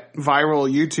that viral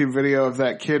YouTube video of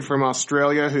that kid from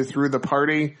Australia who threw the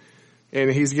party. And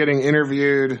he's getting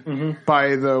interviewed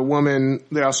by the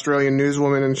Australian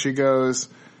newswoman, and she goes,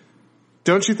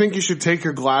 "Don't you think you should take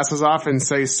your glasses off and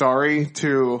say sorry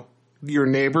to your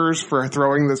neighbors for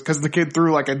throwing this?" Because the kid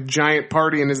threw like a giant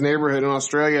party in his neighborhood in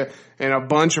Australia, and a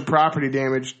bunch of property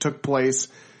damage took place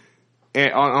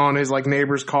on his like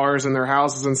neighbors' cars and their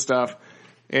houses and stuff.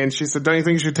 And she said, "Don't you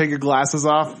think you should take your glasses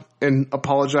off and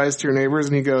apologize to your neighbors?"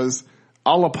 And he goes,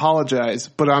 "I'll apologize,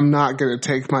 but I'm not going to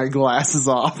take my glasses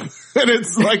off." And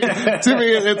it's like, to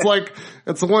me, it's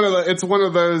one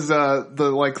of those,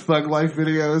 the like Thug Life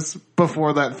videos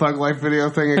before that Thug Life video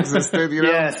thing existed,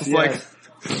 Yes, like,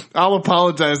 I'll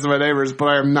apologize to my neighbors, but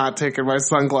I am not taking my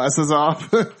sunglasses off.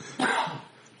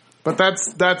 But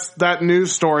that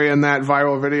news story and that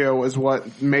viral video was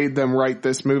what made them write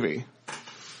this movie.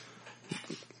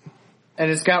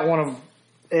 And it's got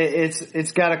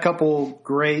it's got a couple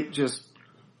great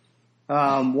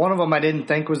one of them I didn't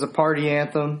think was a party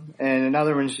anthem, and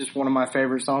another one's just one of my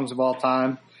favorite songs of all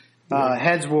time.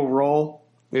 Heads Will Roll.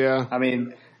 Yeah. I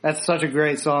mean, that's such a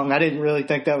great song. I didn't really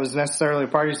think that was necessarily a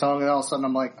party song, and all of a sudden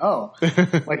I'm like, oh.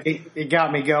 Like, it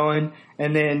got me going.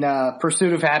 And then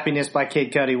Pursuit of Happiness by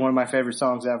Kid Cudi, one of my favorite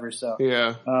songs ever. So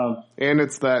yeah. And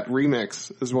it's that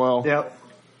remix as well. Yep.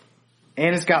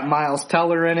 And it's got Miles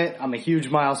Teller in it. I'm a huge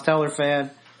Miles Teller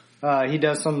fan. He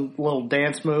does some little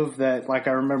dance move that, like,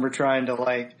 I remember trying to,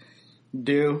 like,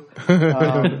 do.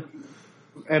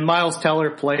 And Miles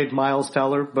Teller played Miles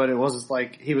Teller, but it wasn't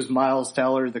like he was Miles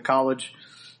Teller, the college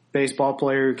baseball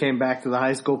player who came back to the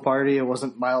high school party. It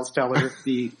wasn't Miles Teller,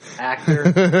 the actor.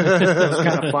 It was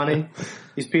kind of funny.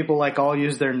 These people, like, all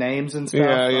use their names and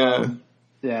stuff.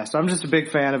 Yeah, so I'm just a big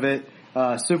fan of it.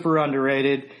 Super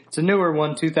underrated. It's a newer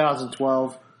one,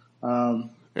 2012.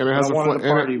 And it has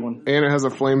a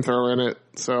flamethrower in it,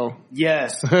 so.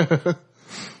 Yes.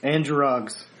 And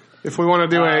drugs. If we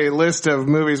want to do a list of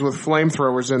movies with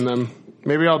flamethrowers in them,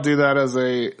 maybe I'll do that as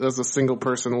a single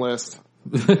person list.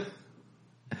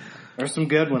 There's some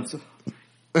good ones.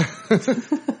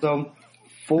 So,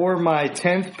 for my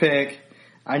 10th pick,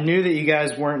 I knew that you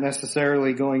guys weren't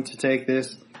necessarily going to take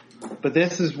this, but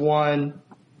this is one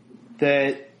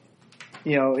that,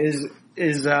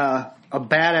 is a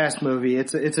badass movie.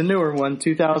 It's a newer one,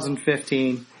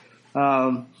 2015.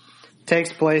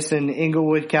 Takes place in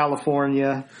Inglewood,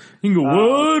 California.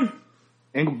 Inglewood,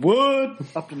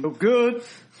 up to no good.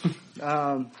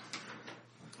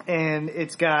 And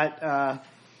it's got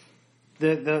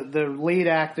the lead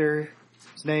actor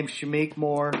His name's Shameik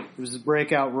Moore. It was his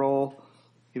breakout role.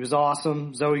 He was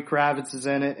awesome. Zoe Kravitz is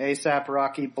in it. A$AP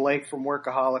Rocky. Blake from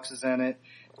Workaholics is in it.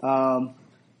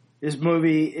 This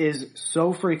movie is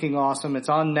so freaking awesome. It's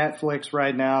on Netflix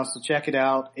right now, so check it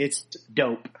out. It's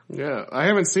dope. Yeah, I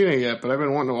haven't seen it yet, but I've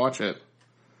been wanting to watch it.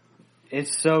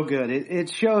 It's so good.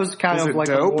 It shows kind Is of it like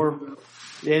dope? a more...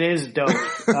 It is dope.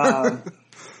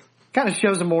 Kind of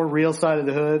shows a more real side of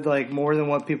the hood, like more than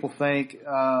what people think.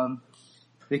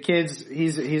 The kid's,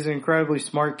 he's an incredibly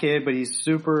smart kid, but he's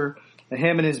super...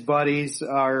 Him and his buddies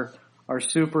are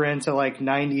super into like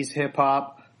 90s hip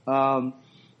hop.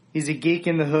 He's a geek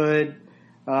in the hood,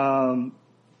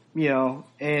 you know,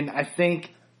 and I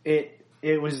think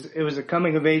it was a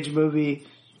coming of age movie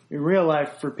in real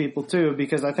life for people too,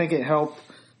 because I think it helped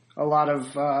a lot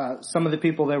of some of the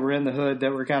people that were in the hood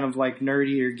that were kind of like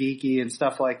nerdy or geeky and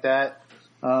stuff like that.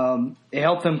 It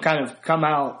helped them kind of come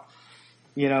out,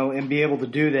 you know, and be able to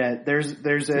do that.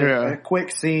 There's a quick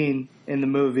scene in the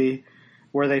movie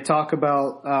where they talk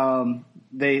about,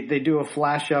 they do a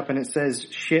flash up and it says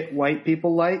shit white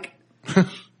people like,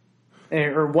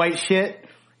 or white shit,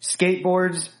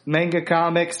 skateboards, manga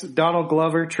comics, Donald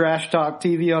Glover, trash talk,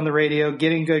 TV on the radio,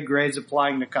 getting good grades,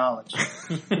 applying to college.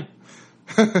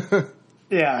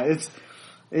 Yeah,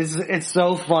 it's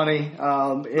so funny.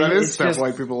 That is stuff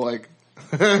white people like.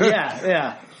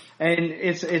 Yeah. And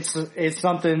it's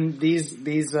something these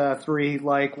three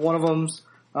like. One of them's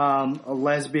a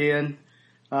lesbian.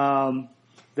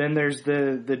 Then there's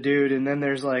the dude, and then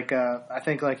there's like I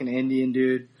think like an Indian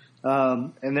dude.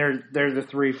 And they're the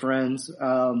three friends.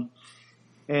 And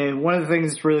one of the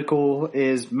things that's really cool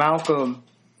is Malcolm,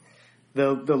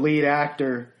 the lead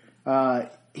actor,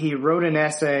 he wrote an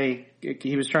essay.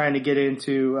 He was trying to get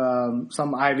into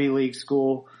some Ivy League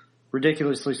school,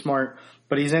 ridiculously smart,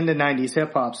 but he's into 90s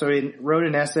hip hop. So he wrote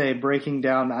an essay breaking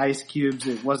down Ice Cube's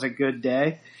 "It Was a Good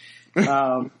Day."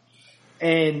 And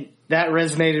that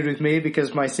resonated with me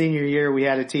because my senior year we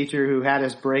had a teacher who had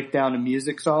us break down a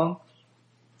music song.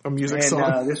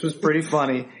 This was pretty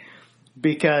funny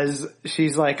because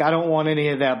she's like, I don't want any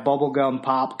of that bubblegum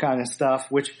pop kind of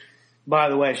stuff, which, by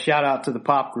the way, shout out to the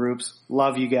pop groups.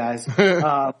 Love you guys.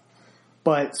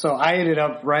 But so I ended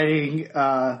up writing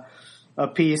a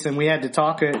piece, and we had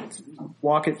to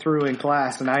walk it through in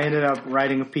class, and I ended up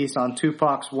writing a piece on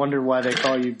Tupac's "Wonder Why They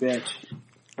Call You Bitch."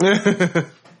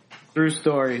 True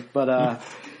story. But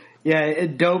yeah,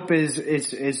 dope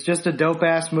it's just a dope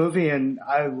ass movie, and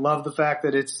I love the fact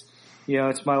that it's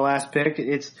my last pick.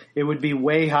 It would be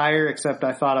way higher, except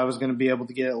I thought I was going to be able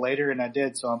to get it later, and I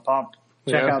did, so I'm pumped.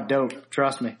 Check out Dope.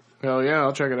 Trust me. Hell yeah,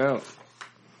 I'll check it out.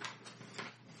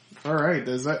 All right,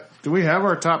 do we have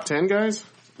our top 10, guys?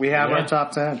 We have our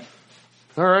top 10.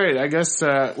 All right, I guess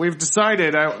we've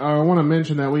decided. I want to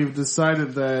mention that we've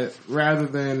decided that rather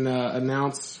than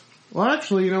announce. Well,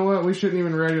 actually, you know what? We shouldn't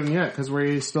even write them yet because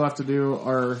we still have to do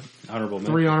our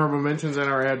three honorable mentions and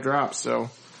our ad drops. So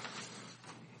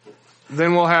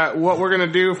then we'll have what we're going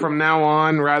to do from now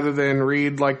on, rather than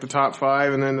read like the top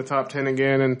 5 and then the top 10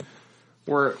 again. And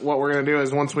what we're going to do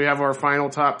is once we have our final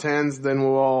top 10s, then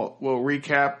we'll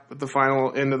recap at the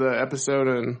final end of the episode,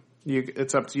 and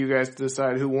it's up to you guys to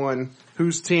decide who won,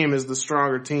 whose team is the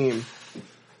stronger team.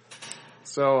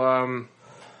 So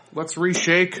let's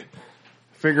reshake.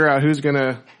 Figure out who's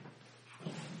gonna.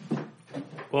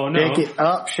 Well, no.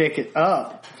 Shake it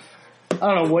up. I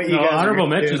don't know what you guys. Honorable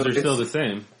mentions are still the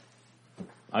same.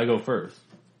 I go first,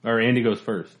 or Andy goes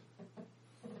first.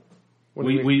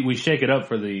 We shake it up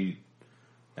for the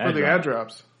ad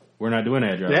drops. We're not doing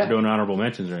ad drops. Yeah. We're doing honorable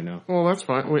mentions right now. Well, that's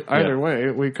fine. Either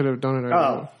way, we could have done it.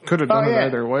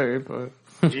 Either way, but.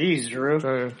 Jeez, Drew.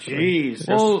 Jeez.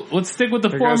 Well, let's stick with the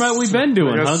format we've been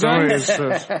doing, huh, guys?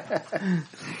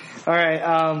 All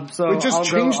right. So we just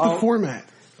changed the format.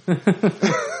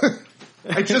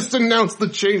 I just announced the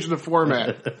change of the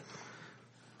format.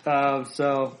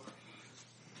 So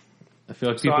I feel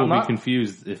like people will be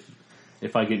confused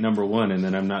if I get number 1 and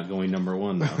then I'm not going number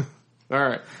 1 though. All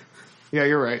right. Yeah,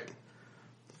 you're right.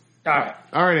 All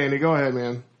right, Andy, go ahead,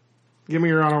 man. Give me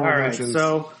your honorable mentions.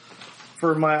 So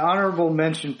for my honorable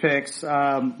mention picks,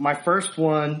 my first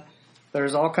one,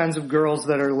 there's all kinds of girls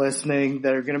that are listening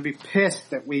that are going to be pissed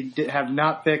that we have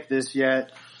not picked this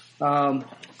yet. The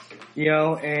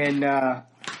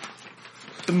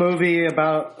movie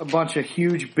about a bunch of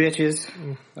huge bitches.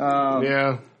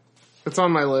 Yeah, it's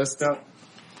on my list.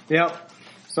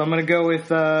 So I'm going to go with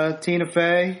Tina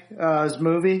Fey's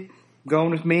movie. I'm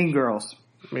going with Mean Girls.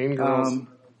 Mean Girls.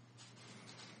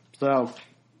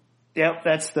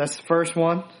 That's the first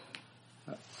one.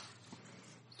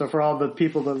 So for all the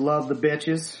people that love the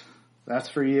bitches, that's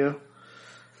for you.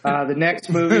 The next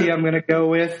movie I'm going to go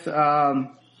with,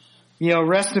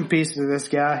 rest in peace to this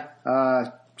guy.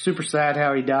 Super sad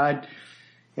how he died.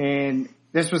 And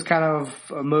this was kind of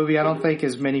a movie I don't think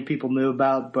as many people knew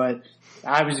about, but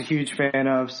I was a huge fan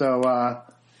of. So,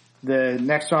 the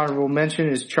next honorable mention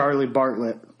is Charlie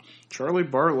Bartlett. Charlie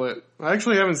Bartlett. I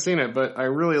actually haven't seen it, but I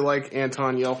really like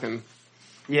Anton Yelchin.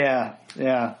 Yeah.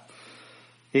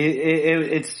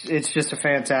 It's just a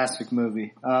fantastic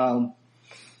movie.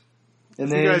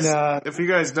 If you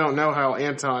guys don't know how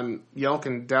Anton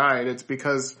Yelchin died, it's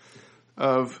because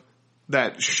of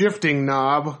that shifting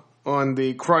knob on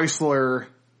the Chrysler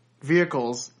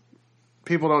vehicles.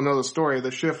 People don't know the story. The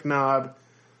shift knob,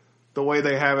 the way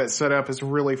they have it set up is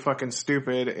really fucking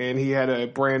stupid, and he had a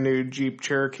brand new Jeep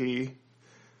Cherokee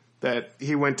that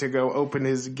he went to go open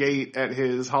his gate at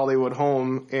his Hollywood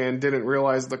home and didn't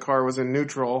realize the car was in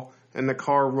neutral, and the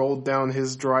car rolled down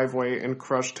his driveway and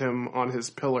crushed him on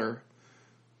his pillar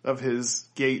of his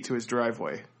gate to his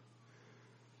driveway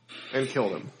and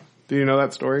killed him. Do you know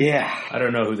that story? Yeah. I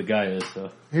don't know who the guy is,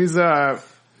 so. He's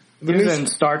in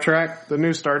Star Trek. The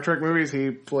new Star Trek movies,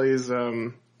 he plays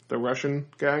the Russian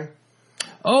guy.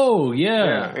 Oh, yeah.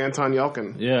 Yeah, Anton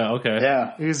Yelchin. Yeah, okay.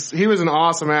 Yeah. He was an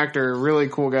awesome actor, really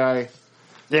cool guy.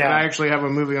 Yeah. And I actually have a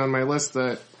movie on my list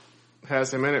that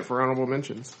has him in it for honorable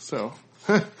mentions. So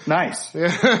nice.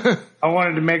 Yeah. I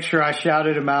wanted to make sure I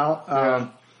shouted him out. Yeah.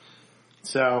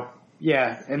 So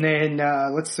yeah, and then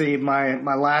let's see, my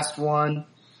last one.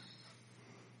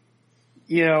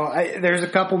 There's a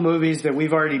couple movies that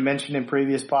we've already mentioned in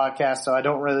previous podcasts, so I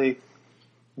don't really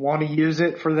want to use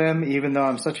it for them, even though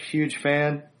I'm such a huge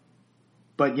fan.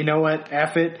 But you know what?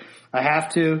 F it. I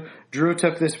have to. Drew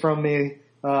took this from me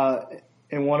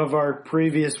in one of our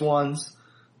previous ones,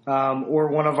 or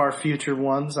one of our future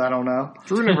ones. I don't know.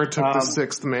 Drew never took The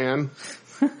Sixth Man.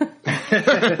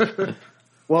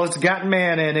 Well, it's got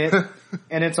man in it,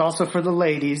 and it's also for the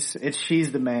ladies. It's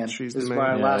She's the Man. She's the Man.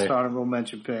 My last honorable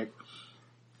mention pick.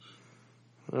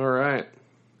 All right.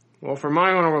 Well, for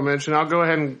my honorable mention, I'll go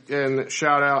ahead and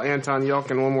shout out Anton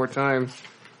Yelchin one more time.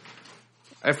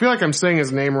 I feel like I'm saying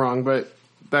his name wrong, but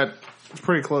that's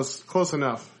pretty close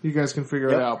enough. You guys can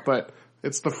figure it out. But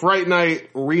it's the Fright Night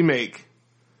remake.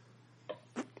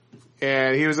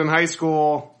 And he was in high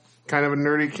school, kind of a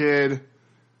nerdy kid.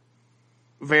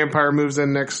 Vampire moves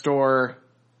in next door,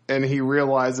 and he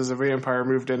realizes a vampire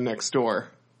moved in next door.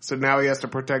 So now he has to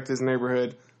protect his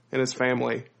neighborhood and his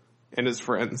family and his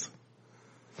friends.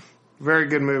 Very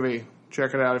good movie.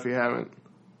 Check it out if you haven't.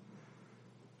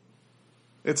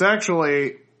 It's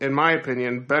actually, in my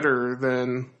opinion, better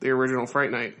than the original Fright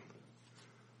Night.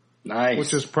 Nice.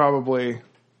 Which is probably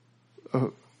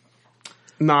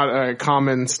not a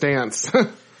common stance.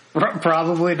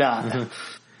 Probably not.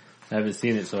 I haven't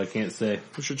seen it, so I can't say.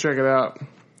 You should check it out.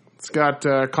 It's got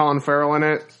Colin Farrell in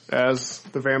it as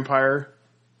the vampire,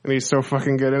 and he's so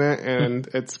fucking good in it. And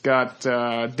it's got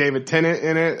David Tennant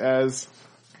in it as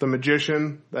the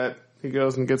magician that he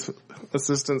goes and gets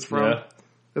assistance from. Yeah.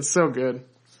 It's so good.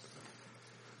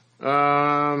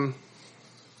 A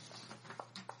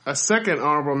second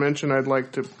honorable mention I'd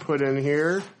like to put in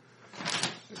here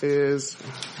is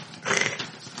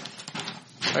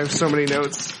I have so many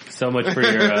notes. So much for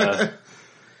your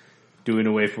doing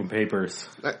away from papers.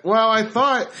 Well, I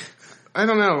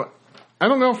don't know. I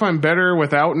don't know if I'm better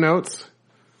without notes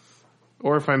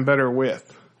or if I'm better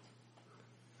with.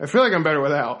 I feel like I'm better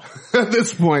without at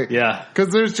this point. Yeah.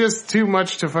 Because there's just too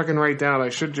much to fucking write down.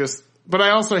 But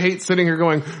I also hate sitting here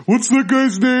going, what's that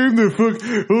guy's name?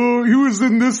 He was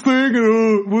in this thing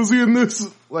and was he in this?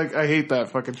 Like, I hate that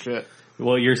fucking shit.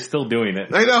 Well, you're still doing it.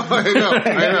 I know.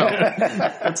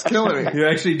 It's killing me. You're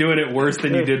actually doing it worse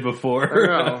than you did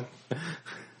before. I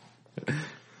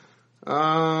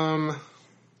know.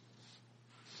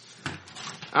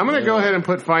 I'm going to go ahead and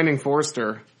put Finding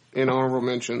Forrester in honorable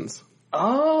mentions.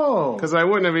 Oh. Because I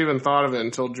wouldn't have even thought of it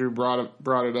until Drew brought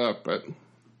it up. But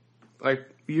I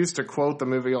used to quote the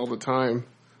movie all the time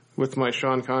with my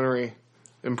Sean Connery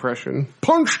impression.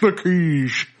 Punch the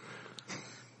keys.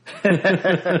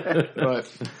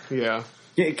 But, yeah.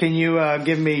 Can you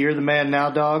give me You're the Man Now,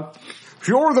 Dog?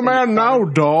 You're the man now,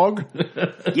 dog.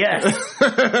 Yes.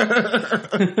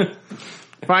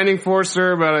 Finding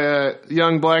Forrester about a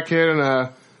young black kid in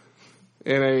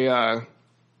a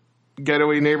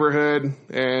ghetto-y neighborhood,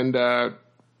 and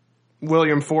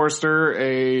William Forrester,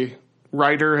 a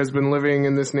writer, has been living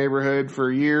in this neighborhood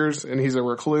for years, and he's a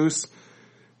recluse.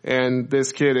 And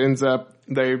this kid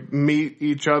they meet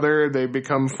each other, they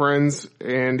become friends,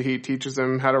 and he teaches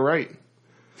them how to write.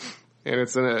 And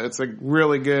it's a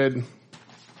really good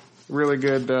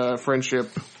friendship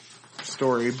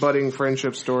story, budding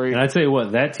friendship story. And I tell you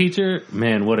what, that teacher,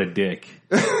 man, what a dick.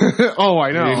 Oh,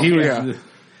 I know. Dude, he was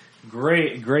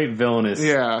great villainous.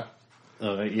 Yeah.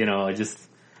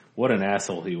 What an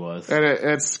asshole he was. And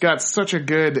it's got such a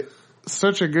good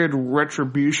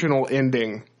retributional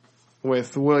ending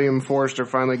with William Forster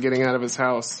finally getting out of his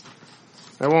house.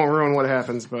 I won't ruin what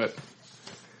happens,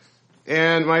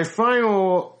 and my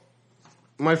final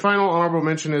honorable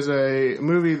mention is a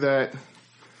movie that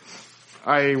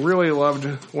I really loved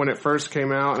when it first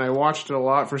came out, and I watched it a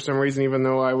lot for some reason, even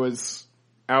though I was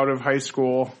out of high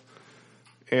school,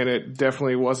 and it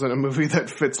definitely wasn't a movie that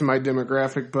fits my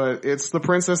demographic, but it's The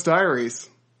Princess Diaries.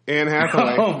 Anne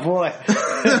Hathaway. Oh boy.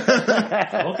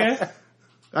 Okay.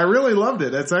 I really loved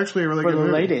it. It's actually a really good movie.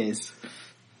 For the ladies.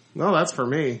 No, that's for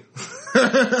me.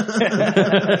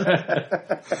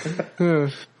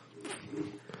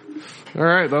 All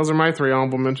right, those are my 3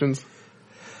 honorable mentions.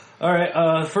 All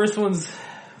right, first one's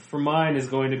for mine is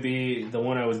going to be the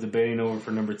one I was debating over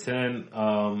for number 10.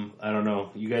 I don't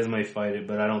know. You guys might fight it,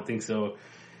 but I don't think so.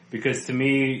 Because to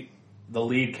me, the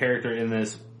lead character in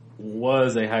this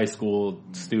was a high school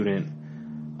student.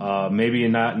 Maybe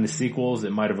not in the sequels.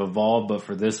 It might have evolved, but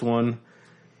for this one,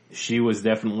 she was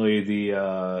definitely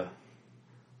the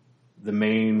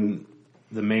main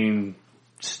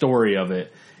story of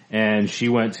it. And she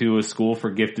went to a school for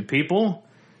gifted people.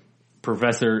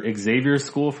 Professor Xavier's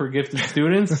School for Gifted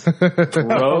Students. Rogue.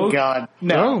 Oh God,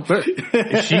 no! But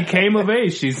she came of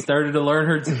age. She started to learn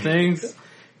her things.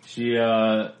 She,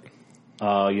 learned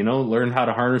how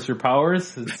to harness her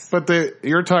powers. But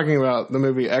you're talking about the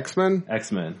movie X-Men?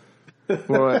 X-Men.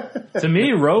 What? To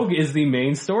me, Rogue is the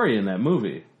main story in that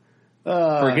movie.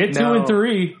 Forget 2 and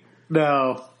 3.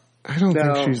 No. I don't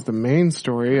think she's the main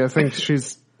story. I think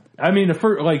she's... I mean,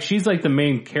 she's like the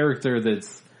main character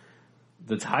that's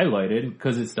highlighted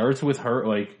because it starts with her,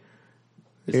 with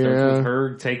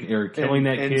her killing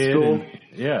that kid. School.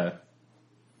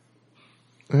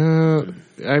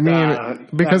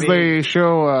 They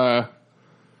show,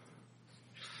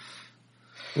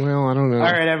 well, I don't know. All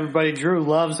right, everybody. Drew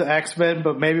loves X-Men,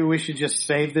 but maybe we should just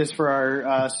save this for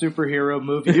our superhero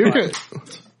movie.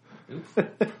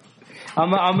 I'm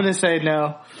going to say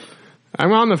no.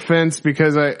 I'm on the fence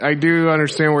because I do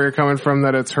understand where you're coming from,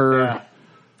 that it's her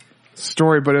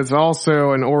story, but it's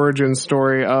also an origin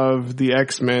story of the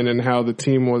X-Men and how the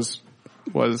team was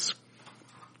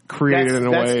created in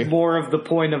a way. That's more of the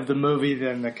point of the movie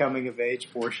than the coming of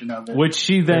age portion of it. Which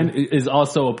she then is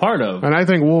also a part of. And I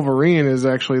think Wolverine is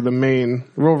actually the main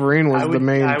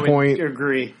point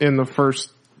agree. In the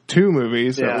first 2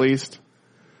 movies, at least.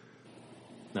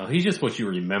 No, he's just what you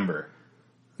remember.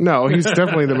 No, he's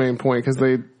definitely the main point because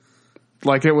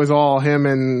it was all him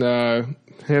and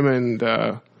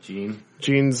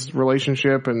Jean's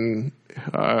relationship and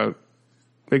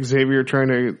Xavier trying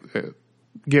to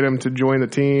get him to join the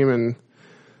team, and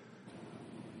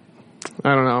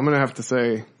I don't know. I'm gonna have to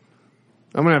say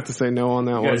no on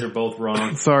that one. You guys are both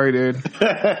wrong. Sorry, dude.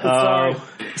 Sorry.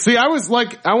 See, I was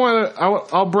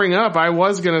I'll bring up. I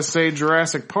was gonna say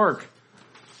Jurassic Park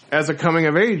as a coming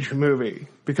of age movie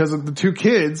because of the 2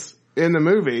 kids in the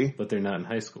movie. But they're not in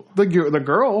high school. The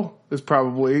girl is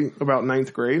probably about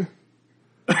 9th grade.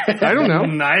 I don't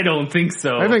know. I don't think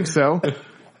so. I think so.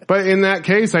 But in that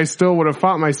case, I still would have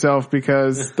fought myself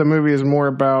because the movie is more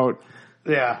about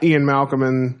Ian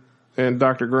Malcolm and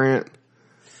Dr. Grant.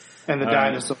 And the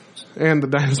dinosaurs. And the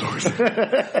dinosaurs. All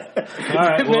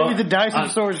right, Maybe the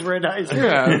dinosaurs were in high school.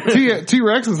 Yeah,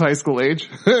 T-Rex is high school age.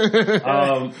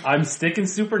 I'm sticking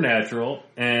Supernatural,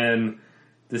 and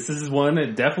this is one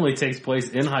that definitely takes place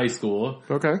in high school.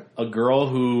 Okay. A girl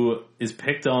who is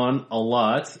picked on a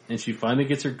lot, and she finally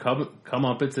gets her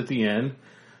comeuppance at the end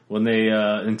when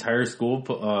the entire school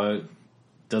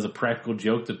does a practical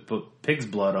joke to put pig's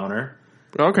blood on her.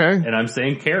 Okay. And I'm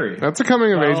saying Carrie. That's a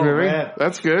coming of age movie. Man.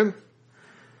 That's good.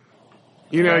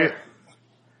 You know,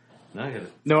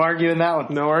 no arguing that one.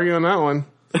 No arguing that one.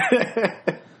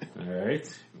 All right,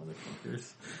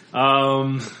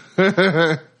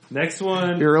 motherfuckers. Next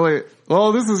one. You're really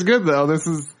this is good though. This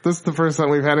is the first time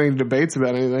we've had any debates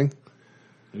about anything.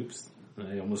 Oops,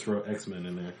 I almost wrote X-Men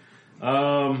in there.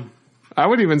 I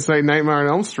would even say Nightmare on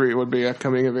Elm Street would be a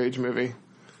coming of age movie.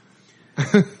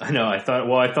 I know. I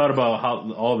thought about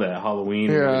all that Halloween,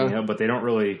 and everything, but they don't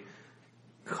really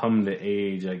come to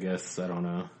age. I guess I don't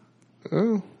know.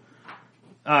 Oh,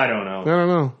 I don't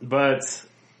know. But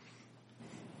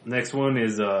next one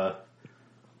is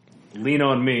Lean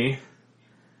on Me.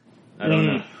 I don't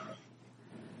know.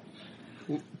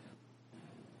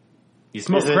 You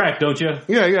smoke crack, don't you?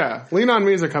 Yeah. Lean on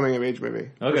Me is a coming of age movie.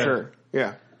 Okay. For sure.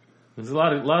 Yeah. There's a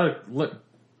lot of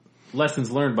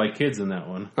lessons learned by kids in that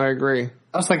one. I agree.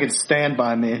 I was thinking Stand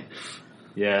By Me.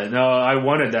 Yeah, no, I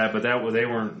wanted that, but they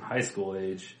weren't high school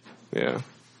age. Yeah.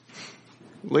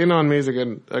 Lean on Me is a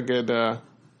good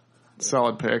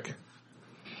solid pick.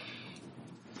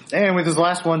 And with his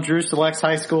last one, Drew selects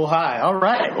High School High. All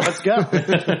right, let's go.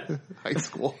 High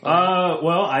school.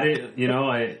 Well, I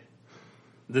didn't,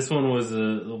 this one was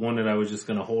the one that I was just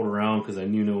going to hold around because I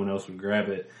knew no one else would grab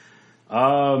it.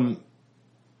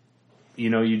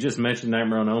 You just mentioned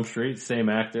Nightmare on Elm Street, same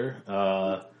actor.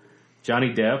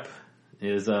 Johnny Depp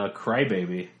is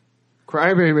Crybaby.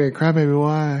 Crybaby,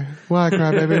 why? Why,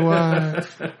 Crybaby, why?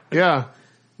 Yeah,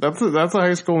 that's a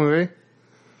high school movie.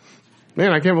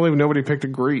 Man, I can't believe nobody picked a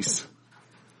Grease.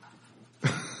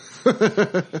 I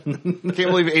can't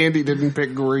believe Andy didn't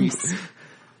pick Grease.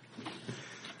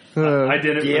 I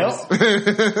did it. Yep. I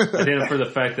did it for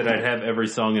the fact that I'd have every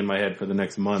song in my head for the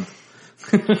next month.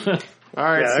 All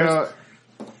right, so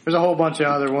there's a whole bunch of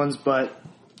other ones, but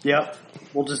yep,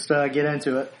 we'll just get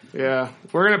into it. Yeah,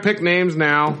 we're gonna pick names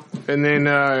now, and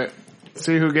then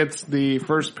see who gets the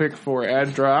first pick for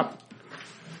ad drop.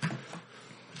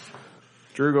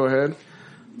 Drew, go ahead.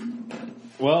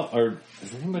 Well,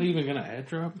 is anybody even gonna ad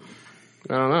drop?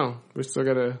 I don't know. We still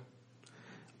gotta.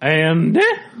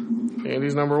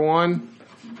 Andy's number one.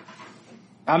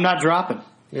 I'm not dropping.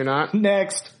 You're not?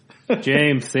 Next.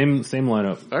 James, same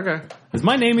lineup. Okay. Is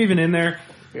my name even in there?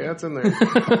 Yeah, it's in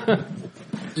there.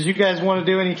 Did you guys want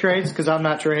to do any trades? Because I'm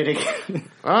not trading.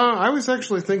 I was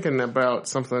actually thinking about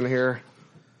something here.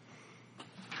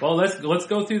 Well, let's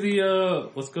go through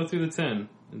the 10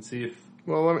 and see if.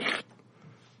 Well,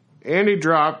 Andy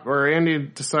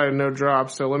decided no drop,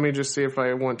 so let me just see if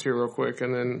I want to real quick,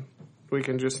 and then we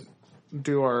can just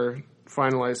do our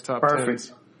finalized top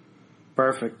 10s.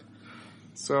 Perfect.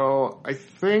 So I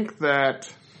think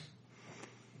that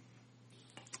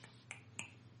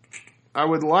I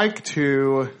would like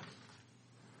to.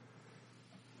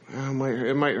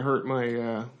 It might hurt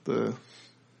my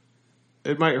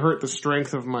It might hurt the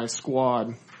strength of my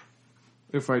squad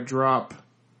if I drop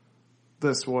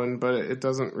this one, but it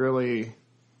doesn't really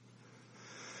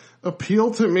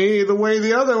appeal to me the way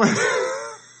the other one.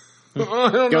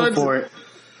 Go for it.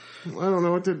 I don't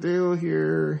know what to do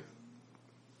here.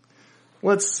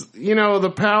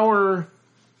 The power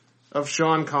of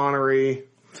Sean Connery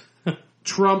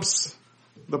trumps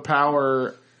the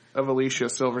power of Alicia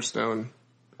Silverstone.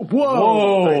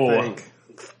 Whoa! I think.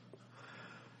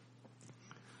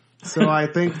 So I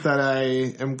think that I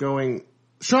am going.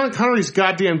 Sean Connery's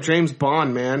goddamn James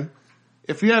Bond, man.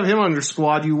 If you have him on your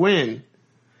squad, you win.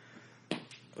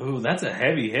 Ooh, that's a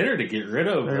heavy hitter to get rid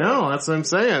of. I know, that's what I'm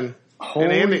saying.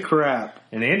 Holy crap.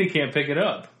 And Andy can't pick it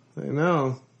up. I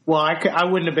know. Well, I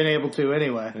wouldn't have been able to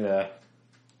anyway. Yeah.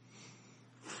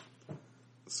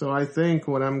 So I think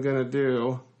what I'm going to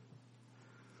do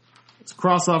is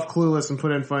cross off Clueless and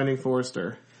put in Finding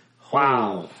Forrester.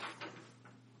 Wow.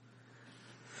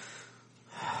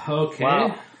 Okay.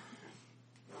 Wow.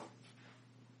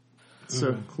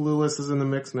 So Clueless is in the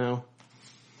mix now.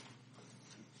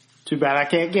 Too bad I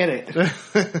can't get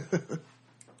it.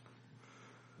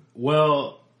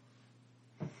 Well,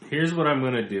 here's what I'm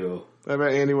going to do. I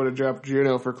bet Andy would have dropped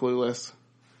Juno for Clueless.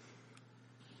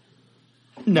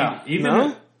 No.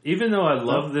 Even though I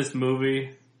love this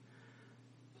movie,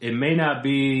 it may not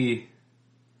be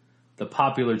the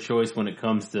popular choice when it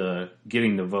comes to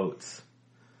getting the votes.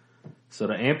 So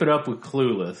to amp it up with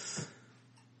Clueless,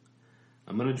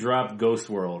 I'm going to drop Ghost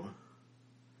World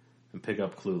and pick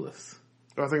up Clueless.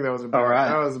 I think that was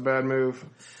a bad move.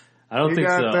 I don't think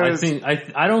so.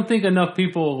 I don't think enough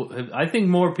people. I think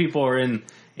more people are in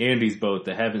Andy's boat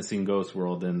that haven't seen Ghost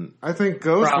World than. I think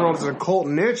Ghost World is a cult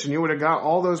niche, and you would have got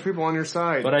all those people on your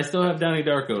side. But I still have Donnie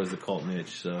Darko as a cult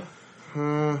niche. So.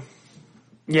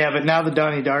 Yeah, but now the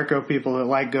Donnie Darko people that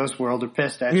like Ghost World are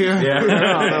pissed at you. Yeah.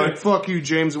 They're like, fuck you,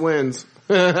 James wins.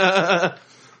 I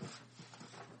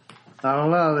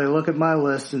don't know. They look at my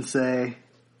list and say,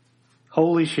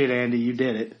 holy shit, Andy, you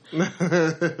did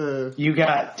it. You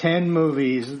got 10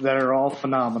 movies that are all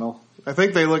phenomenal. I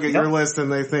think they look at your list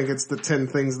and they think it's the 10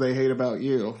 things they hate about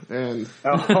you. And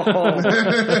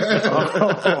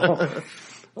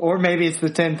Or maybe it's the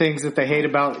 10 things that they hate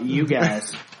about you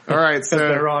guys. All right, so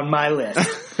they're on my list.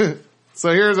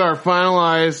 So here's our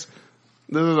finalized.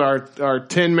 This is our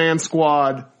 10-man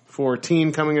squad for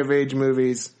teen coming of age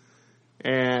movies.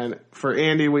 And for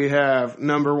Andy, we have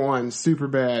number 1,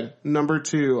 Superbad. Number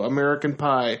 2, American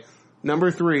Pie. Number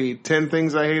 3, 10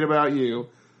 Things I Hate About You.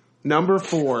 Number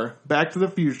 4, Back to the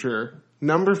Future.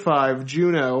 Number 5,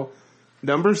 Juno.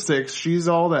 Number 6, She's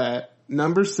All That.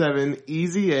 Number 7,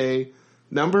 Easy A.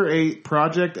 Number 8,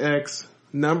 Project X.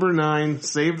 Number 9,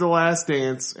 Save the Last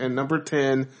Dance. And number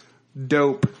 10,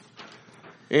 Dope.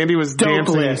 Andy was Dope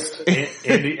dancing. list.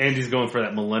 Andy's going for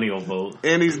that millennial vote.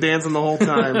 Andy's dancing the whole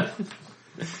time.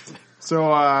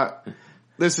 So,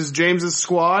 this is James's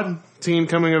squad. Teen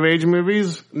coming of age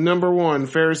movies. Number 1,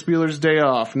 Ferris Bueller's Day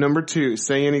Off. Number 2,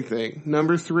 Say Anything.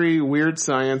 Number 3, Weird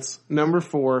Science. Number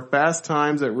 4, Fast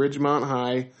Times at Ridgemont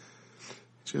High.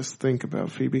 Just think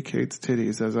about Phoebe Cates'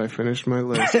 titties as I finished my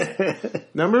list.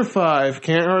 Number 5,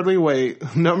 Can't Hardly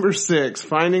Wait. Number 6,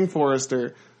 Finding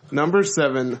Forrester. Number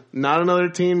 7, Not Another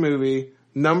Teen Movie.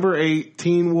 Number 8,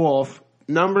 Teen Wolf.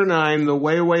 Number 9, The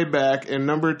Way, Way Back. And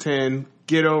number 10,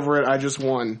 Get Over It, I Just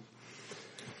Won.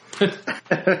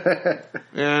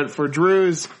 And for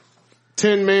Drew's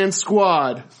 10-man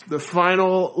squad, the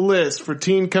final list for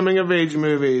teen coming of age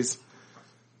movies.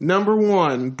 Number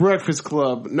 1, Breakfast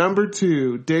Club. Number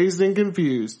 2, Dazed and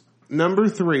Confused. Number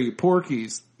 3,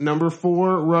 Porky's. Number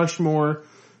 4, Rushmore.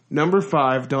 Number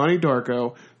 5, Donnie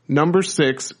Darko. Number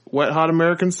 6, Wet Hot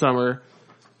American Summer.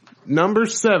 Number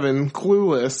 7,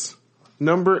 Clueless.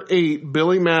 Number 8,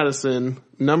 Billy Madison.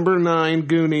 Number 9,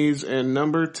 Goonies. And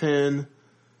number 10,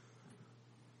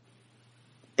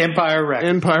 Empire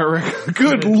Records.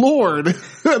 Good Lord. It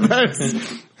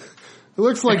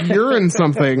looks like you're in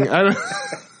something. All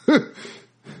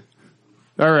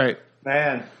right.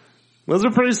 Man. Those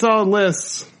are pretty solid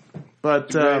lists.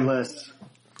 But Great list.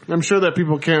 I'm sure that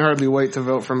people can't hardly wait to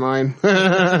vote for mine.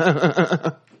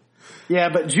 Yeah,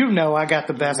 but you know I got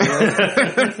the best list.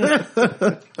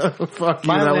 Fuck you.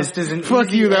 My list isn't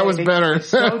Fuck you, that was better. It's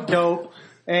so dope.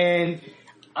 And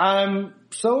I'm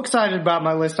so excited about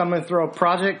my list. I'm going to throw a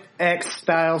Project X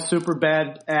style super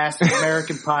bad ass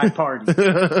American Pie party.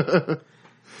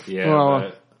 Yeah, Well,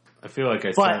 but I feel like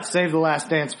But Save the Last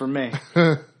Dance for me.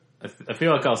 I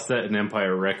feel like I'll set an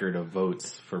Empire record of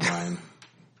votes for mine.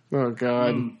 Oh,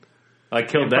 God. I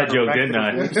killed that joke, didn't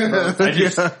I? I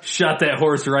just shot that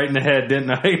horse right in the head,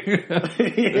 didn't I?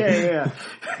 Yeah.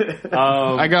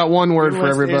 I got one word for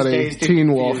list is everybody. Dazed and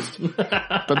Teen Wolf.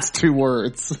 That's 2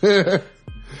 words. What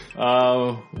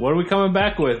are we coming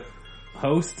back with,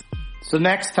 host? So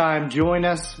next time, join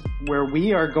us where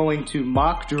we are going to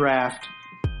mock draft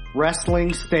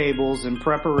wrestling stables in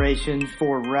preparation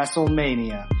for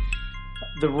WrestleMania.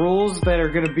 The rules that are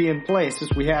going to be in place is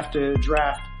we have to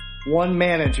draft 1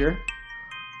 manager,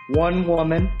 1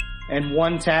 woman, and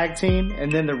 1 tag team,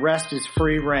 and then the rest is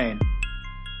free reign.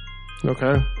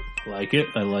 Okay. Like it.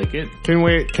 I like it.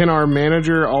 Can our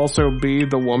manager also be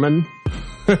the woman?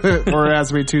 Or it has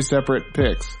to be 2 separate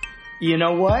picks? You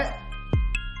know what?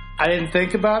 I didn't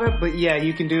think about it, but yeah,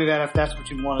 you can do that if that's what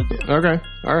you want to do. Okay.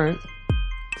 All right.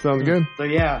 Sounds good. So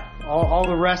yeah, all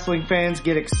the wrestling fans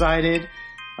get excited.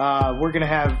 We're going to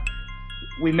have,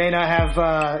 we may not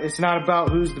have, it's not about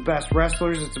who's the best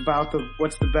wrestlers, it's about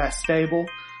what's the best stable.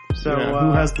 So, Yeah,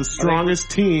 who has the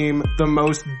strongest team, the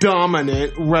most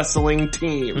dominant wrestling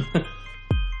team?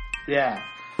 Yeah.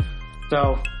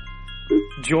 So,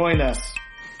 join us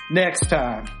next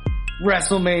time.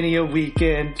 WrestleMania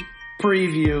weekend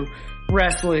preview,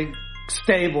 wrestling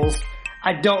stables.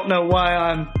 I don't know why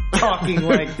I'm talking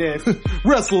like this.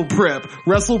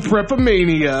 WrestlePrep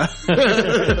Mania.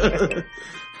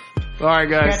 All right,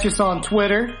 guys. Catch us on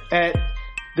Twitter at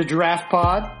The Draft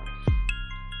Pod.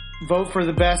 Vote for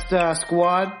the best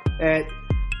squad at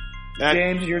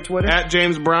James, your Twitter? At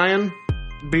James Bryan,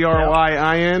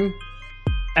 Bryin.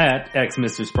 At X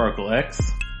Mr. Sparkle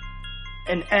X.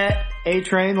 And at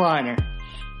A-Train Liner.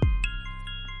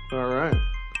 All right.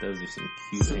 Those are some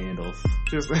cute handles.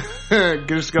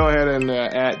 Just go ahead and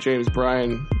at James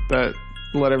Bryan, but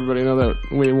let everybody know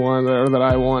that we won, or that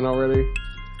I won already.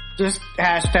 Just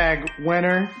hashtag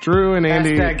winner. Drew and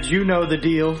Andy. Hashtag you know the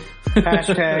deal.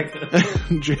 Hashtag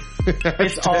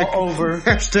it's all over.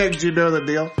 Hashtag you know the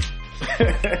deal.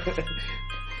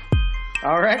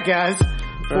 All right, guys.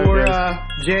 For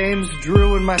James,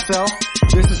 Drew, and myself,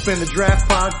 this has been the Draft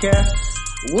Podcast.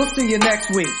 We'll see you next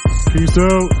week. Peace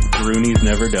out. Roonies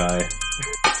never die.